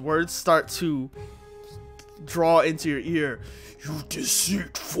 As his words start to draw into your ear. You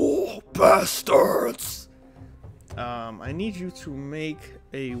deceitful bastards. I need you to make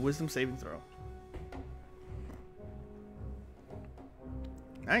a wisdom saving throw.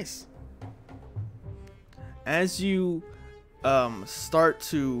 Nice. As you start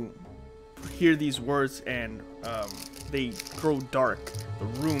to hear these words and they grow dark, the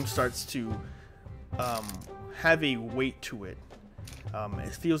room starts to have a weight to it.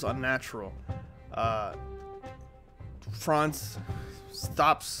 It feels unnatural. Franz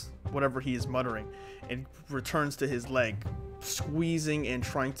stops whatever he is muttering and returns to his leg, squeezing and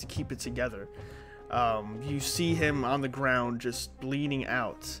trying to keep it together. You see him on the ground just bleeding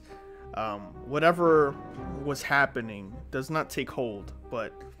out. Whatever was happening does not take hold,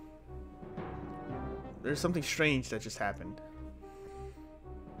 but there's something strange that just happened.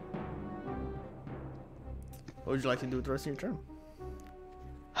 What would you like to do with the rest of your turn?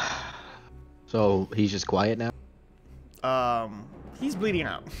 So he's just quiet now. He's bleeding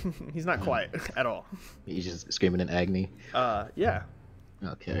out. He's not quiet at all. He's just screaming in agony. Yeah.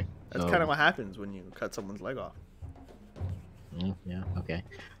 Okay. That's so- kind of what happens when you cut someone's leg off. Yeah. Okay.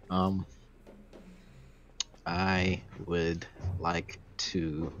 I would like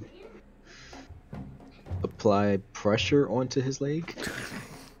to apply pressure onto his leg.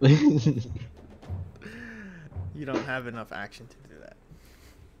 You don't have enough action to do that.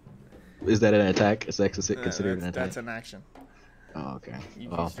 Is that an attack? Is that considered an attack? That's an action. Oh, okay. You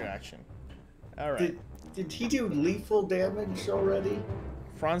Well, used your action. All right. Did he do lethal damage already?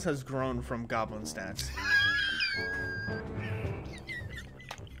 Franz has grown from goblin stats.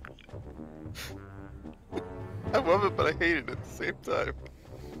 I love it, but I hate it at the same time.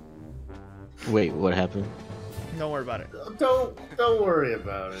 wait, what happened? Don't worry about it. Don't worry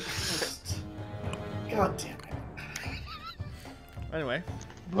about it. Just... God damn it. Anyway,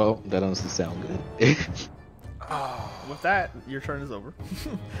 Well, that honestly sound good. with that, your turn is over.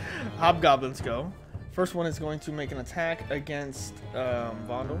 Hobgoblins go. First one is going to make an attack against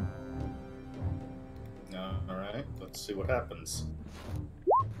Vondel. Alright, let's see what happens.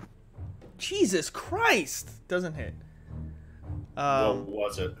 Jesus Christ! Doesn't hit. What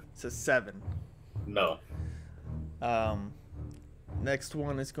was it? It's a 7. No. Next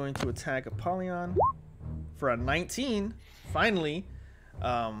one is going to attack Apollyon for a 19. Finally.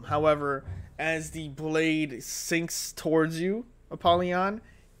 However, as the blade sinks towards you, Apollyon,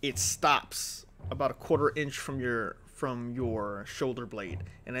 it stops about a quarter inch from your shoulder blade,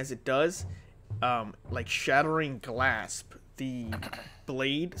 and as it does, like shattering glass, the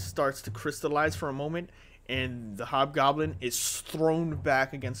blade starts to crystallize for a moment, and the hobgoblin is thrown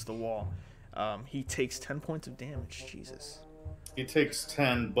back against the wall. He takes 10 points of damage. Jesus. He takes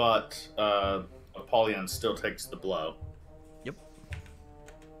 10, but Apollyon still takes the blow. Yep.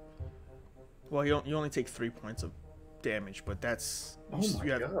 Well, you only take 3 points of damage, but that's... Oh my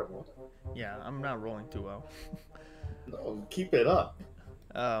god. Yeah, I'm not rolling too well. No, keep it up.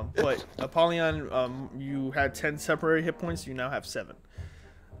 But Apollyon, you had 10 temporary hit points. You now have 7.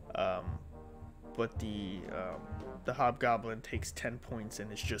 But the hobgoblin takes 10 points and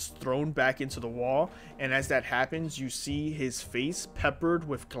is just thrown back into the wall. And as that happens, you see his face peppered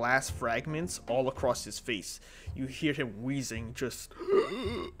with glass fragments all across his face. You hear him wheezing, just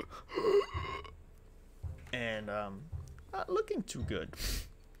and not looking too good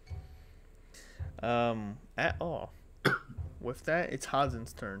at all. With that, it's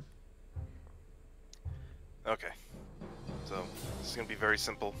Hazen's turn. Okay. So, this is going to be very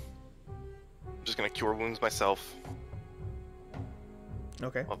simple. I'm just going to Cure Wounds myself.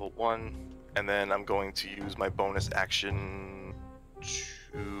 Okay. Level 1. And then I'm going to use my bonus action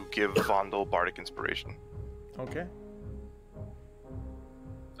to give Vondel Bardic Inspiration. Okay.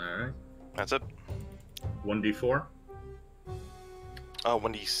 Alright. That's it. 1d4?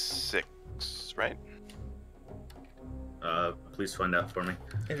 1d6, right? Please find out for me.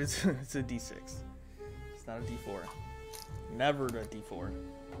 It's a d6. It's not a d4. Never a d4.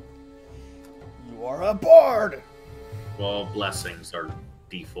 You are a bard! Well, blessings are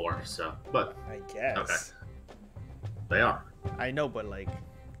d4, so... But, I guess. okay. They are. I know, but like,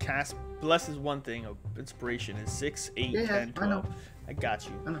 cast bless is one thing, inspiration is 6, 8, Yeah, 10, 12. I know. I got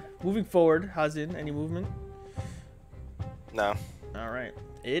you. I know. Moving forward, Hazin, any movement? No. Alright.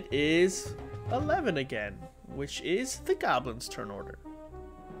 It is 11 again, which is the goblin's turn order.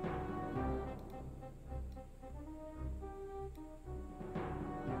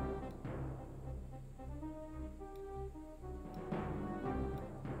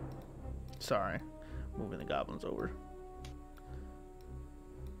 Sorry, moving the goblins over.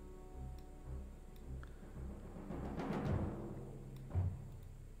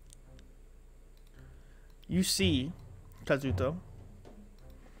 You see, Kazuto,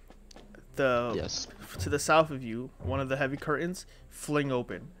 Yes. to the south of you, one of the heavy curtains fling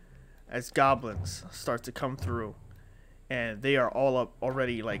open as goblins start to come through, and they are all up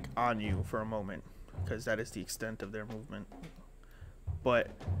already like on you for a moment because that is the extent of their movement. But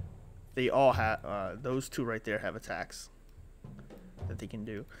they all have those two right there have attacks that they can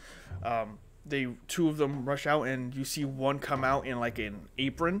do. Two of them rush out, and you see one come out in like an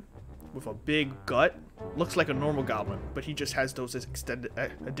apron with a big gut. Looks like a normal goblin, but he just has those extended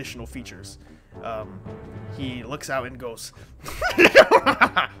additional features. He looks out and goes,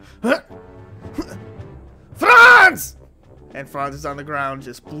 Franz! And Franz is on the ground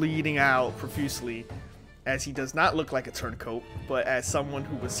just bleeding out profusely, as he does not look like a turncoat, but as someone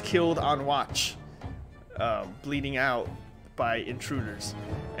who was killed on watch, bleeding out by intruders.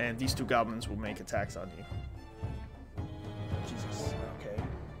 And these two goblins will make attacks on you. Jesus.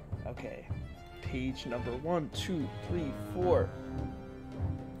 Okay. Page number 1, 2, 3, 4,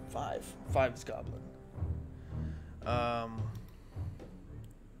 5. 5 is goblin.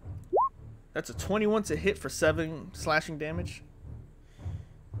 That's a 21 to hit for 7 slashing damage.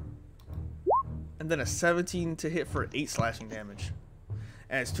 And then a 17 to hit for 8 slashing damage.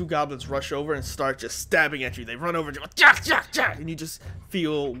 As two goblins rush over and start just stabbing at you. They run over and go, and you just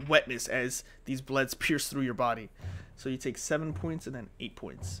feel wetness as these blades pierce through your body. So you take 7 points and then 8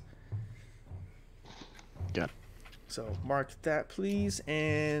 points. Yeah. So mark that, please.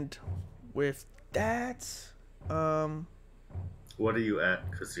 And with that, What are you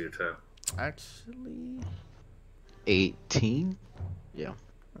at, Kazuto? actually, 18? Yeah.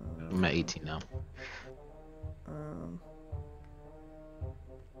 I'm at 18 now.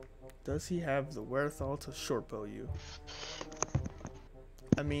 does he have the wherewithal to shortbow you?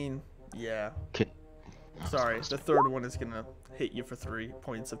 I mean, yeah. Okay. Sorry, the third one is gonna hit you for 3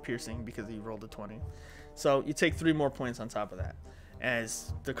 points of piercing because he rolled a 20. So you take 3 more points on top of that.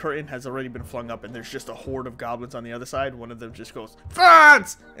 As the curtain has already been flung up and there's just a horde of goblins on the other side, one of them just goes,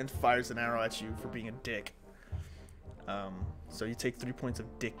 Franz! And fires an arrow at you for being a dick. So you take 3 points of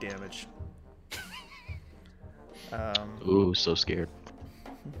dick damage. Ooh, so scared.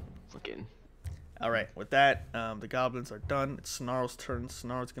 Fucking. Alright, with that, the goblins are done. It's Snarl's turn.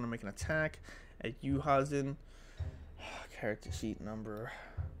 Snarl's gonna make an attack at you, Hazin. Character sheet number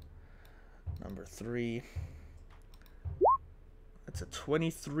Number 3. That's a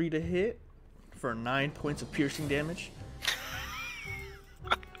 23 to hit for 9 points of piercing damage.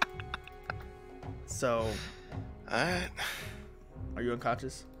 So, Alright. are you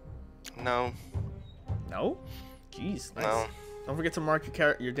unconscious? No. No? Jeez, nice. No. Don't forget to mark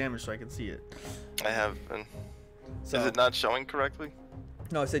your damage so I can see it. I have been. So, Is it not showing correctly?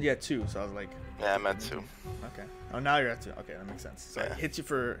 No, it said you had 2, so I was like, Yeah, I'm at 2. okay. Oh, now you're at 2. Okay, that makes sense. So Yeah. he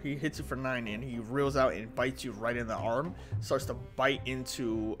hits you for 9, and he reels out and bites you right in the arm. Starts to bite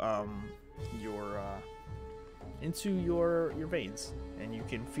into your veins, and you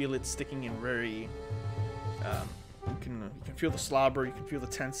can feel it sticking in very. You can feel the slobber, you can feel the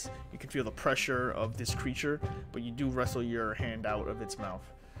tense, you can feel the pressure of this creature, but you do wrestle your hand out of its mouth.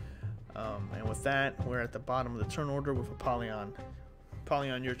 And with that, we're at the bottom of the turn order with Apollyon.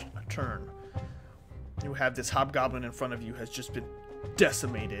 Apollyon, your turn. You have this hobgoblin in front of you has just been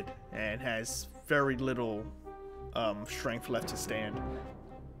decimated and has very little strength left to stand.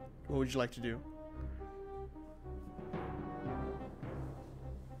 What would you like to do?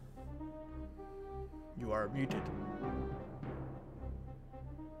 You are muted.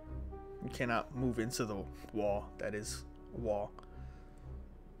 You cannot move into the wall. That is a wall.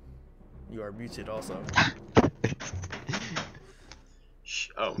 You are muted also.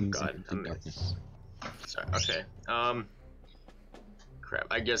 Oh god. Sorry. Okay. Crap.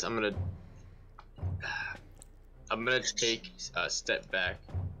 I guess I'm gonna take a step back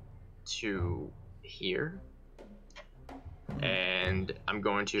to here, and I'm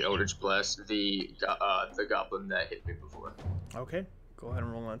going to Eldritch Blast the goblin that hit me before. Okay. Go ahead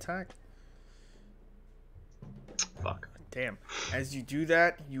and roll an attack. Fuck. Damn. As you do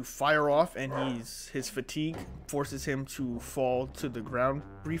that, you fire off, and his fatigue forces him to fall to the ground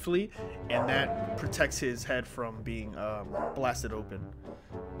briefly, and that protects his head from being blasted open.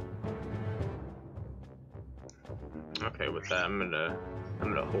 Okay, with that, I'm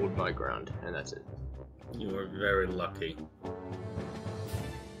gonna hold my ground, and that's it. You are very lucky.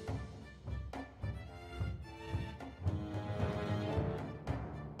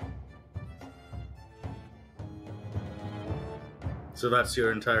 So that's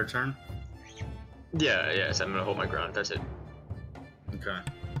your entire turn? Yeah, yes, I'm gonna hold my ground. That's it. Okay.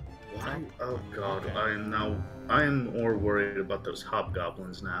 Why? Oh god, I am more worried about those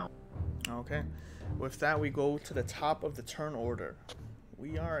hobgoblins now. Okay. With that, we go to the top of the turn order.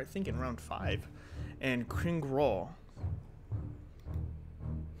 We are, I think, in round 5. And King Raw.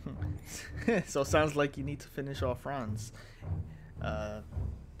 So it sounds like you need to finish off rounds.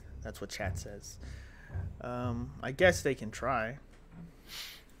 That's what chat says. I guess they can try.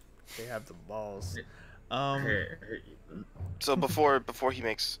 They have the balls. So before he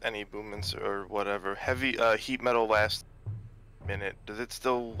makes any movements or whatever, heavy heat metal lasts a minute. Does it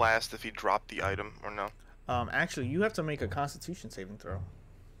still last if he dropped the item or no? Actually, you have to make a Constitution saving throw,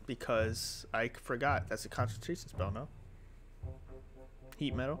 because I forgot that's a Constitution spell, no?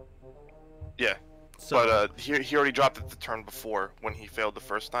 Heat metal. Yeah. So, But he already dropped it the turn before when he failed the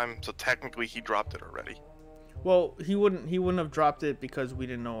first time, so technically he dropped it already. well, he wouldn't have dropped it because we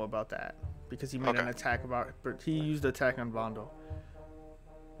didn't know about that, because he made an attack but he used the attack on Vondo.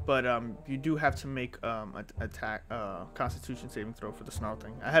 But you do have to make attack Constitution saving throw for the snarl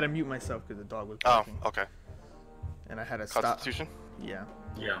thing. I had to mute myself because the dog was barking. Oh, okay. And I had to Constitution? stop. Yeah.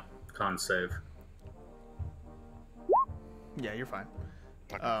 Yeah, con save. Yeah, you're fine.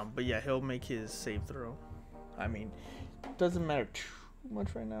 Okay. But yeah, he'll make his save throw. I mean, doesn't matter too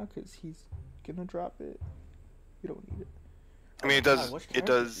much right now because he's gonna drop it. You don't need it. I mean, it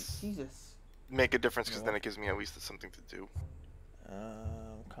does Jesus. make a difference because then it gives me at least something to do.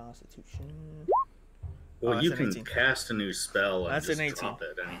 Constitution. Well, you an can 18. cast a new spell and That's just an 18. drop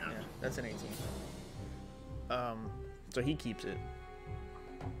it anyhow. Yeah, that's an 18. So he keeps it.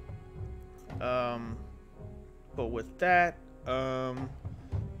 But with that,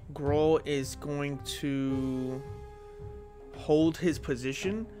 Grohl is going to hold his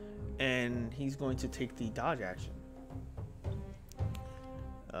position, and he's going to take the dodge action.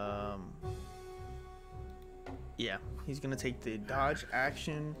 Yeah, he's gonna take the dodge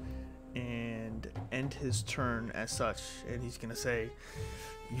action and end his turn as such, and he's gonna say,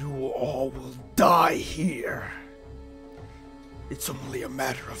 "You all will die here. It's only a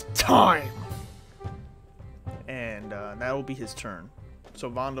matter of time." And that will be his turn. So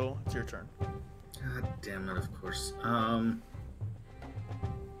Vondo, it's your turn. God damn it, of course.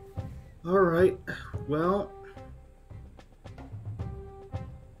 Alright, well,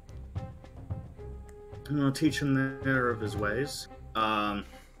 I'm gonna teach him the error of his ways. The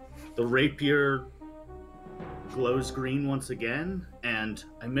rapier glows green once again, and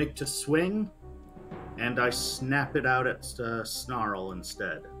I make to swing, and I snap it out at Snarl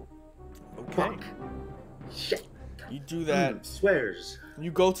instead. Okay. Fuck. Shit. You do that. Swears.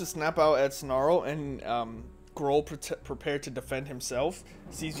 You go to snap out at Snarl, and Grohl, prepared to defend himself,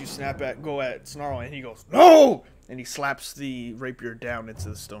 sees you go at Snarl, and he goes, "No!" And he slaps the rapier down into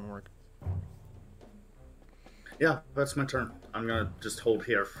the stonework. Yeah, that's my turn. I'm gonna just hold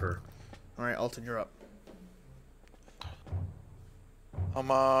here for... Alright, Alton, you're up.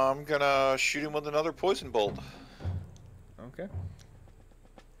 I'm gonna shoot him with another poison bolt. Okay.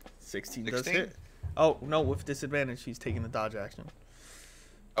 16 does 16? hit. Oh, no, with disadvantage, he's taking the dodge action.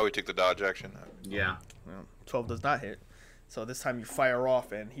 Oh, he took the dodge action. Yeah. 12 does not hit. So this time you fire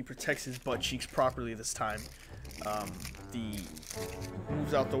off, and he protects his butt cheeks properly this time. The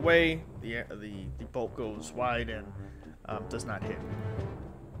moves out the way, the bolt goes wide and does not hit.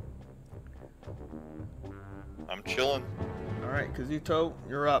 I'm chilling. Alright, Kazuto,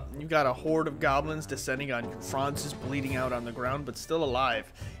 you're up. You got a horde of goblins descending on you. Franz is bleeding out on the ground, but still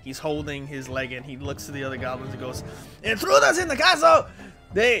alive. He's holding his leg, and he looks to the other goblins and goes, "Intruders in the castle!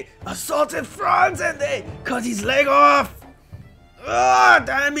 They assaulted Franz, and they cut his leg off! Ah,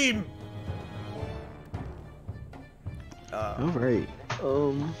 damn him!" Alright.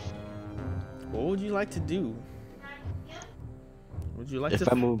 What would you like to do? Would you like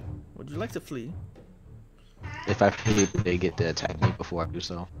If I move, Would you like to flee? if I flee, they get to attack me before I do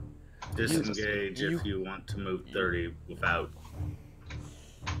so. Disengage if you want to move 30 without.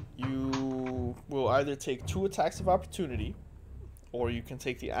 You will either take 2 attacks of opportunity, or you can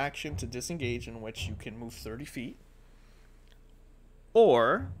take the action to disengage, in which you can move 30 feet.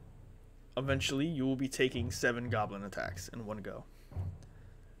 Or, eventually, you will be taking 7 goblin attacks in one go.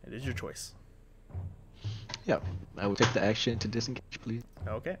 It is your choice. Yeah, I will take the action to disengage, please.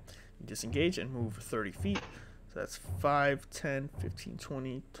 Okay. You disengage and move 30 feet. So that's 5, 10, 15,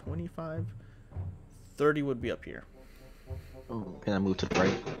 20, 25. 30 would be up here. Oh, can I move to the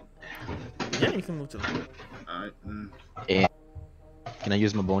right? Yeah, you can move to the right. Alright. And can I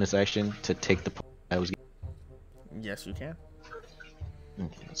use my bonus action to take the I was getting? Yes, you can.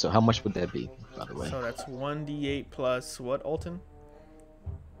 Okay, so how much would that be, by the way? So that's 1d8 plus what, Alton?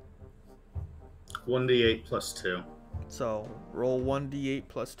 1d8 plus 2. So roll 1d8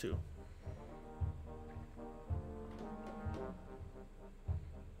 plus 2.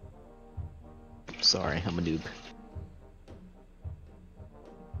 Sorry, I'm a noob.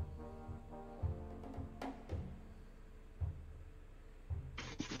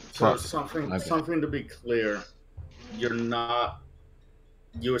 So Fuck. something Okay. something to be clear. You're not...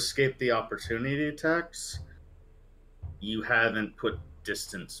 You escaped the opportunity attacks. You haven't put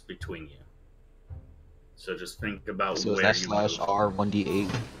distance between you. So just think about So is where that you slash move. R 1d8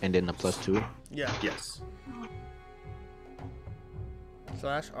 and then a +2? Yeah. Yes.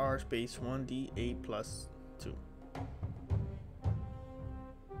 Slash R space 1d8 plus 2.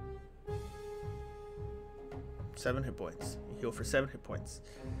 Seven hit points. You heal for 7 hit points.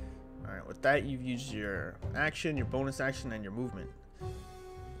 Alright, with that, you've used your action, your bonus action, and your movement.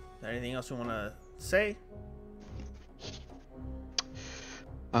 Anything else you want to say?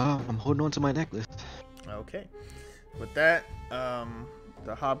 I'm holding on to my necklace. Okay. With that,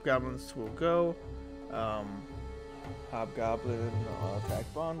 the hobgoblins will go. Hobgoblin attack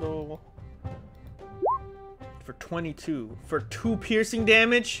bundle for 22 for 2 piercing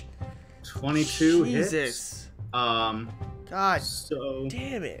damage. 22 Jesus. hits. God So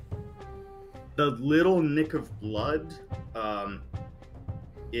damn it. the little nick of blood,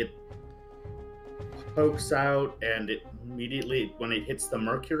 it pokes out, and it immediately, when it hits the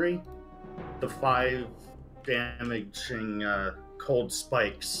mercury, the 5 damaging cold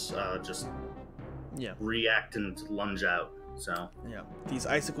spikes just Yeah. react and lunge out. So Yeah. These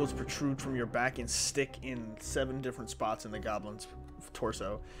icicles protrude from your back and stick in 7 different spots in the goblin's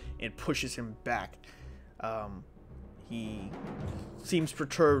torso and pushes him back. He seems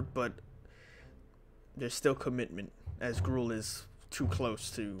perturbed, but there's still commitment, as Gruul is too close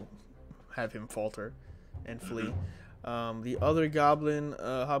to have him falter and flee. The other goblin,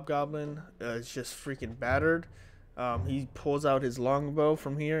 hobgoblin, is just freaking battered. He pulls out his longbow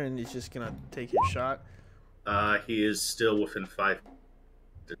from here and he's just gonna take his shot. he is still within 5.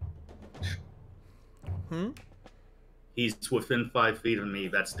 He's within 5 feet of me.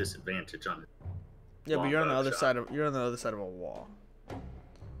 That's disadvantage on it. Yeah, but you're on the Longbow other shot. side of a wall.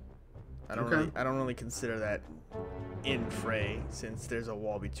 I don't Okay. really consider that in fray, since there's a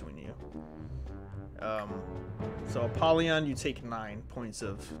wall between you. So Apollyon, you take 9 points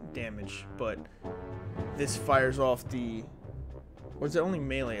of damage, but this fires off the... Or is it only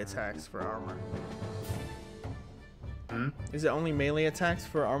melee attacks for armor? Is it only melee attacks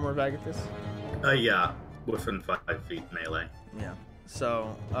for Armor of Agathis? Yeah, within 5 feet melee. Yeah.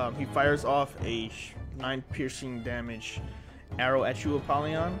 So he fires off a 9 piercing damage arrow at you,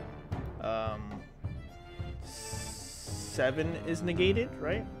 Apollyon. 7 is negated,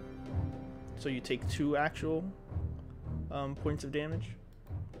 right? So you take 2 actual points of damage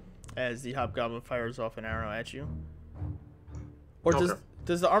as the Hobgoblin fires off an arrow at you. Or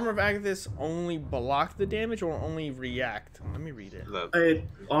does the Armor of Agathis only block the damage or only react? Let me read it.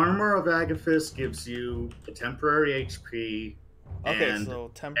 Armor of Agathis gives you a temporary HP. Okay,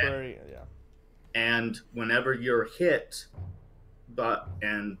 so temporary, yeah. And whenever you're hit,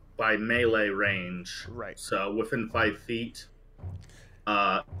 by melee range, right? So within 5 feet,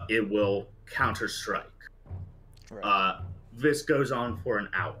 it will counter strike. Right. This goes on for an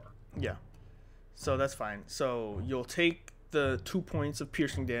hour. Yeah, so that's fine. So you'll take the 2 points of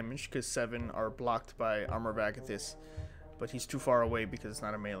piercing damage because 7 are blocked by Armor of Agathis, but he's too far away because it's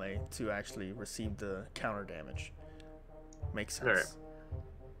not a melee to actually receive the counter damage. Makes sense.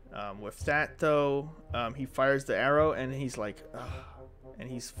 Right. With that though, he fires the arrow and he's like, ugh, and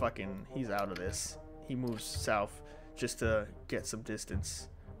he's out of this. He moves south just to get some distance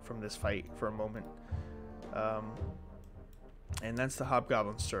from this fight for a moment. And that's the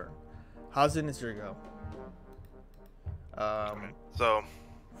Hobgoblin's turn. Hazin, it's your go. So,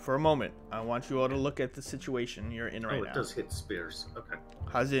 for a moment, I want you all to look at the situation you're in right now. Oh, it does hit spears. Okay.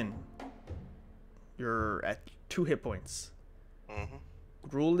 Hazin, you're at 2 hit points. Mm-hmm.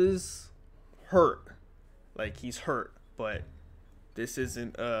 Gruul is hurt, like he's hurt, but this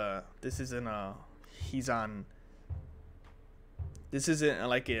isn't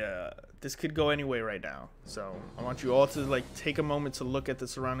this could go any way right now. So I want you all to like take a moment to look at the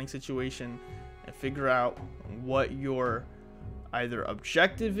surrounding situation and figure out what your either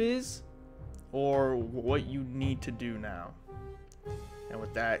objective is or what you need to do now. And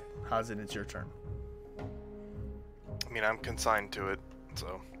with that, Hazin, it's your turn. I mean, I'm consigned to it,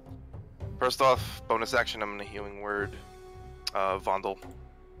 so first off, bonus action, I'm gonna healing word Vondel.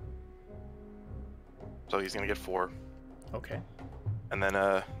 So he's gonna get 4. Okay. And then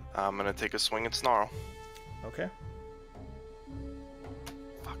I'm gonna take a swing at Snarl. Okay.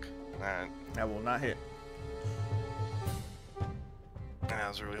 Fuck. Man. That will not hit. I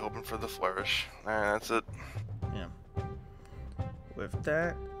was really hoping for the flourish. That's it. Yeah. With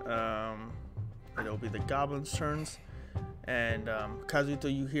that, it'll be the goblins' turns. And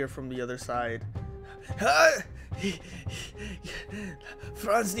Kazuto, you hear from the other side,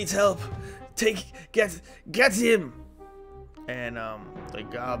 Franz needs help. Get him. And the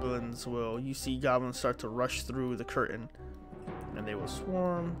goblins you see goblins start to rush through the curtain, and they will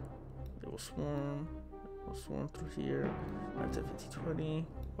swarm. They'll swarm through here. Right to 50, 20.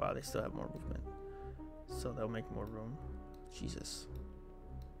 Wow, they still have more movement, so they'll make more room. Jesus.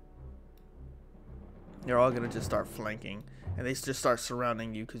 They're all gonna just start flanking, and they just start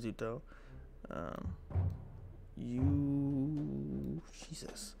surrounding you, Kazuto.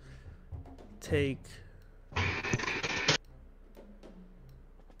 Jesus. Take.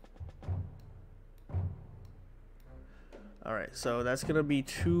 All right, so that's gonna be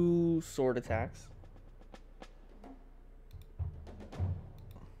 2 sword attacks.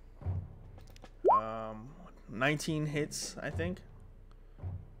 19 hits, I think.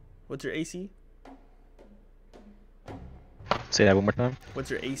 What's your AC? Say that one more time. What's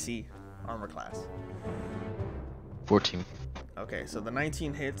your AC armor class? 14. Okay, so the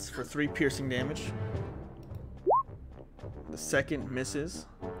 19 hits for 3 piercing damage. The second misses.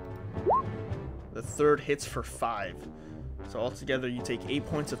 The third hits for 5. So altogether you take 8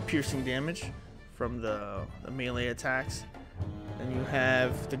 points of piercing damage from the melee attacks. Then you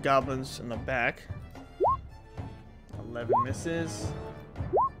have the goblins in the back. 11 misses.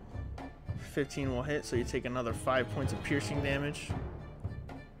 15 will hit, so you take another 5 points of piercing damage.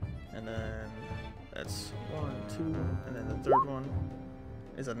 And then that's 1, 2, and then the third one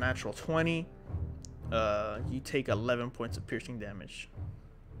is a natural 20. You take 11 points of piercing damage.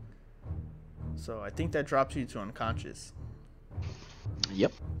 So I think that drops you to unconscious.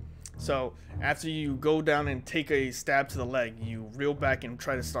 Yep. So after you go down and take a stab to the leg, you reel back and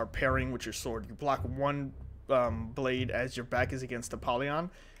try to start parrying with your sword. You block one blade as your back is against Apollyon,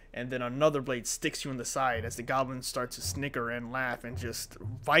 and then another blade sticks you in the side as the goblins start to snicker and laugh and just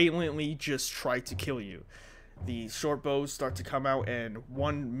violently just try to kill you. The short bows start to come out and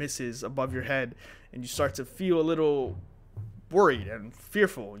one misses above your head, and you start to feel a little worried and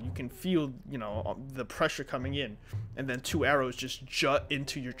fearful. You can feel, the pressure coming in, and then 2 arrows just jut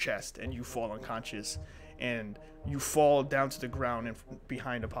into your chest and you fall unconscious and you fall down to the ground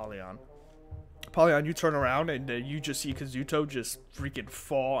behind Apollyon. Apollyon, you turn around and you just see Kazuto just freaking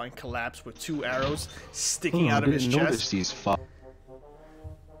fall and collapse with 2 arrows sticking out of his chest. Notice these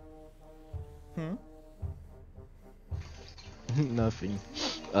Nothing.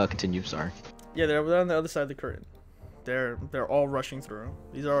 Continue. Sorry. Yeah, they're on the other side of the curtain. They're all rushing through.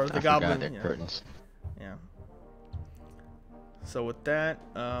 These are the I goblin. forgot they're curtains. Yeah. So with that,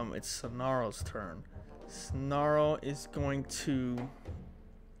 it's Snaro's turn. Snarl is going to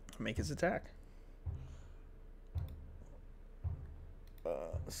make his attack.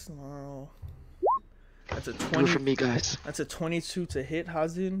 Snarl. That's a 20 for me, guys. That's a 22 to hit,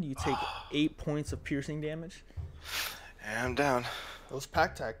 Hazin. You take 8 points of piercing damage. And I'm down. Those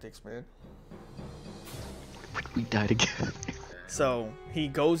pack tactics, man. We died again. So he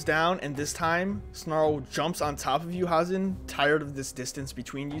goes down, and this time Snarl jumps on top of you, Hazin, tired of this distance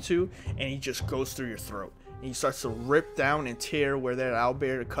between you two, and he just goes through your throat. And he starts to rip down and tear where that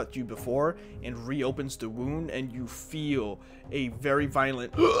owlbear cut you before, and reopens the wound, and you feel a very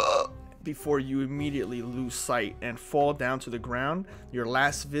violent before you immediately lose sight and fall down to the ground. Your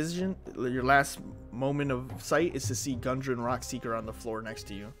last vision, your last moment of sight is to see Gundren Rockseeker on the floor next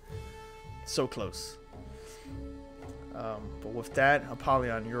to you. So close. But with that,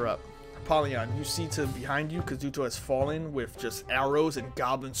 Apollyon, you're up. Apollyon, you see to behind you, Kazuto has fallen with just arrows and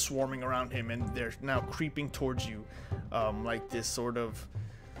goblins swarming around him, and they're now creeping towards you, like this sort of,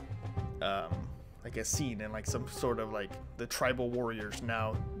 like a scene, and like some sort of like the tribal warriors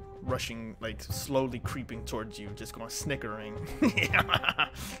now rushing, like slowly creeping towards you, just going snickering.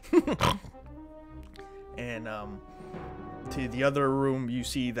 And to the other room, you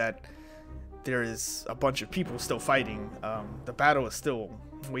see that there is a bunch of people still fighting. The battle is still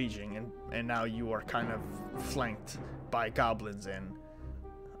waging, and now you are kind of flanked by goblins and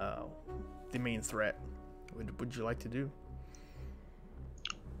the main threat. What would you like to do?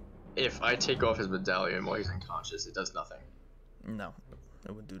 If I take off his medallion while he's unconscious, it does nothing. No,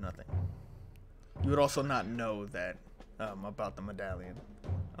 it would do nothing. You would also not know that about the medallion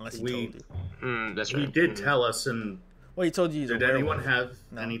unless he told you. That's right. He did tell us, and Well, he told you he's a did werewolf. anyone have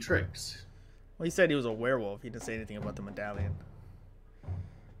No. any tricks? Well, he said he was a werewolf. He didn't say anything about the medallion.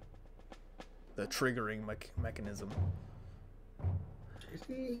 The triggering mechanism. Did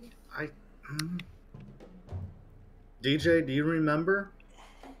he? DJ, do you remember?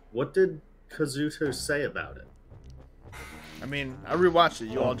 What did Kazuto say about it? I mean, I rewatched it.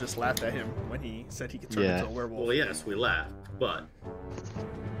 You all just laughed at him when he said he could turn into a werewolf. Well, yes, we laughed, but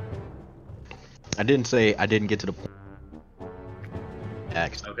I didn't say I didn't get to the point.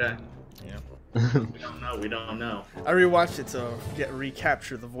 okay. Yeah. We don't know. I rewatched it to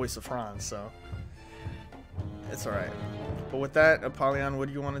recapture the voice of Franz, so it's all right. But with that, Apollyon, what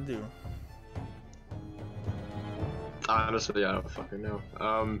do you want to do? Honestly, I don't fucking know.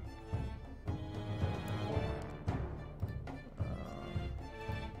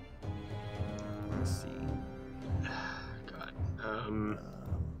 Let's see. God.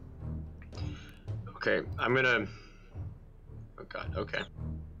 Okay, I'm gonna. Oh God. Okay.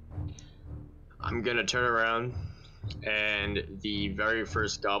 I'm gonna turn around, and the very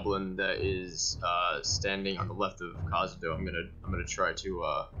first goblin that is standing on the left of Kazuto, I'm gonna try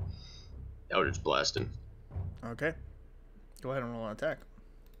to Eldritch Blast him. Okay. Go ahead and roll an attack.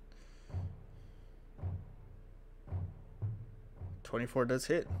 24 does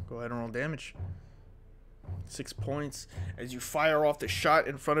hit. Go ahead and roll damage. 6 points. As you fire off the shot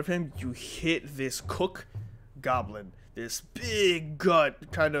in front of him, you hit this cook goblin. This big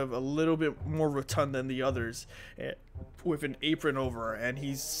gut, kind of a little bit more rotund than the others, with an apron over, and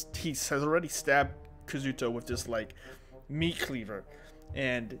he has already stabbed Kazuto with this like meat cleaver,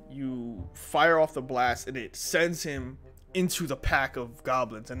 and you fire off the blast, and it sends him into the pack of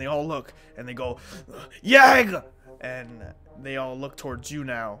goblins, and they all look and they go, Yag! And they all look towards you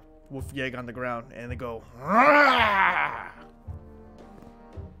now with Yag on the ground, and they go, Rah!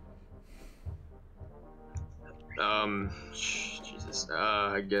 Jesus.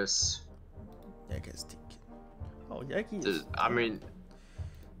 I guess. Yag is deacon. Oh, Yagi is. I mean.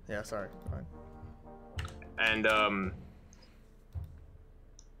 Yeah, sorry. Fine. And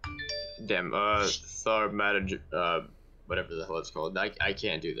damn. Thar Mada. Whatever the hell it's called. I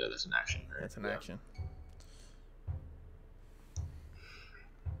can't do that. That's an action. Right? That's an action.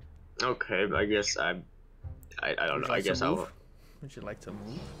 Okay, I guess I don't know. I guess I'll. Would you like to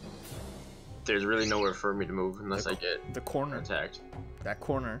move? There's really nowhere for me to move unless I get the corner attacked. That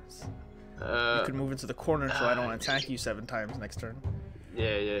corner. You You can move into the corner so I don't attack you 7 times next turn.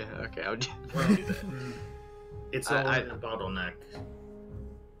 Yeah. Okay, I'll do It's all in a bottleneck.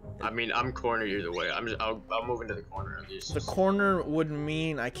 I mean, I'm cornered either way. I'll move into the corner at least. The corner would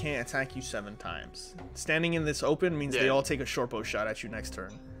mean I can't attack you 7 times. Standing in this open means they all take a short bow shot at you next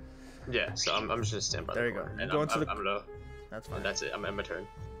turn. Yeah, so I'm just gonna stand by there the you corner. go. And Go into the. I'm gonna. That's fine. That's it. I'm at my turn.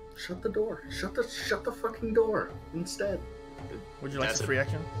 Shut the door. Shut the fucking door instead. Would you like some free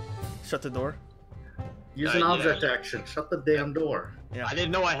action? Shut the door. Use an object action. Shut the damn door. Yeah. I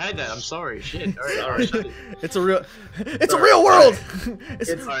didn't know I had that. I'm sorry. Shit. All right. Sorry. It's a real world.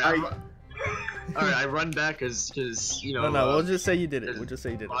 All right, I run back because you know. No, we'll just say you did it. We'll just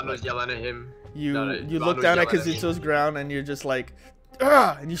say you did it. Vando's yelling at him. You look down at Kazuto's ground and you're just like,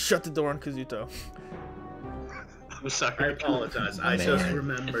 ah, and you shut the door on Kazuto. I'm sorry. I apologize. I just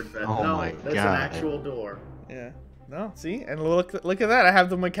remembered that. Oh my that's God. an actual door. Yeah. No, see? And look at that. I have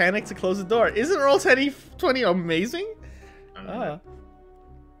the mechanic to close the door. Isn't Roll 20 amazing?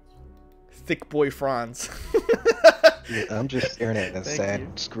 Thick boy Franz. Yeah, I'm just staring at a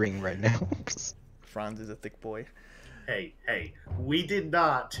sad screen right now. Franz is a thick boy. Hey, we did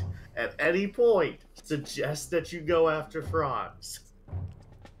not at any point suggest that you go after Franz.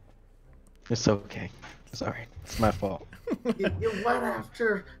 It's okay. It's alright. It's my fault. You went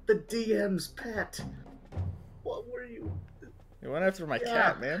after the DM's pet. What were you? You went after my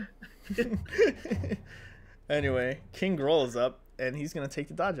cat, man. Anyway, King Groll is up, and he's gonna take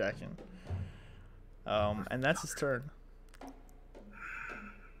the dodge action. And that's his turn.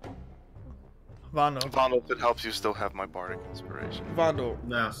 Vando. Vando, if it helps you, still have my bardic inspiration. Vando,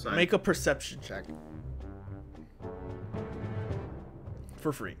 No, make a perception check.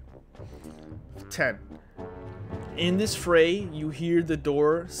 For free. 10. In this fray, you hear the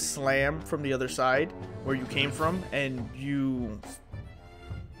door slam from the other side where you came from, and you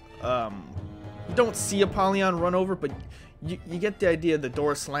don't see Apollyon run over, but you get the idea. The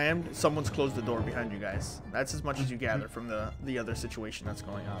door slammed. Someone's closed the door behind you guys. That's as much as you gather from the other situation that's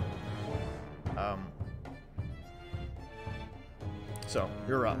going on. So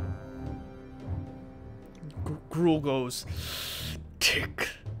you're up. Gruul goes tick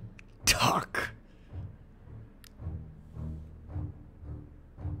tock.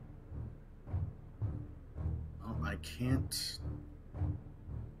 Oh, I can't.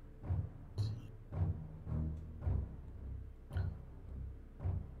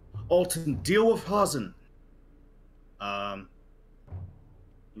 Alton, deal with Hazen.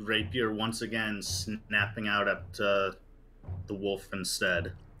 Rapier once again snapping out at the wolf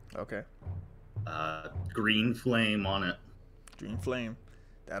instead. Okay. Green flame on it. Green flame.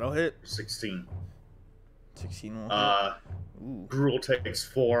 That'll hit. 16. 16 will hit. Ooh. Gruul takes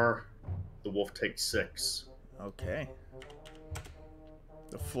 4. The wolf takes 6. Okay.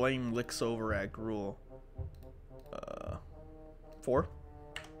 The flame licks over at Gruul. 4?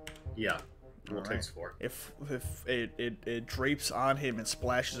 Yeah. Gruul Right. takes 4. If it drapes on him and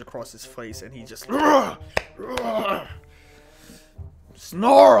splashes across his face, and he just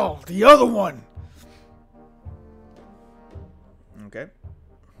snarl the other one. Okay.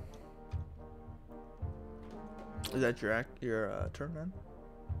 Is that your turn then?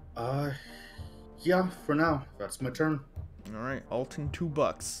 Yeah, for now. That's my turn. All right, Alton,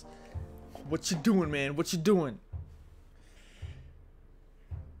 $2. What you doing, man? What you doing?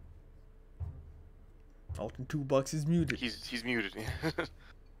 Alton, $2 is muted. He's muted.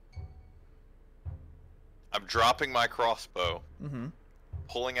 I'm dropping my crossbow, Mm-hmm.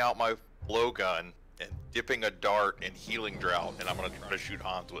 pulling out my blowgun, and dipping a dart in healing drought, and I'm gonna try to shoot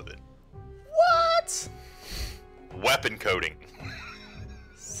Hans with it. What? Weapon coating.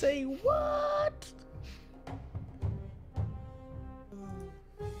 Say what?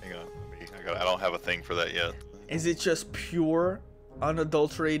 Hang on, I don't have a thing for that yet. Is it just pure,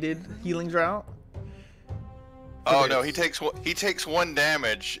 unadulterated healing drought? Oh no, he takes 1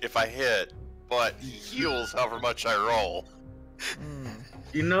 damage if I hit, but he heals however much I roll.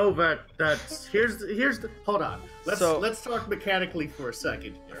 You know that's here's the hold on. So- Let's talk mechanically for a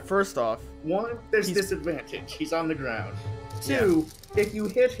second here. First off, 1, there's He's- disadvantage. He's on the ground. 2, if you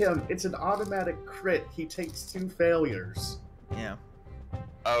hit him, it's an automatic crit. He takes 2 failures. yeah.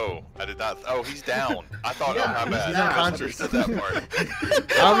 Oh, I did not. Oh, he's down. I thought. Yeah, oh, my bad. he's I unconscious. misunderstood that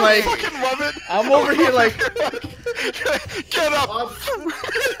part. I'm like, I fucking love it. I'm over here like, Get up.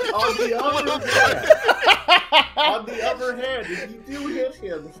 On the other hand, if you do hit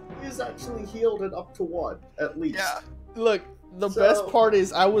him, he is actually healed and up to 1 at least. Yeah. look, the So- best part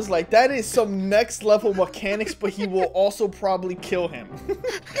is I was like, that is some next level mechanics, but he will also probably kill him.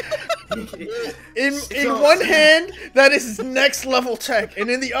 In one hand, that is next level tech, and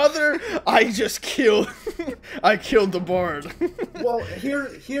in the other, I just killed. I killed the bard. Well, here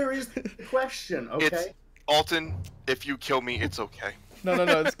is the question. Okay. Alton, if you kill me, it's okay.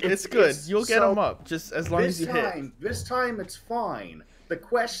 No. It's good. You'll get So, him up just as long as you hit. This time it's fine. The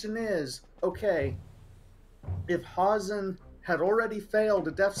question is, okay, if Hazen had already failed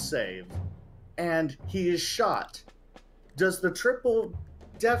a death save and he is shot, does the triple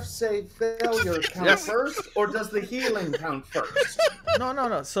death save failure count first, or does the healing count first?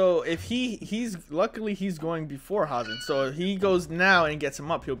 No. So if he's luckily he's going before Hazen. So if he goes now and gets him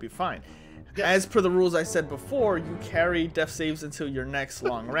up, he'll be fine. Yes. As per the rules I said before, you carry death saves until your next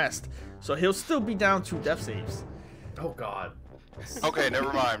long rest. So he'll still be down 2 death saves. Oh God. Okay,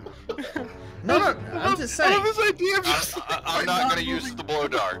 never mind. No, I'm just I saying. love this idea of just I'm not gonna use the blow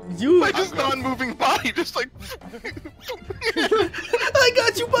dart. You. like just non-moving body, just like. I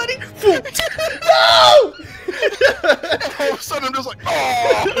got you, buddy. No! All of a sudden, I'm just like,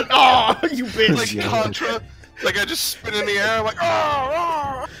 oh, Oh, you bitch. like Contra. Like I just spin in the air, like,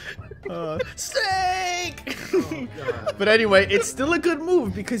 oh. Snake! Oh, God. But anyway, it's still a good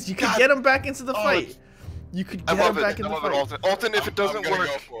move because you can God. get him back into the Oh, fight. You could I get him love back it. in I the love it, fight. Alton. Alton, if it doesn't I'm gonna work,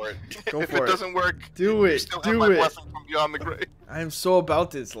 go for it. Go if for it it. doesn't work, Do you it. still have Do my it. blessing from beyond the grave. I am so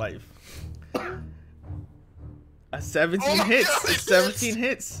about this life. A 17 Oh my hits. God, A it 17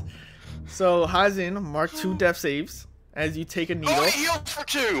 hits. So Hazen, mark 2 death saves as you take a needle. Oh, he healed for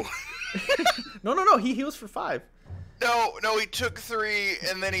 2. No. He heals for 5. No, he took 3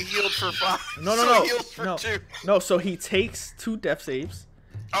 and then he healed for 5. No. So he heals for 2. No, so he takes 2 death saves.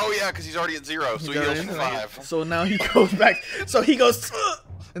 Oh yeah, because he's already at 0, so he He's heals already for at 5. So now he goes back. So he goes,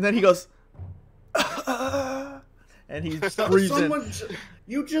 and then he goes, and he's freezing.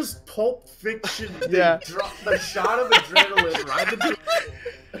 You just Pulp Fiction. Yeah. Drop the shot of adrenaline right into.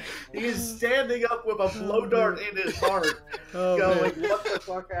 He is standing up with a blow dart in his heart, Oh, going, man. "What the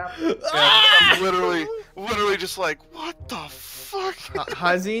fuck happened?" I'm literally just like, what the fuck?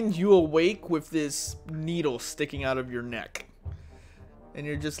 Hazen, you awake with this needle sticking out of your neck. And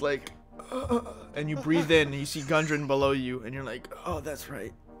you're just like, and you breathe in, and you see Gundren below you, and you're like, oh, that's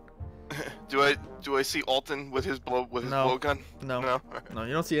right. Do I see Alton with his No. blowgun? No,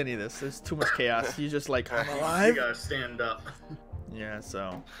 you don't see any of this. There's too much chaos. You just like, I'm You alive. gotta stand up. Yeah,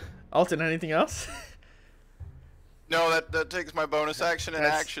 so. Alton, anything else? No, that takes my bonus action and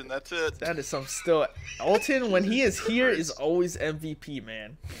That's- action. That's it. That is some still. Alton, when he is here, is always MVP,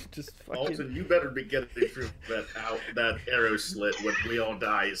 man. Just fucking. Alton, you better be getting through that arrow slit when we all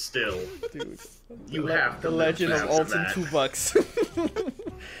die. Still, Dude. you have to. The live legend of past Alton that. 2 bucks.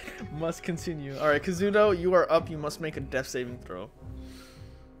 Must continue. Alright, Kazuto, you are up. You must make a death saving throw.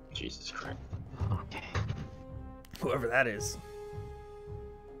 Jesus Christ. Okay. Whoever that is.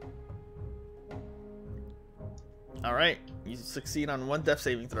 Alright, you succeed on 1 death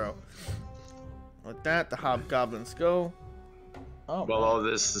saving throw. With that, the hobgoblins go. Oh, While all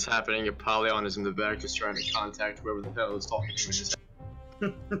this is happening, Apollyon is in the back just trying to contact whoever the hell is talking to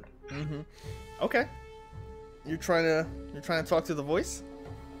him. mm-hmm. Okay. You're trying to talk to the voice?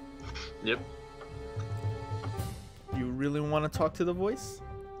 Yep. You really want to talk to the voice?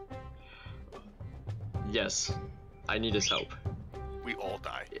 Yes. I need his help. We all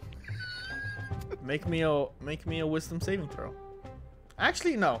die. Make me a wisdom saving throw.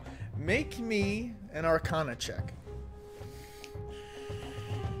 Actually, no. Make me an arcana check.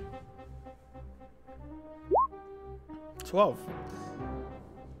 12.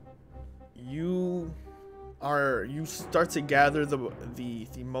 You start to gather the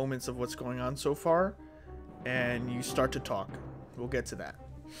moments of what's going on so far, and you start to talk. We'll get to that.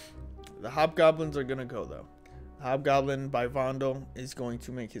 The hobgoblins are gonna go though. The hobgoblin by Vandal is going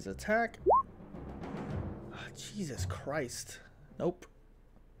to make his attack. Jesus Christ. Nope.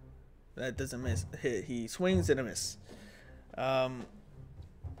 That doesn't miss. He swings and a miss.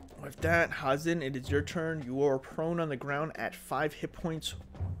 With that, Hazen, it is your turn. You are prone on the ground at 5 hit points.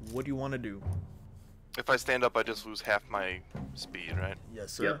 What do you want to do? If I stand up, I just lose half my speed, right?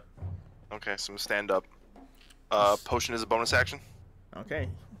 Yes, sir. Yep. Okay, so I'm gonna stand up. Potion is a bonus action. Okay.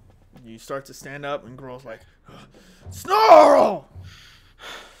 You start to stand up, and Growl's like, Snarl!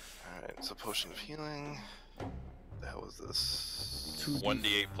 Alright, so potion of healing. The hell is this?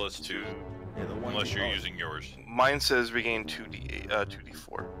 1d8 plus 2, Yeah, the one unless you're using yours. Mine says regain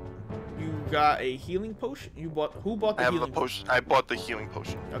 2d4. You got a healing potion? Who bought I the have healing a potion. I bought the healing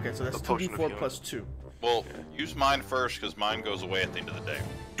potion. Okay, so that's the potion of 2d4 healing. plus 2. Well, use mine first, because mine goes away at the end of the day.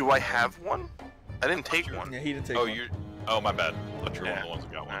 Do I have one? I didn't take one. Yeah, he didn't take Oh, one. Oh, my bad. I thought you were one Yeah. of the ones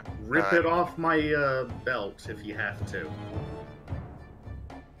that got one. Rip Alright. it off my belt if you have to.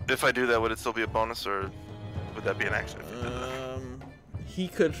 If I do that, would it still be a bonus, or would that be an action? If you did that? He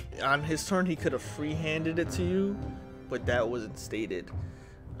could, on his turn, he could have free-handed it to you, but that wasn't stated.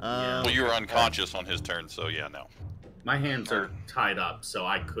 Well, you were unconscious on his turn, so yeah, no. My hands are tied up, so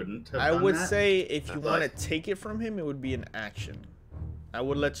I couldn't have I done would that. say if you want to take it from him, it would be an action. I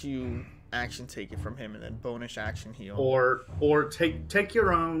would let you action take it from him and then bonus action heal. Or take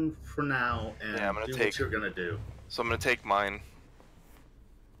your own for now and Yeah, I'm gonna do take- what you're gonna do. So I'm gonna take mine,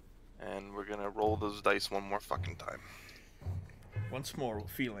 and we're gonna roll those dice one more fucking time. Once more,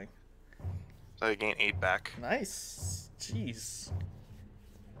 feeling. So I gain 8 back. Nice. Jeez.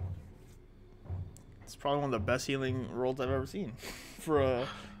 It's probably one of the best healing rolls I've ever seen for a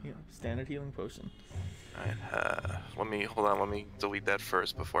standard healing potion. Alright, let me delete that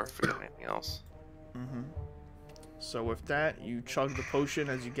first before I forget anything else. Mm-hmm. So with that, you chug the potion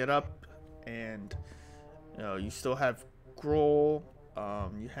as you get up, and you still have Growl.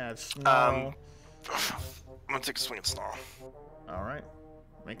 You have Snarl. I'm gonna take a swing at Snarl. All right,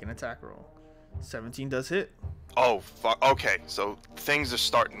 make an attack roll. 17 does hit. Oh fuck. Okay, so things are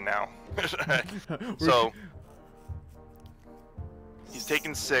starting now. So he's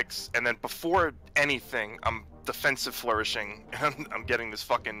taking 6, and then before anything, I'm defensive flourishing, and I'm getting this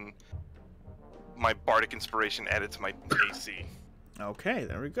fucking my bardic inspiration added to my AC. Okay,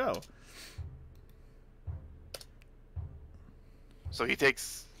 there we go. So he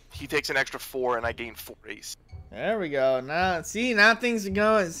takes an extra 4, and I gain 4 AC. There we go. Now things are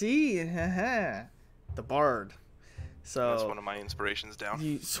going. See, the bard. So That's one of my inspirations down.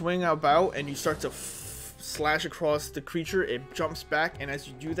 you swing about and you start to slash across the creature. It jumps back, and as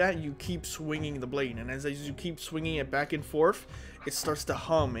you do that, you keep swinging the blade. And as you keep swinging it back and forth, it starts to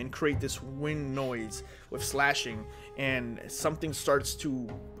hum and create this wind noise with slashing. And something starts to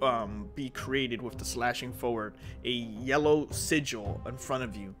be created with the slashing forward. A yellow sigil in front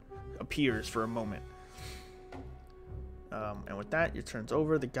of you appears for a moment. And with that, your turn's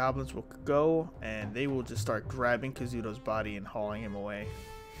over. The goblins will go, and they will just start grabbing Kazuto's body and hauling him away.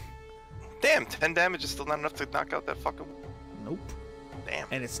 Damn, 10 damage is still not enough to knock out that fucking... Nope. Damn.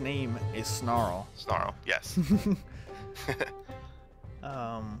 And its name is Snarl. Snarl, yes.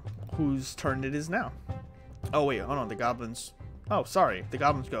 Whose turn it is now? Oh wait, hold on. The goblins. Oh, sorry. The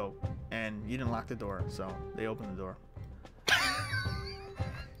goblins go, and you didn't lock the door, so they open the door.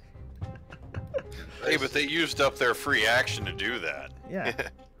 Hey, but they used up their free action to do that. Yeah.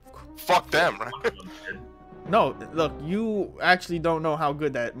 Fuck them, right? No, look, you actually don't know how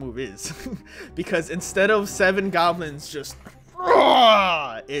good that move is. Because instead of 7 goblins just...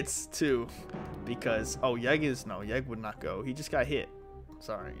 It's 2. Because... Oh, Yeg is... No, Yeg would not go. He just got hit.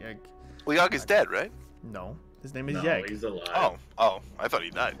 Sorry, Yeg. Well, Yug is dead, right? No. His name is No, Yeg. he's alive. Oh, I thought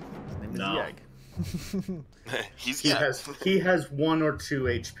he died. His name No. is Yeg. He He has 1 or 2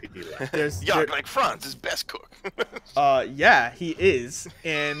 HP left. There's... Yug, like Franz, his best cook. Yeah, he is.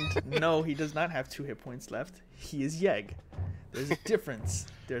 And no, he does not have 2 hit points left. He is Yeg. There's a difference.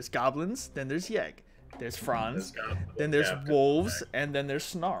 There's goblins, then there's Yeg. There's Franz, then there's wolves, and then there's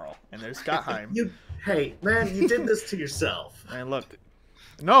Snarl, and there's Gottheim. Hey, man, you did this to yourself. And look,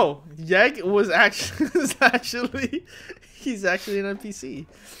 no, Yeg was actually, he's actually an NPC.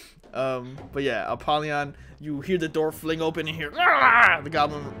 But yeah, Apollyon, you hear the door fling open and hear, "Ah!" The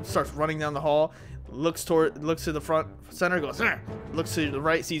goblin starts running down the hall, looks to the front center, goes, "Ah!" Looks to the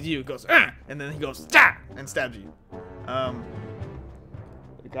right, sees you, goes, "Ah!" And then he goes, "Ah!" And stabs you.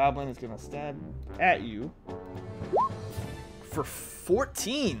 The goblin is gonna stab at you for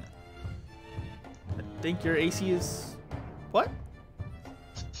 14. I think your AC is what?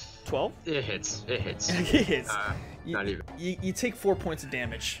 12? It hits. It hits. It hits. Not even. You take 4 points of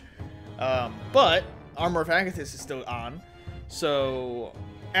damage. But Armor of Agathis is still on. So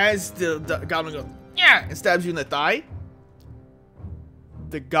as the goblin goes, yeah, and stabs you in the thigh,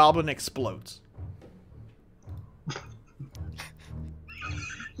 the goblin explodes.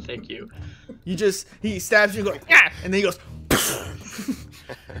 Thank you. He stabs you and goes, yeah, and then he goes,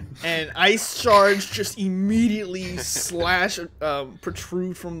 and ice shards just immediately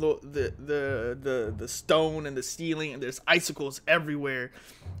protrude from the stone and the ceiling, and there's icicles everywhere.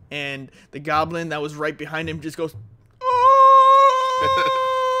 And the goblin that was right behind him just goes,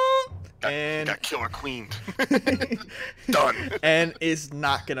 and got killer queen. Done. And is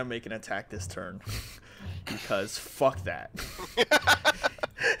not gonna make an attack this turn because fuck that.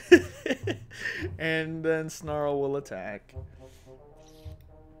 And then Snarl will attack.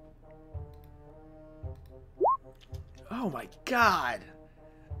 Oh my god.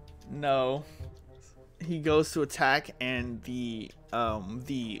 No. He goes to attack, and the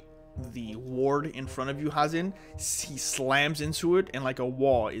ward in front of you, Hazin, he slams into it, and like a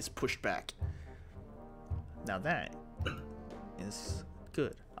wall is pushed back. Now that is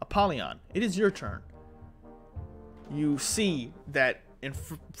good. Apollyon, it is your turn. You see that in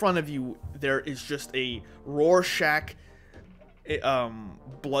front of you there is just a Rorschach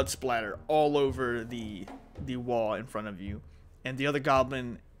blood splatter all over the wall in front of you, and the other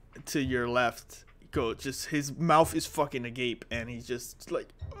goblin to your left his mouth is fucking agape, and he's just like,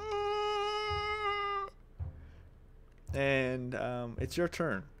 and it's your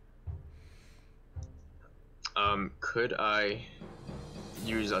turn. Could I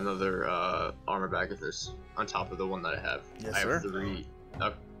use another armor bag of this on top of the one that I have? Yes, I have sir. 3.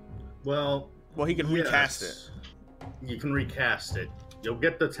 Well, He can recast it. You can recast it. You'll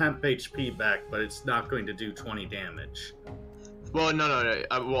get the temp HP back, but it's not going to do 20 damage. Well, no.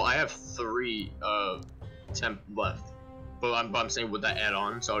 Well, I have 3 temp left, but I'm saying would that add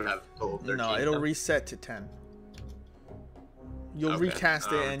on? So I would have a total of 13. No, it'll reset to 10. You'll Okay,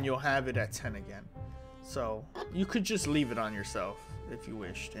 recast it and you'll have it at 10 again. So you could just leave it on yourself if you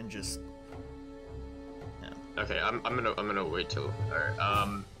wished, and just. Yeah. Okay, I'm gonna wait till.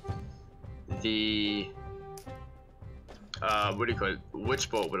 Alright. The. What do you call it? Witch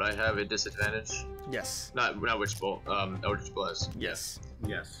bolt. Would I have a disadvantage? Yes. Not witch bolt. Eldritch Blast. Yes.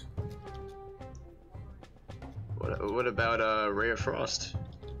 Yes. What about Ray of Frost?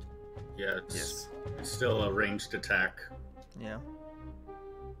 Yeah, Yes. it's still a ranged attack. Yeah.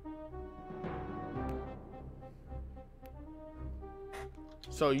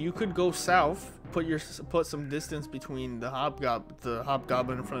 So you could go south, put some distance between the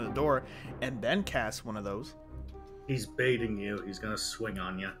hobgoblin in front of the door, and then cast one of those. He's baiting you. He's gonna swing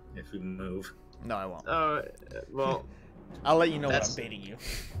on you if you move. No, I won't. Well. I'll let you know when I'm That's- baiting you.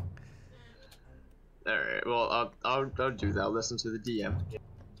 Alright, well, I'll do that. I'll listen to the DM.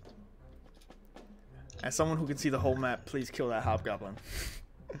 As someone who can see the whole map, please kill that hobgoblin.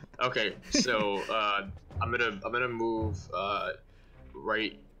 Okay, so I'm gonna move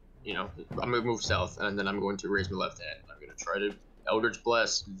right. I'm gonna move south, and then I'm going to raise my left hand. I'm gonna try to Eldritch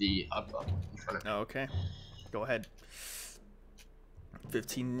Blast the hobgoblin in front of me. Oh, okay. Go ahead.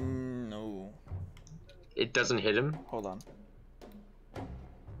 15. No. It doesn't hit him. Hold on.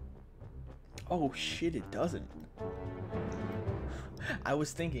 Oh shit! It doesn't. I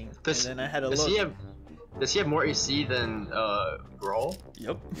was thinking, and then I had a look. Does he have more AC than Grawl?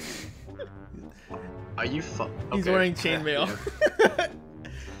 Yep. Are you He's okay. wearing chainmail.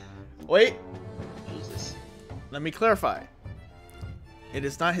 Wait. Jesus. Let me clarify. It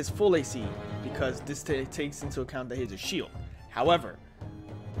is not his full AC because this takes into account that he has a shield. However,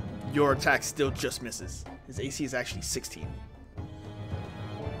 your attack still just misses. His AC is actually 16.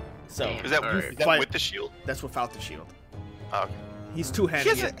 So Is that, Alright. is that with the shield? that's without the shield. Oh, okay. He's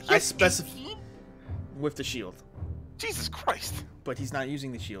two-handed. He has I specify 18? with the shield, Jesus Christ. but he's not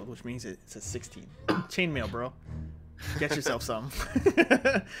using the shield, which means it's a 16. Chainmail, bro. Get yourself some.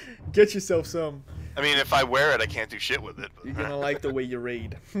 Get yourself some. I mean, if I wear it, I can't do shit with it. But... You're gonna like the way you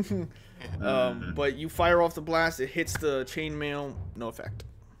raid. But you fire off the blast, it hits the chainmail, no effect.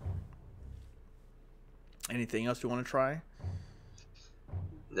 Anything else you want to try?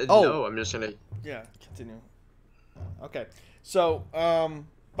 No, I'm just gonna. Yeah, continue. Okay, so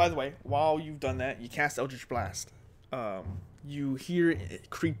by the way, while you've done that, you cast Eldritch Blast. You hear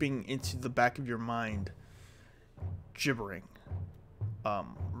it creeping into the back of your mind, gibbering,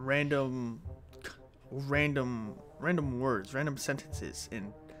 random words, random sentences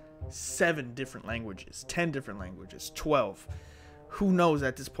in 7 different languages, 10 different languages, 12. Who knows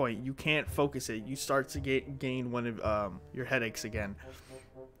at this point? You can't focus it. You start to gain one of your headaches again.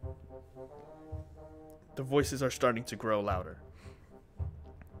 The voices are starting to grow louder.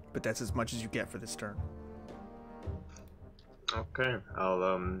 But that's as much as you get for this turn. Okay,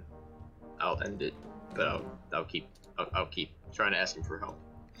 I'll end it, but I'll keep trying to ask him for help.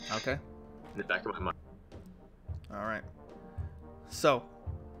 Okay. In the back of my mind. All right. So,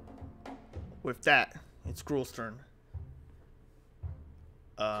 with that, it's Gruel's turn.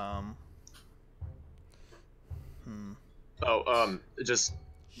 Just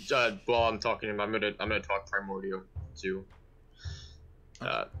while I'm talking to him, I'm gonna talk primordial to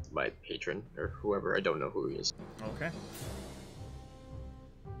my patron or whoever. I don't know who he is. Okay.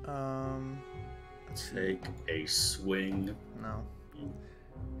 Let's see. Take a swing. No.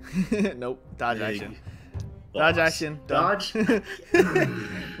 Nope. Dodge Big action. boss. Dodge action. Done. Dodge.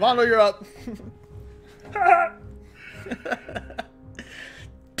 Mondo, you're up.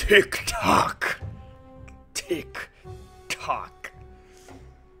 Tick tock. Tick tock.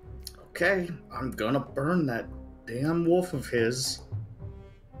 Okay, I'm gonna burn that damn wolf of his.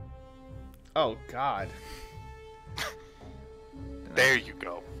 Oh God. There you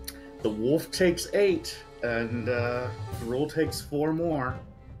go. The wolf takes 8, and Gruel takes 4 more.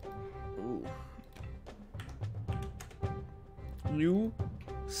 Ooh. you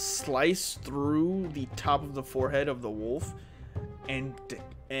slice through the top of the forehead of the wolf and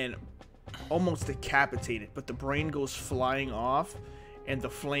almost decapitate it, but the brain goes flying off and the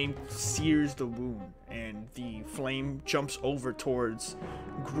flame sears the wound, and the flame jumps over towards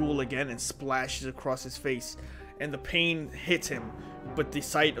Gruul again and splashes across his face, and the pain hits him, but the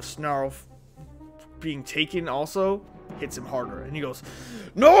sight of Snarl being taken also hits him harder, and he goes,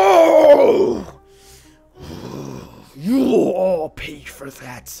 "No! You'll all pay for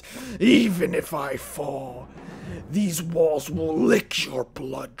that. Even if I fall, these walls will lick your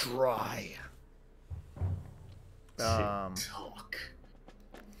blood dry." Talk.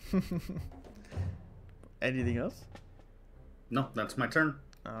 Anything else? No, that's my turn.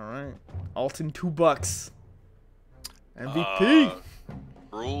 All right. Alton, $2. MVP.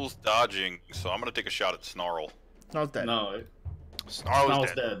 Rules dodging, so I'm gonna take a shot at Snarl. Snarl's dead. No,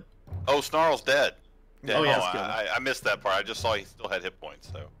 Snarl's dead. Oh, Snarl's dead. Yeah, Oh, yeah, no, skill. I missed that part. I just saw he still had hit points.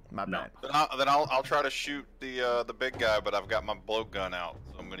 So My No. bad. then I'll try to shoot the big guy, but I've got my blowgun out,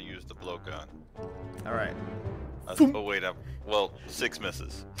 so I'm gonna use the blowgun. All right. Oh wait, well 6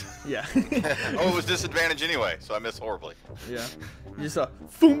 misses. Yeah. Oh, it was disadvantage anyway, so I missed horribly. Yeah. You just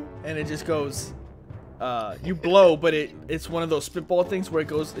boom, and it just goes. You blow, but it's one of those spitball things where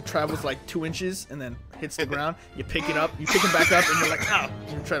it travels like 2 inches and then hits the ground. You pick it up, you pick it back up, and you're like, "Ah!"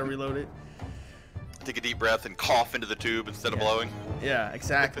 You try to reload it. Take a deep breath and cough into the tube instead of blowing. Yeah,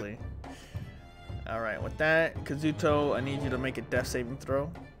 exactly. All right, with that, Kazuto, I need you to make a death saving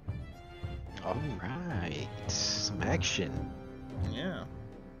throw. All right, some action. Yeah.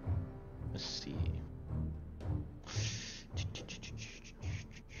 Let's see.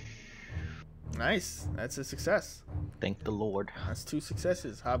 Nice. That's a success. Thank the Lord. That's 2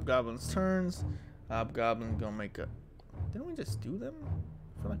 successes. Hobgoblin's turns. Hobgoblin gonna make a. Didn't we just do them?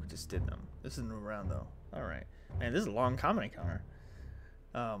 I feel like we just did them. This is a new round though. All right. Man, this is a long common encounter.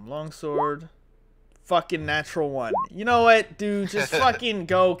 Longsword. Fucking natural 1. You know what, dude? Just fucking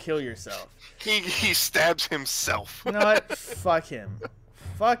go kill yourself. He stabs himself. You know what? Fuck him.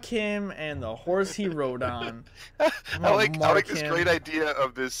 Fuck him and the horse he rode on. I like this great idea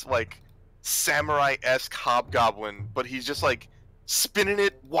of this like samurai-esque hobgoblin, but he's just like spinning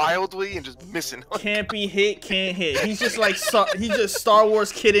it wildly and just missing. Can't be hit, can't hit. He's just like he's just Star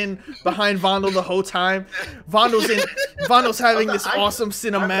Wars kidding behind Vondel the whole time. Vondel's having this awesome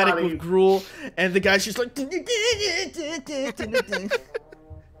cinematic with Gruul, and the guy's just like.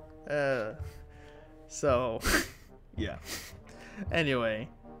 So, yeah. Anyway,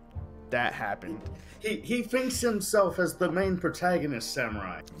 that happened. He thinks himself as the main protagonist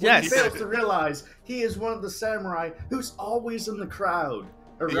samurai. Yes. He fails to realize he is one of the samurai who's always in the crowd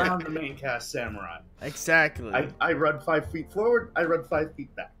around the main cast samurai. Exactly. I run 5 feet forward, I run 5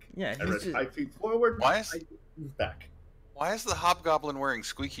 feet back. Yeah, I run 5 feet forward, I move back. Why is the hobgoblin wearing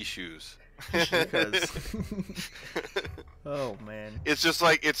squeaky shoes? Because... Oh man. It's just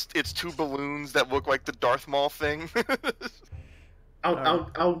like it's 2 balloons that look like the Darth Maul thing.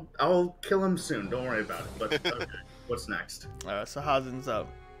 I'll kill him soon. Don't worry about it. But okay, what's next? So Hazen's up.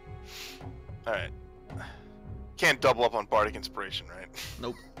 All right. Can't double up on bardic inspiration, right?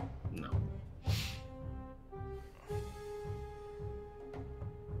 Nope. No.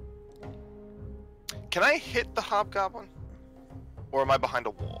 Can I hit the hobgoblin, or am I behind a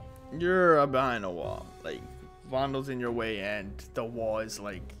wall? You're behind a wall. Like Vondel's in your way, and the wall is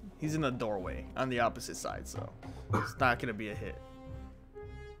like he's in the doorway on the opposite side, so it's not gonna be a hit.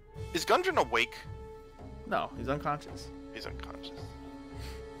 Is Gundren awake? No, he's unconscious. He's unconscious.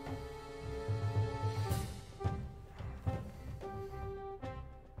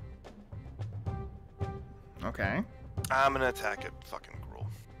 Okay. I'm gonna attack it. Fucking Gruul.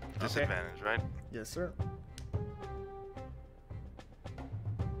 Disadvantage, right? Yes, sir.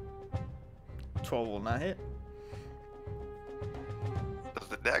 12 will not hit. Does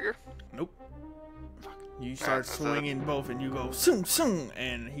the dagger? Nope. You start swinging both, and you go soon, soon,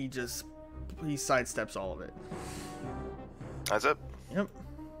 and he sidesteps all of it. That's it. Yep.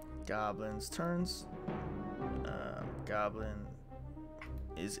 Goblin's turns. Goblin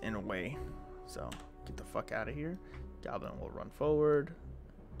is in a way, so get the fuck out of here. Goblin will run forward.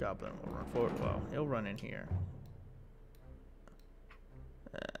 Goblin will run forward. Well, he'll run in here.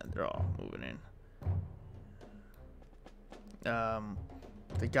 They're all moving in.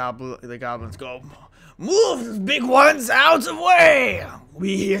 The goblins go, "Move, big ones, out of way!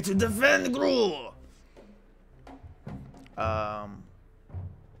 We here to defend Gruul."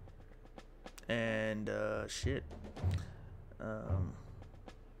 Shit.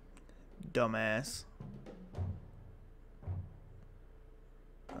 Dumbass.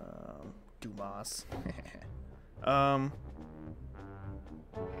 Dumas.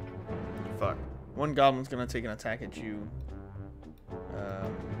 one goblin's gonna take an attack at you,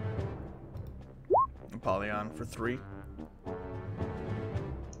 Apollyon, for 3.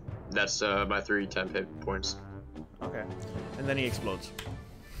 That's my 3 temp hit points. Okay, and then he explodes.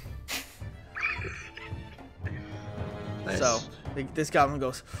 Nice. So this goblin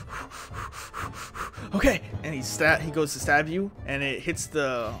goes, okay, and he goes to stab you, and it hits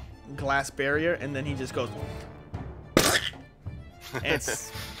the glass barrier, and then he just goes and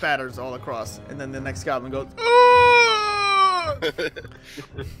spatters all across, and then the next goblin goes, "Ah!"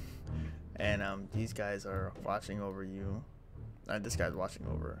 And these guys are watching over you. This guy's watching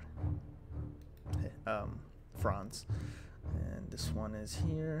over Franz, and this one is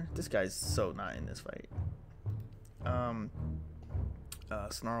here. This guy's so not in this fight.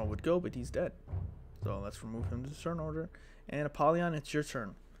 Snarl would go, but he's dead. So let's remove him to turn order. And Apollyon, it's your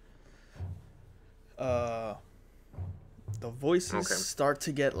turn. The voices start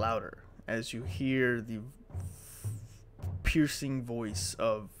to get louder as you hear the piercing voice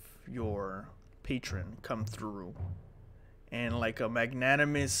of your patron come through. And like a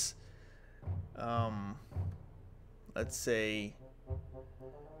magnanimous, let's say,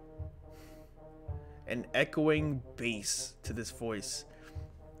 an echoing bass to this voice.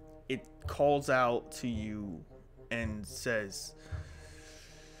 It calls out to you and says,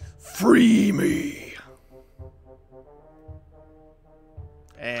 "Free me!"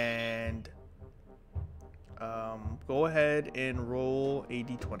 And go ahead and roll a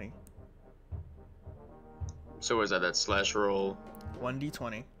d20. So is that slash roll?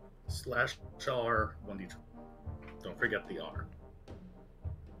 1d20. Slash R 1d20. Don't forget the R.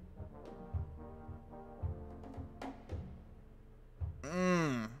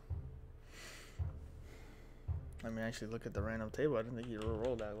 Let me actually look at the random table. I didn't think you'd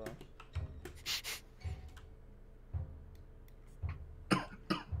roll that well.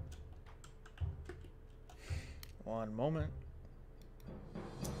 One moment.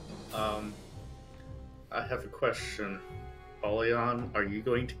 I have a question. Apollyon, are you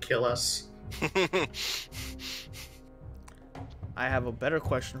going to kill us? I have a better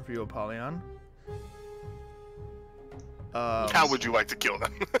question for you, Apollyon. How would you like to kill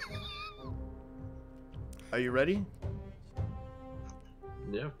them? Are you ready?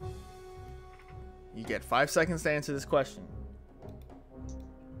 Yeah. You get 5 seconds to answer this question.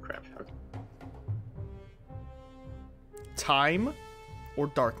 Crap. Okay. Time or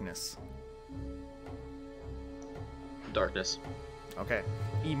darkness? Darkness. Okay.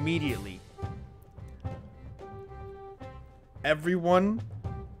 Immediately. Everyone,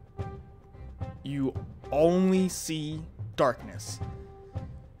 you only see darkness.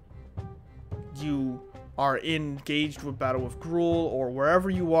 You are engaged with Battle with Gruul or wherever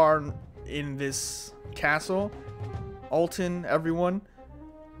you are in this castle. Alton, everyone,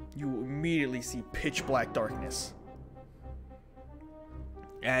 you immediately see pitch black darkness.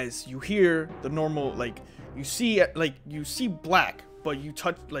 As you hear the normal, you see black, but you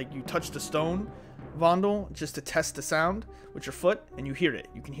touch the stone, Vondel, just to test the sound with your foot, and you hear it.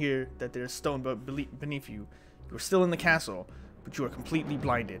 You can hear that there's stone beneath you. You're still in the castle, but you are completely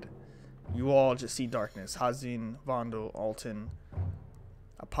blinded. You all just see darkness. Hazin, Vondel, Alton,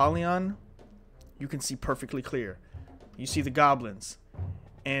 Apollyon, you can see perfectly clear. You see the goblins,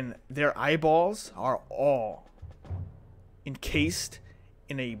 and their eyeballs are all encased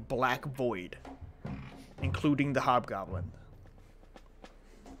in a black void, including the hobgoblin.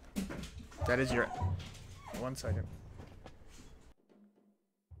 That is your... 1 second.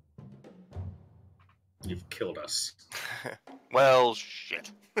 You've killed us. Well,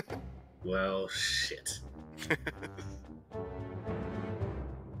 shit. Well, shit.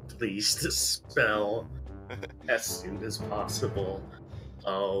 Please dispel as soon as possible.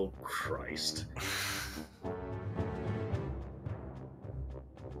 Oh, Christ.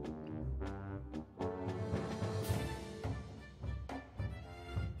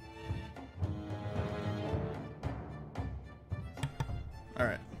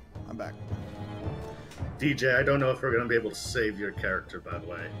 Alright, I'm back. DJ, I don't know if we're going to be able to save your character, by the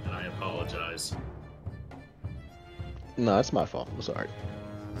way, and I apologize. No, it's my fault. I'm sorry.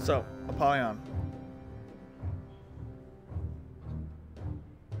 So, Apollyon.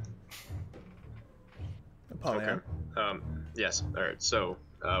 Apollyon. Okay. Yes. All right. So,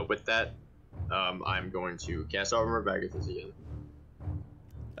 with that, I'm going to cast Armor back at this again.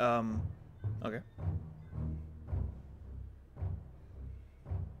 Okay.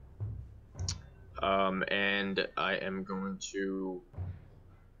 And I am going to.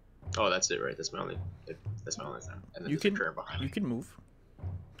 Oh, that's it, right? That's my only. That's my only thing. And then You there's a current behind me. can move.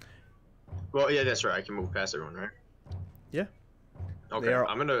 Well, yeah, that's right. I can move past everyone, right? Yeah. Okay,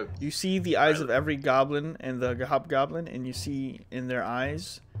 I'm gonna. You see the eyes of every goblin and the hobgoblin, and you see in their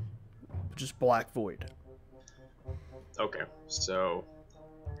eyes just black void. Okay, so.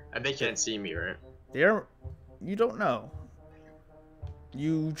 And they can't see me, right? You don't know.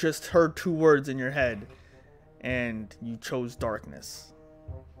 You just heard 2 words in your head, and you chose darkness.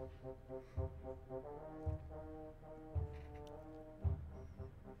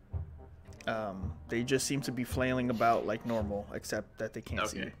 They just seem to be flailing about like normal, except that they can't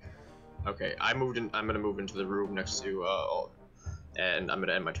see you. Okay, I'm gonna move into the room next to Alden, and I'm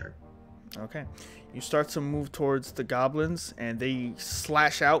gonna end my turn. Okay. You start to move towards the goblins, and they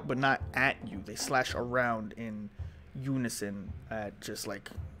slash out, but not at you. They slash around in unison at just like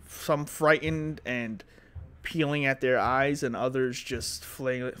some frightened and peeling at their eyes, and others just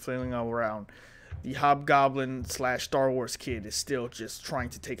flailing all around. The hobgoblin / Star Wars kid is still just trying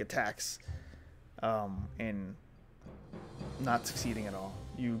to take attacks, and not succeeding at all.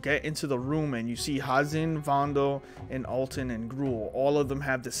 You get into the room and you see Hazin, Vandal, and Alton and Gruul. All of them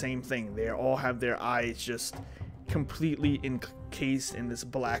have the same thing. They all have their eyes just completely encased in this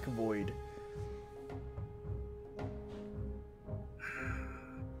black void.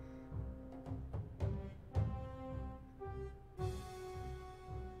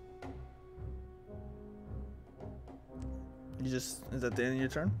 Is that the end of your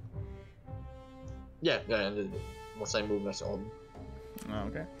turn? Yeah, and then once I move next to Alden.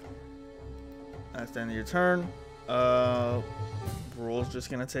 Okay. That's the end of your turn. Gruul's just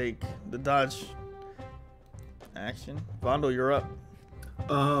gonna take the dodge action. Vandal, you're up.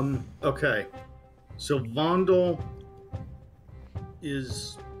 Okay. So Vandal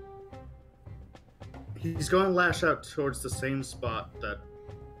he's going to lash out towards the same spot that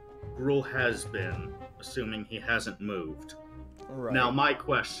Gruul has been, assuming he hasn't moved. Right. Now, my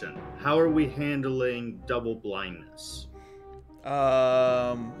question, how are we handling double blindness?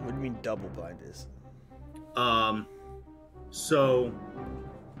 What do you mean double blindness? So,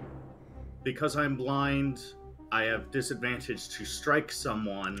 because I'm blind, I have disadvantage to strike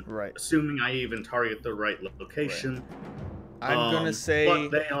someone, right? Assuming I even target the right location. Right. I'm gonna say,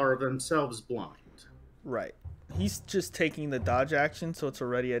 but they are themselves blind. Right. He's just taking the dodge action, so it's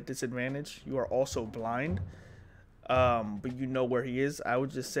already at disadvantage. You are also blind, but you know where he is. I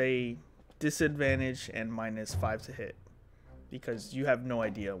would just say disadvantage and -5 to hit, because you have no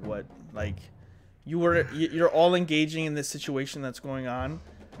idea what, like, you're all engaging in this situation that's going on.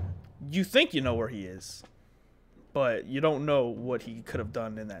 You think you know where he is, but you don't know what he could have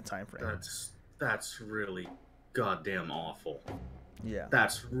done in that time frame. That's really goddamn awful. Yeah.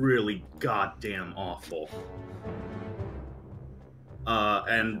 That's really goddamn awful.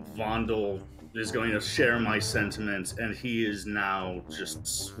 And Vandal is going to share my sentiments, and he is now just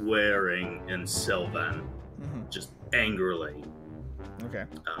swearing in Sylvan, just angrily. Okay.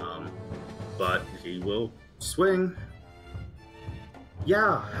 But he will swing.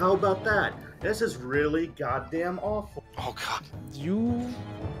 Yeah, how about that? This is really goddamn awful. Oh god. You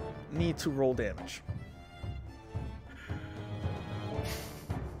need to roll damage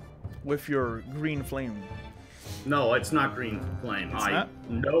with your green flame. No, it's not green flame. I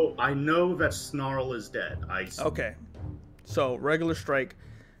know that Snarl is dead. Okay. So regular strike.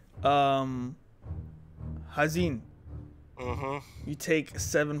 Hazin. You take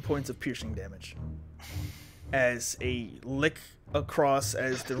 7 points of piercing damage as a lick across,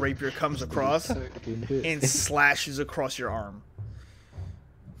 as the rapier comes across and slashes across your arm.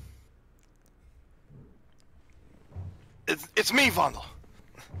 It's me, Vandal.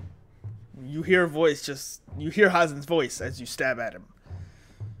 You hear a voice, you hear Hazin's voice as you stab at him.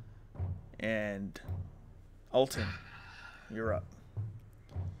 And Alton, you're up.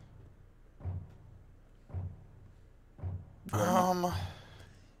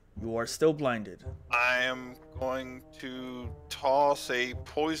 You are still blinded. I am going to toss a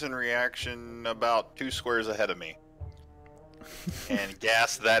poison reaction about 2 squares ahead of me. And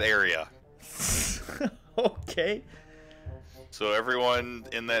gas that area. Okay. So everyone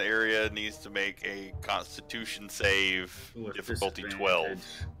in that area needs to make a Constitution save, with difficulty 12.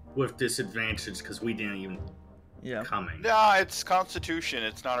 With disadvantage, because we didn't even coming. Nah, it's Constitution.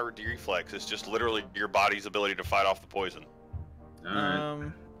 It's not a reflex. It's just literally your body's ability to fight off the poison.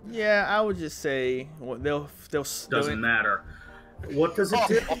 Yeah, I would just say they'll doesn't matter. What does it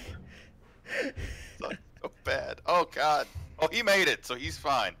do? So bad. Oh god. Oh, he made it, so he's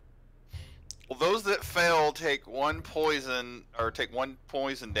fine. Well, those that fail take 1 poison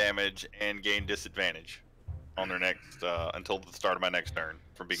damage and gain disadvantage on their next until the start of my next turn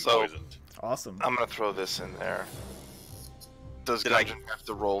from being poisoned. Awesome. I'm gonna throw this in there. Does Gungeon have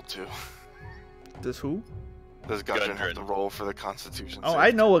to roll too? Does who? Does Gundren have Gundren. to roll for the Constitution? Oh, save?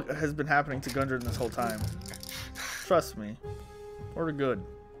 I know what has been happening to Gundren this whole time. Trust me. For the good.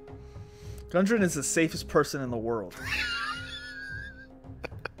 Gundren is the safest person in the world.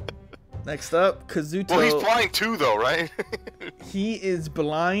 Next up, Kazuto. Well, he's blind too, though, right? He is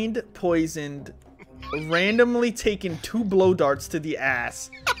blind, poisoned, randomly taking 2 blow darts to the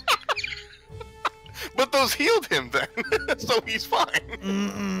ass. But those healed him then, so he's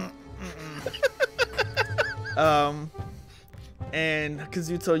fine. And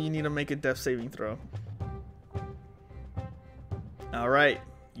Kazuto, you need to make a death saving throw. All right,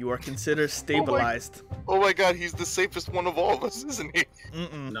 you are considered stabilized. Oh my god, he's the safest one of all of us, isn't he?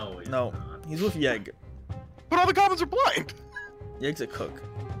 No, he's No, not. he's with Yeg. But all the goblins are blind. Yeg's a cook.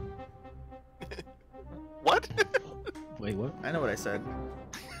 What? Wait, what? I know what I said.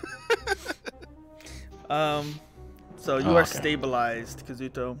 So you Oh, are okay. stabilized,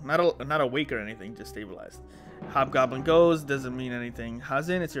 Kazuto. Not awake or anything, just stabilized. Hobgoblin goes, doesn't mean anything.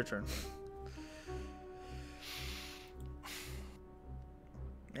 Hazin, it's your turn.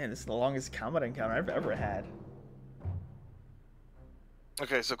 Man, this is the longest combat encounter I've ever had.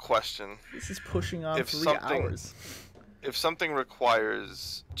 Okay, so question. This is pushing on If 3 something- hours. If something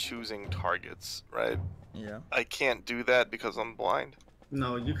requires choosing targets, right? Yeah. I can't do that because I'm blind.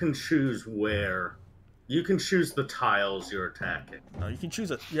 No, you can choose where. You can choose the tiles you're attacking. No, you can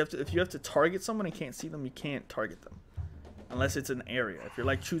choose if you have to target someone and can't see them, you can't target them. Unless it's an area. If you're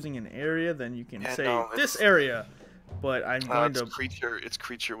like choosing an area, then you can Yeah, say no, this it's- area. But I'm going It's to creature. It's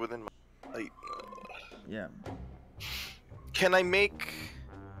creature within my light. yeah. Can I make?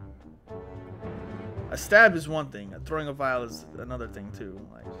 A stab is one thing. Throwing a vial is another thing too.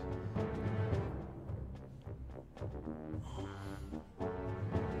 Like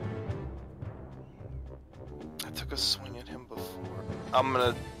I took a swing at him before. I'm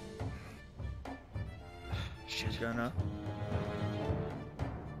gonna. she's gonna.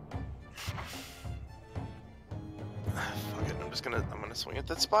 Fuck it. I'm gonna swing at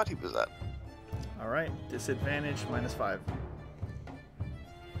that spot he was at. All right. Disadvantage -5.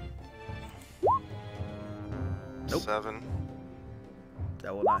 Nope. 7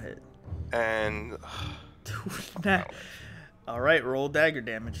 That will not hit. and Nah. All right. Roll dagger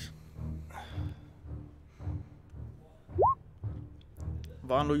damage.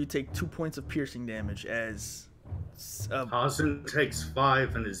 Vondel, you take 2 points of piercing damage as. Hazen takes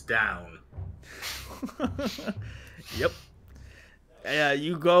 5 and is down. Yep.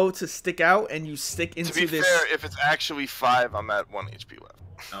 You go to stick out and you stick into to be this. fair, if it's actually 5, I'm at 1 HP left.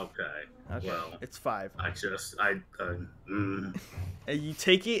 Okay. Okay, Well, it's 5. mm. And you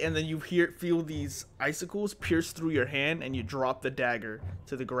take it, and then you feel these icicles pierce through your hand, and you drop the dagger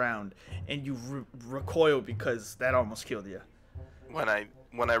to the ground, and you recoil because that almost killed you. When I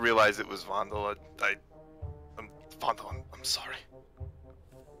realized it was Vondel, I'm sorry.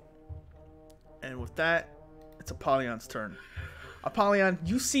 And with that, it's Apollyon's turn. Apollyon,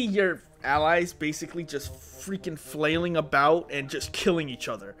 you see your allies basically just freaking flailing about and just killing each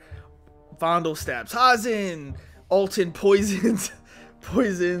other. Vondel stabs Hazin. Alton poisons,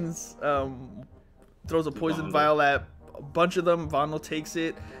 throws a poison Vondel. vial at a bunch of them. Vondel takes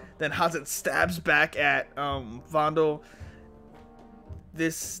it. Then Hazin stabs back at Vondel.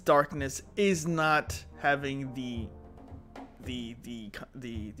 This darkness is not having the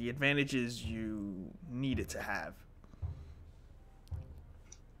advantages you need it to have.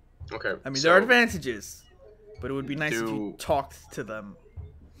 Okay. I mean, so, there are advantages, but it would be nice if you Do- talked to them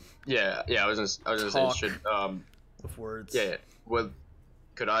Yeah, I was gonna Talk. say should with words. yeah. Well,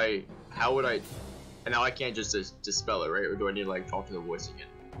 how would I? And now I can't just dispel it, right? Or do I need to like talk to the voice again?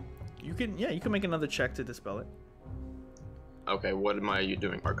 You can make another check to dispel it. Okay, what am I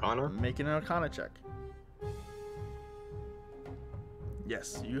doing? Arcana? Make an Arcana check.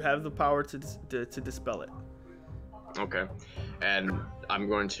 Yes, you have the power to dispel it. Okay, and I'm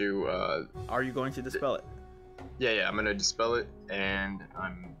going to Are you going to dispel it? yeah, I'm gonna dispel it, and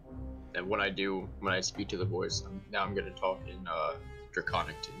when I speak to the voice, I'm gonna talk in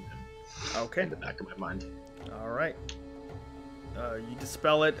Draconic to him Okay. in the back of my mind. All right. You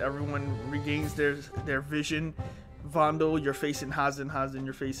dispel it. Everyone regains their vision. Vondel, you're facing Hazin. Hazin,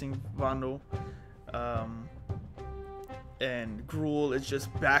 you're facing Vondel. And Gruul is just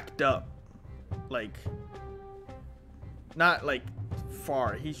backed up, like not like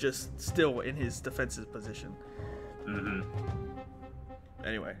far. He's just still in his defensive position. Mm-hmm.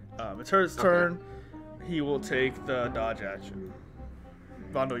 Anyway, it's his turn. He will take the dodge action.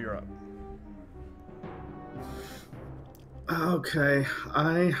 Vondel, you're up. Okay,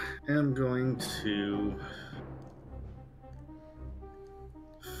 I am going to...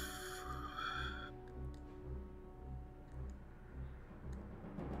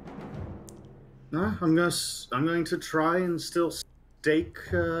 No, I'm going to try and still stake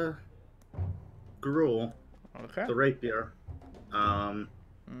Gruul, Okay. the rapier.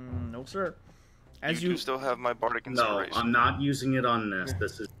 No, sir. As you do still have my bardic No, inspiration. I'm not using it on this.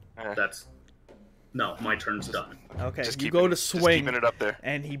 Eh. No, my turn's done. Okay, Just you keeping go to it- just swing, keeping it up there.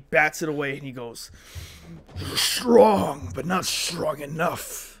 and he bats it away, and he goes, "You're strong, but not strong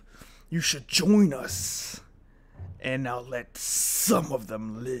enough. You should join us, and now let some of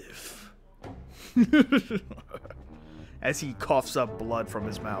them live." As he coughs up blood from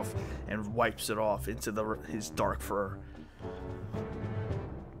his mouth and wipes it off into his dark fur.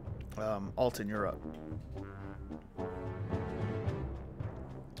 Alton, you're up.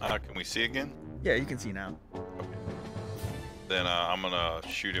 Can we see again? Yeah, you can see now. Then I'm gonna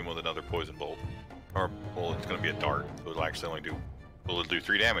shoot him with another poison bolt. Or, well, it's gonna be a dart, so it'll actually only do... Well, it'll do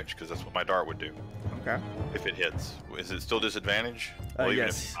 3 damage, because that's what my dart would do. Okay. If it hits. Is it still disadvantage? Well, even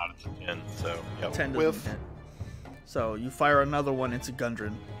yes. if it's not, it's a 10, so... Yep. 10 Whiff. doesn't hit. So you fire another one into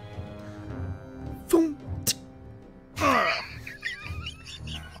Gundren. Boom.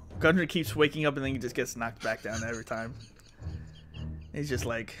 Gundren keeps waking up and then he just gets knocked back down every time. He's just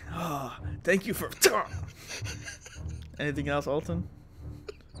like, "Oh, thank you for..." Anything else, Alton?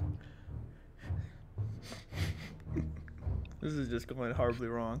 This is just going horribly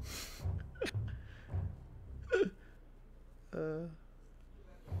wrong. Yeah,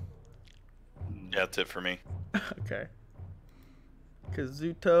 that's it for me. Okay.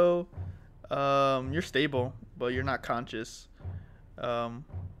 Kazuto, you're stable, but you're not conscious. Okie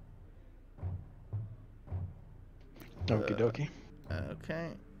dokie.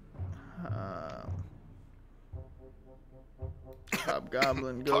 Okay.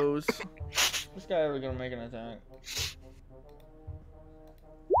 Hobgoblin goes. This guy ever gonna make an attack?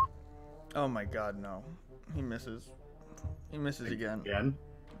 Oh my god, no. He misses. He misses again. Again?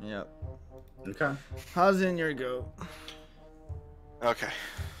 Yep. Okay. How's in your go? Okay.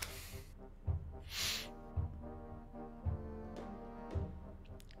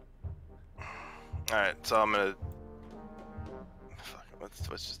 Alright, so I'm gonna... Fuck,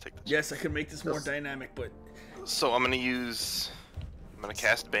 let's just take the... Yes, I can make this more dynamic, but So I'm gonna use... I'm gonna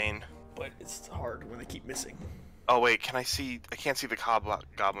cast Bane. it's hard when they keep missing. Oh wait, can I see... I can't see the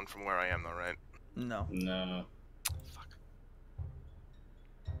goblin from where I am though, right? No. No. Fuck.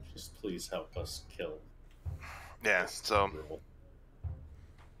 Just please help us kill. Yeah, this so... Gruul.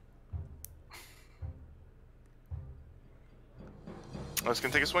 I'm just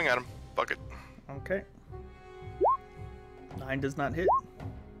gonna take a swing at him. Fuck it. Okay. 9 does not hit.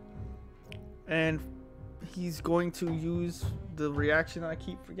 And he's going to use the reaction I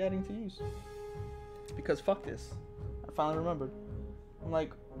keep forgetting to use. Because fuck this. I finally remembered. I'm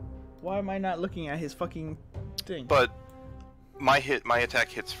like, why am I not looking at his fucking thing? But... my attack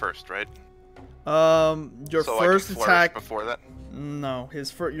hits first, right? Your So first I can flourish attack... before that? No,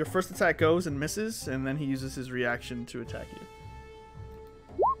 your first attack goes and misses, and then he uses his reaction to attack you.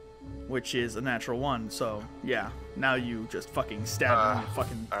 Which is a natural 1, so yeah. Now you just fucking stab him and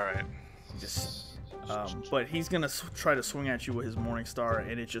fucking Alright. just... but he's gonna try to swing at you with his Morning Star,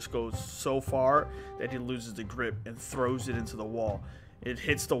 and it just goes so far that he loses the grip and throws it into the wall. It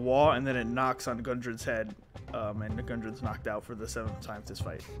hits the wall, and then it knocks on Gundren's head, and the Gundren's knocked out for the 7th time this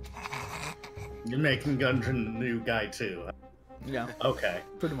fight. You're making Gundren the new guy too. Yeah, Okay.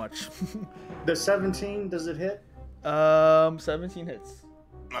 pretty much. The 17, does it hit? 17 hits.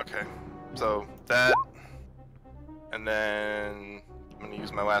 Okay. So, that... And then... I'm gonna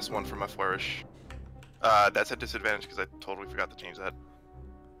use my last one for my flourish. That's at disadvantage because I totally forgot to change that.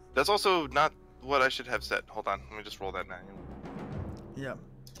 That's also not what I should have set. Hold on, let me just roll that manual. Yeah,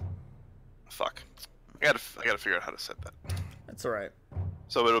 Fuck. I gotta figure out how to set that. that's alright.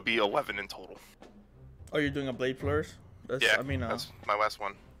 So it'll be 11 in total. Oh, you're doing a Blade Flourish? That's, Yeah, I mean, that's my last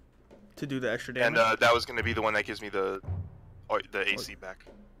one. to do the extra And damage? that was gonna be the one that gives me the AC back.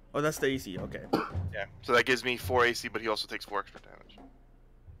 Oh, that's the AC, okay. Yeah. So that gives me 4 AC, but he also takes 4 extra damage.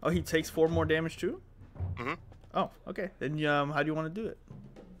 Oh, he takes 4 more damage too? Mhm. Oh, okay. Then how do you want to do it?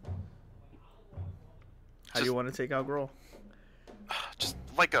 How do you want to take out Gruul? Just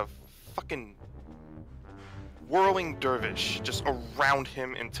like a fucking whirling dervish, just around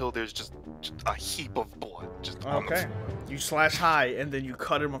him until there's just a heap of blood just on the Okay. floor. You slash high, and then you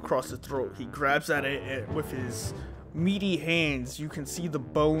cut him across the throat. He grabs at it with his meaty hands. You can see the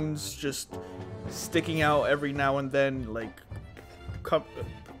bones just sticking out every now and then, like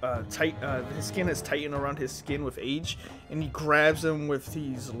tight. His skin is tightened around his skin with age, and he grabs him with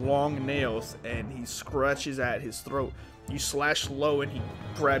these long nails, and he scratches at his throat. You slash low, and he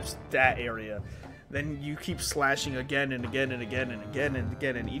grabs that area. Then you keep slashing again and again and again and again and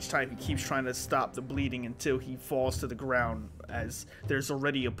again, and each time he keeps trying to stop the bleeding until he falls to the ground as there's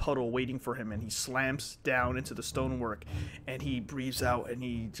already a puddle waiting for him, and he slams down into the stonework, and he breathes out, and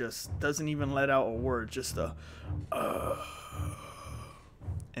he just doesn't even let out a word, just a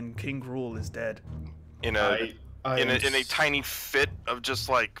and King Gruul is dead. In a tiny fit of just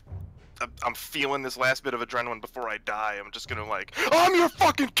like, I'm feeling this last bit of adrenaline before I die. I'm just gonna like, I'm your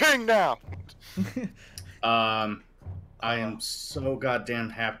fucking king now. I am so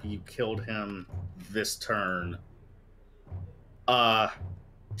goddamn happy you killed him this turn.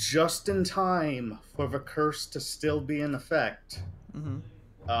 Just in time for the curse to still be in effect.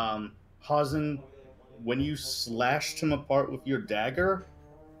 Hazen, when you slashed him apart with your dagger,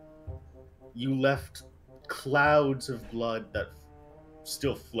 you left clouds of blood that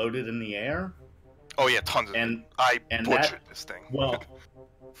still floated in the air. Oh yeah, tons of it. I butchered this thing. Well,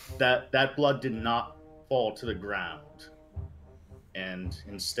 that blood did not fall to the ground, and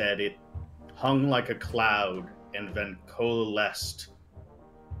instead it hung like a cloud and then coalesced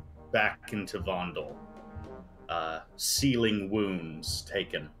back into Phandalin, sealing wounds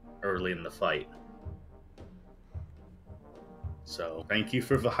taken early in the fight. So thank you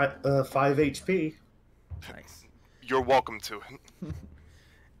for the 5 HP. Nice. You're welcome to it.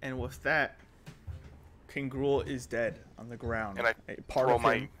 And with that, King Gruul is dead on the ground. And I throw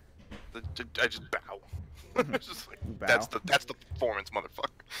my, I just bow. Just like, Bow. That's the performance,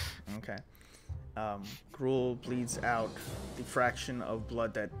 motherfucker. Okay. Gruul bleeds out. The fraction of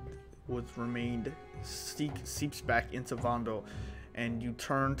blood that was remained seeps back into Phandalin, and you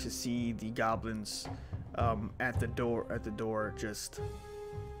turn to see the goblins at the door, just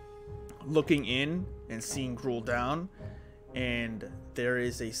looking in and seeing Gruul down, and there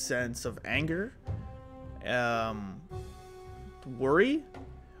is a sense of anger, worry,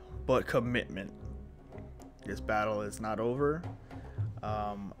 but commitment. This battle is not over,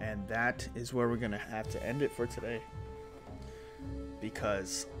 and that is where we're gonna have to end it for today,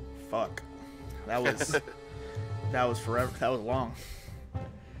 because fuck, that was forever. That was long.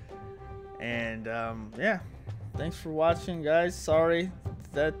 And yeah, thanks for watching, guys. Sorry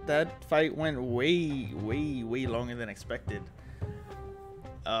that fight went way longer than expected,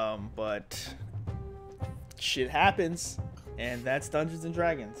 but shit happens, and that's Dungeons and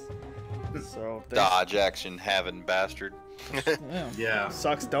Dragons. So dodge action having bastard. Yeah.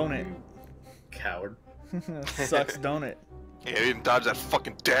 Sucks, don't it? Coward. Sucks, don't it? Yeah, you didn't dodge that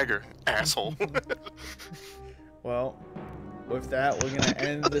fucking dagger, asshole. Well, with that, we're gonna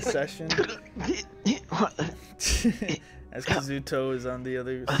end the session. As Kazuto is on the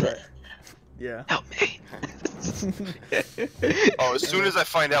other side. Yeah. Help me. Oh, as soon as I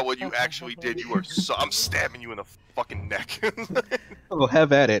find out what you actually did, I'm stabbing you in the fucking neck. Oh,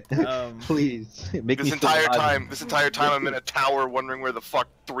 have at it. Please. Make this me entire time I'm in a tower wondering where the fuck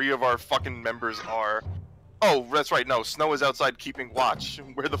 3 of our fucking members are. Oh, that's right. No, Snow is outside keeping watch.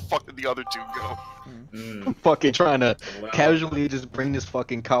 Where the fuck did the other 2 go? I'm fucking trying to casually just bring this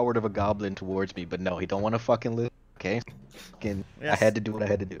fucking coward of a goblin towards me, but no, he don't want to fucking live. Okay, fucking, Yes. I had to do what I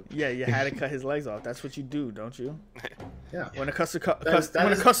had to do. Yeah, you had to cut his legs off. That's what you do, don't you? Yeah. When a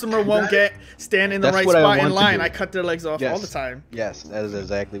customer won't stand in the That's right what I spot in want to line, do. I cut their legs off all the time. Yes, that is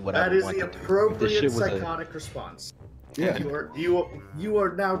exactly what I That is want the to do. This appropriate shit was psychotic response. Yeah. You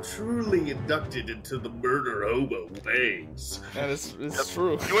are now truly inducted into the murder hobo ways. That is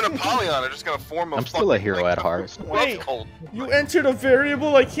true. You and Apollyon are just gonna form a I'm still a hero at heart. Wait. cult. You entered a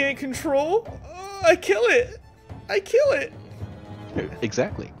variable I can't control? I kill it.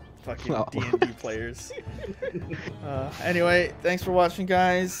 Exactly. Fucking Oh. D&D players. Anyway, thanks for watching,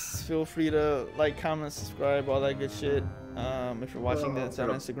 guys. Feel free to like, comment, subscribe, all that good shit. If you're watching this on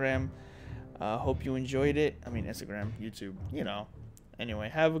Instagram, hope you enjoyed it. I mean, Instagram, YouTube, you know. Anyway,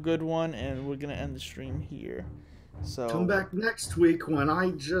 have a good one, and we're gonna end the stream here. So Come back next week when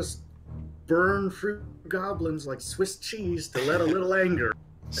I just burn through goblins like Swiss cheese to let a little anger.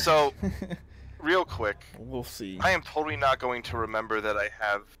 So, real quick, we'll see. I am totally not going to remember that I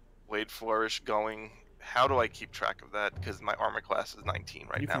have Blade Flourish going. How do I keep track of that? Because my armor class is 19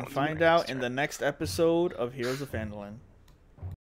 right You now. can find out in the next episode of Heroes of Phandalin.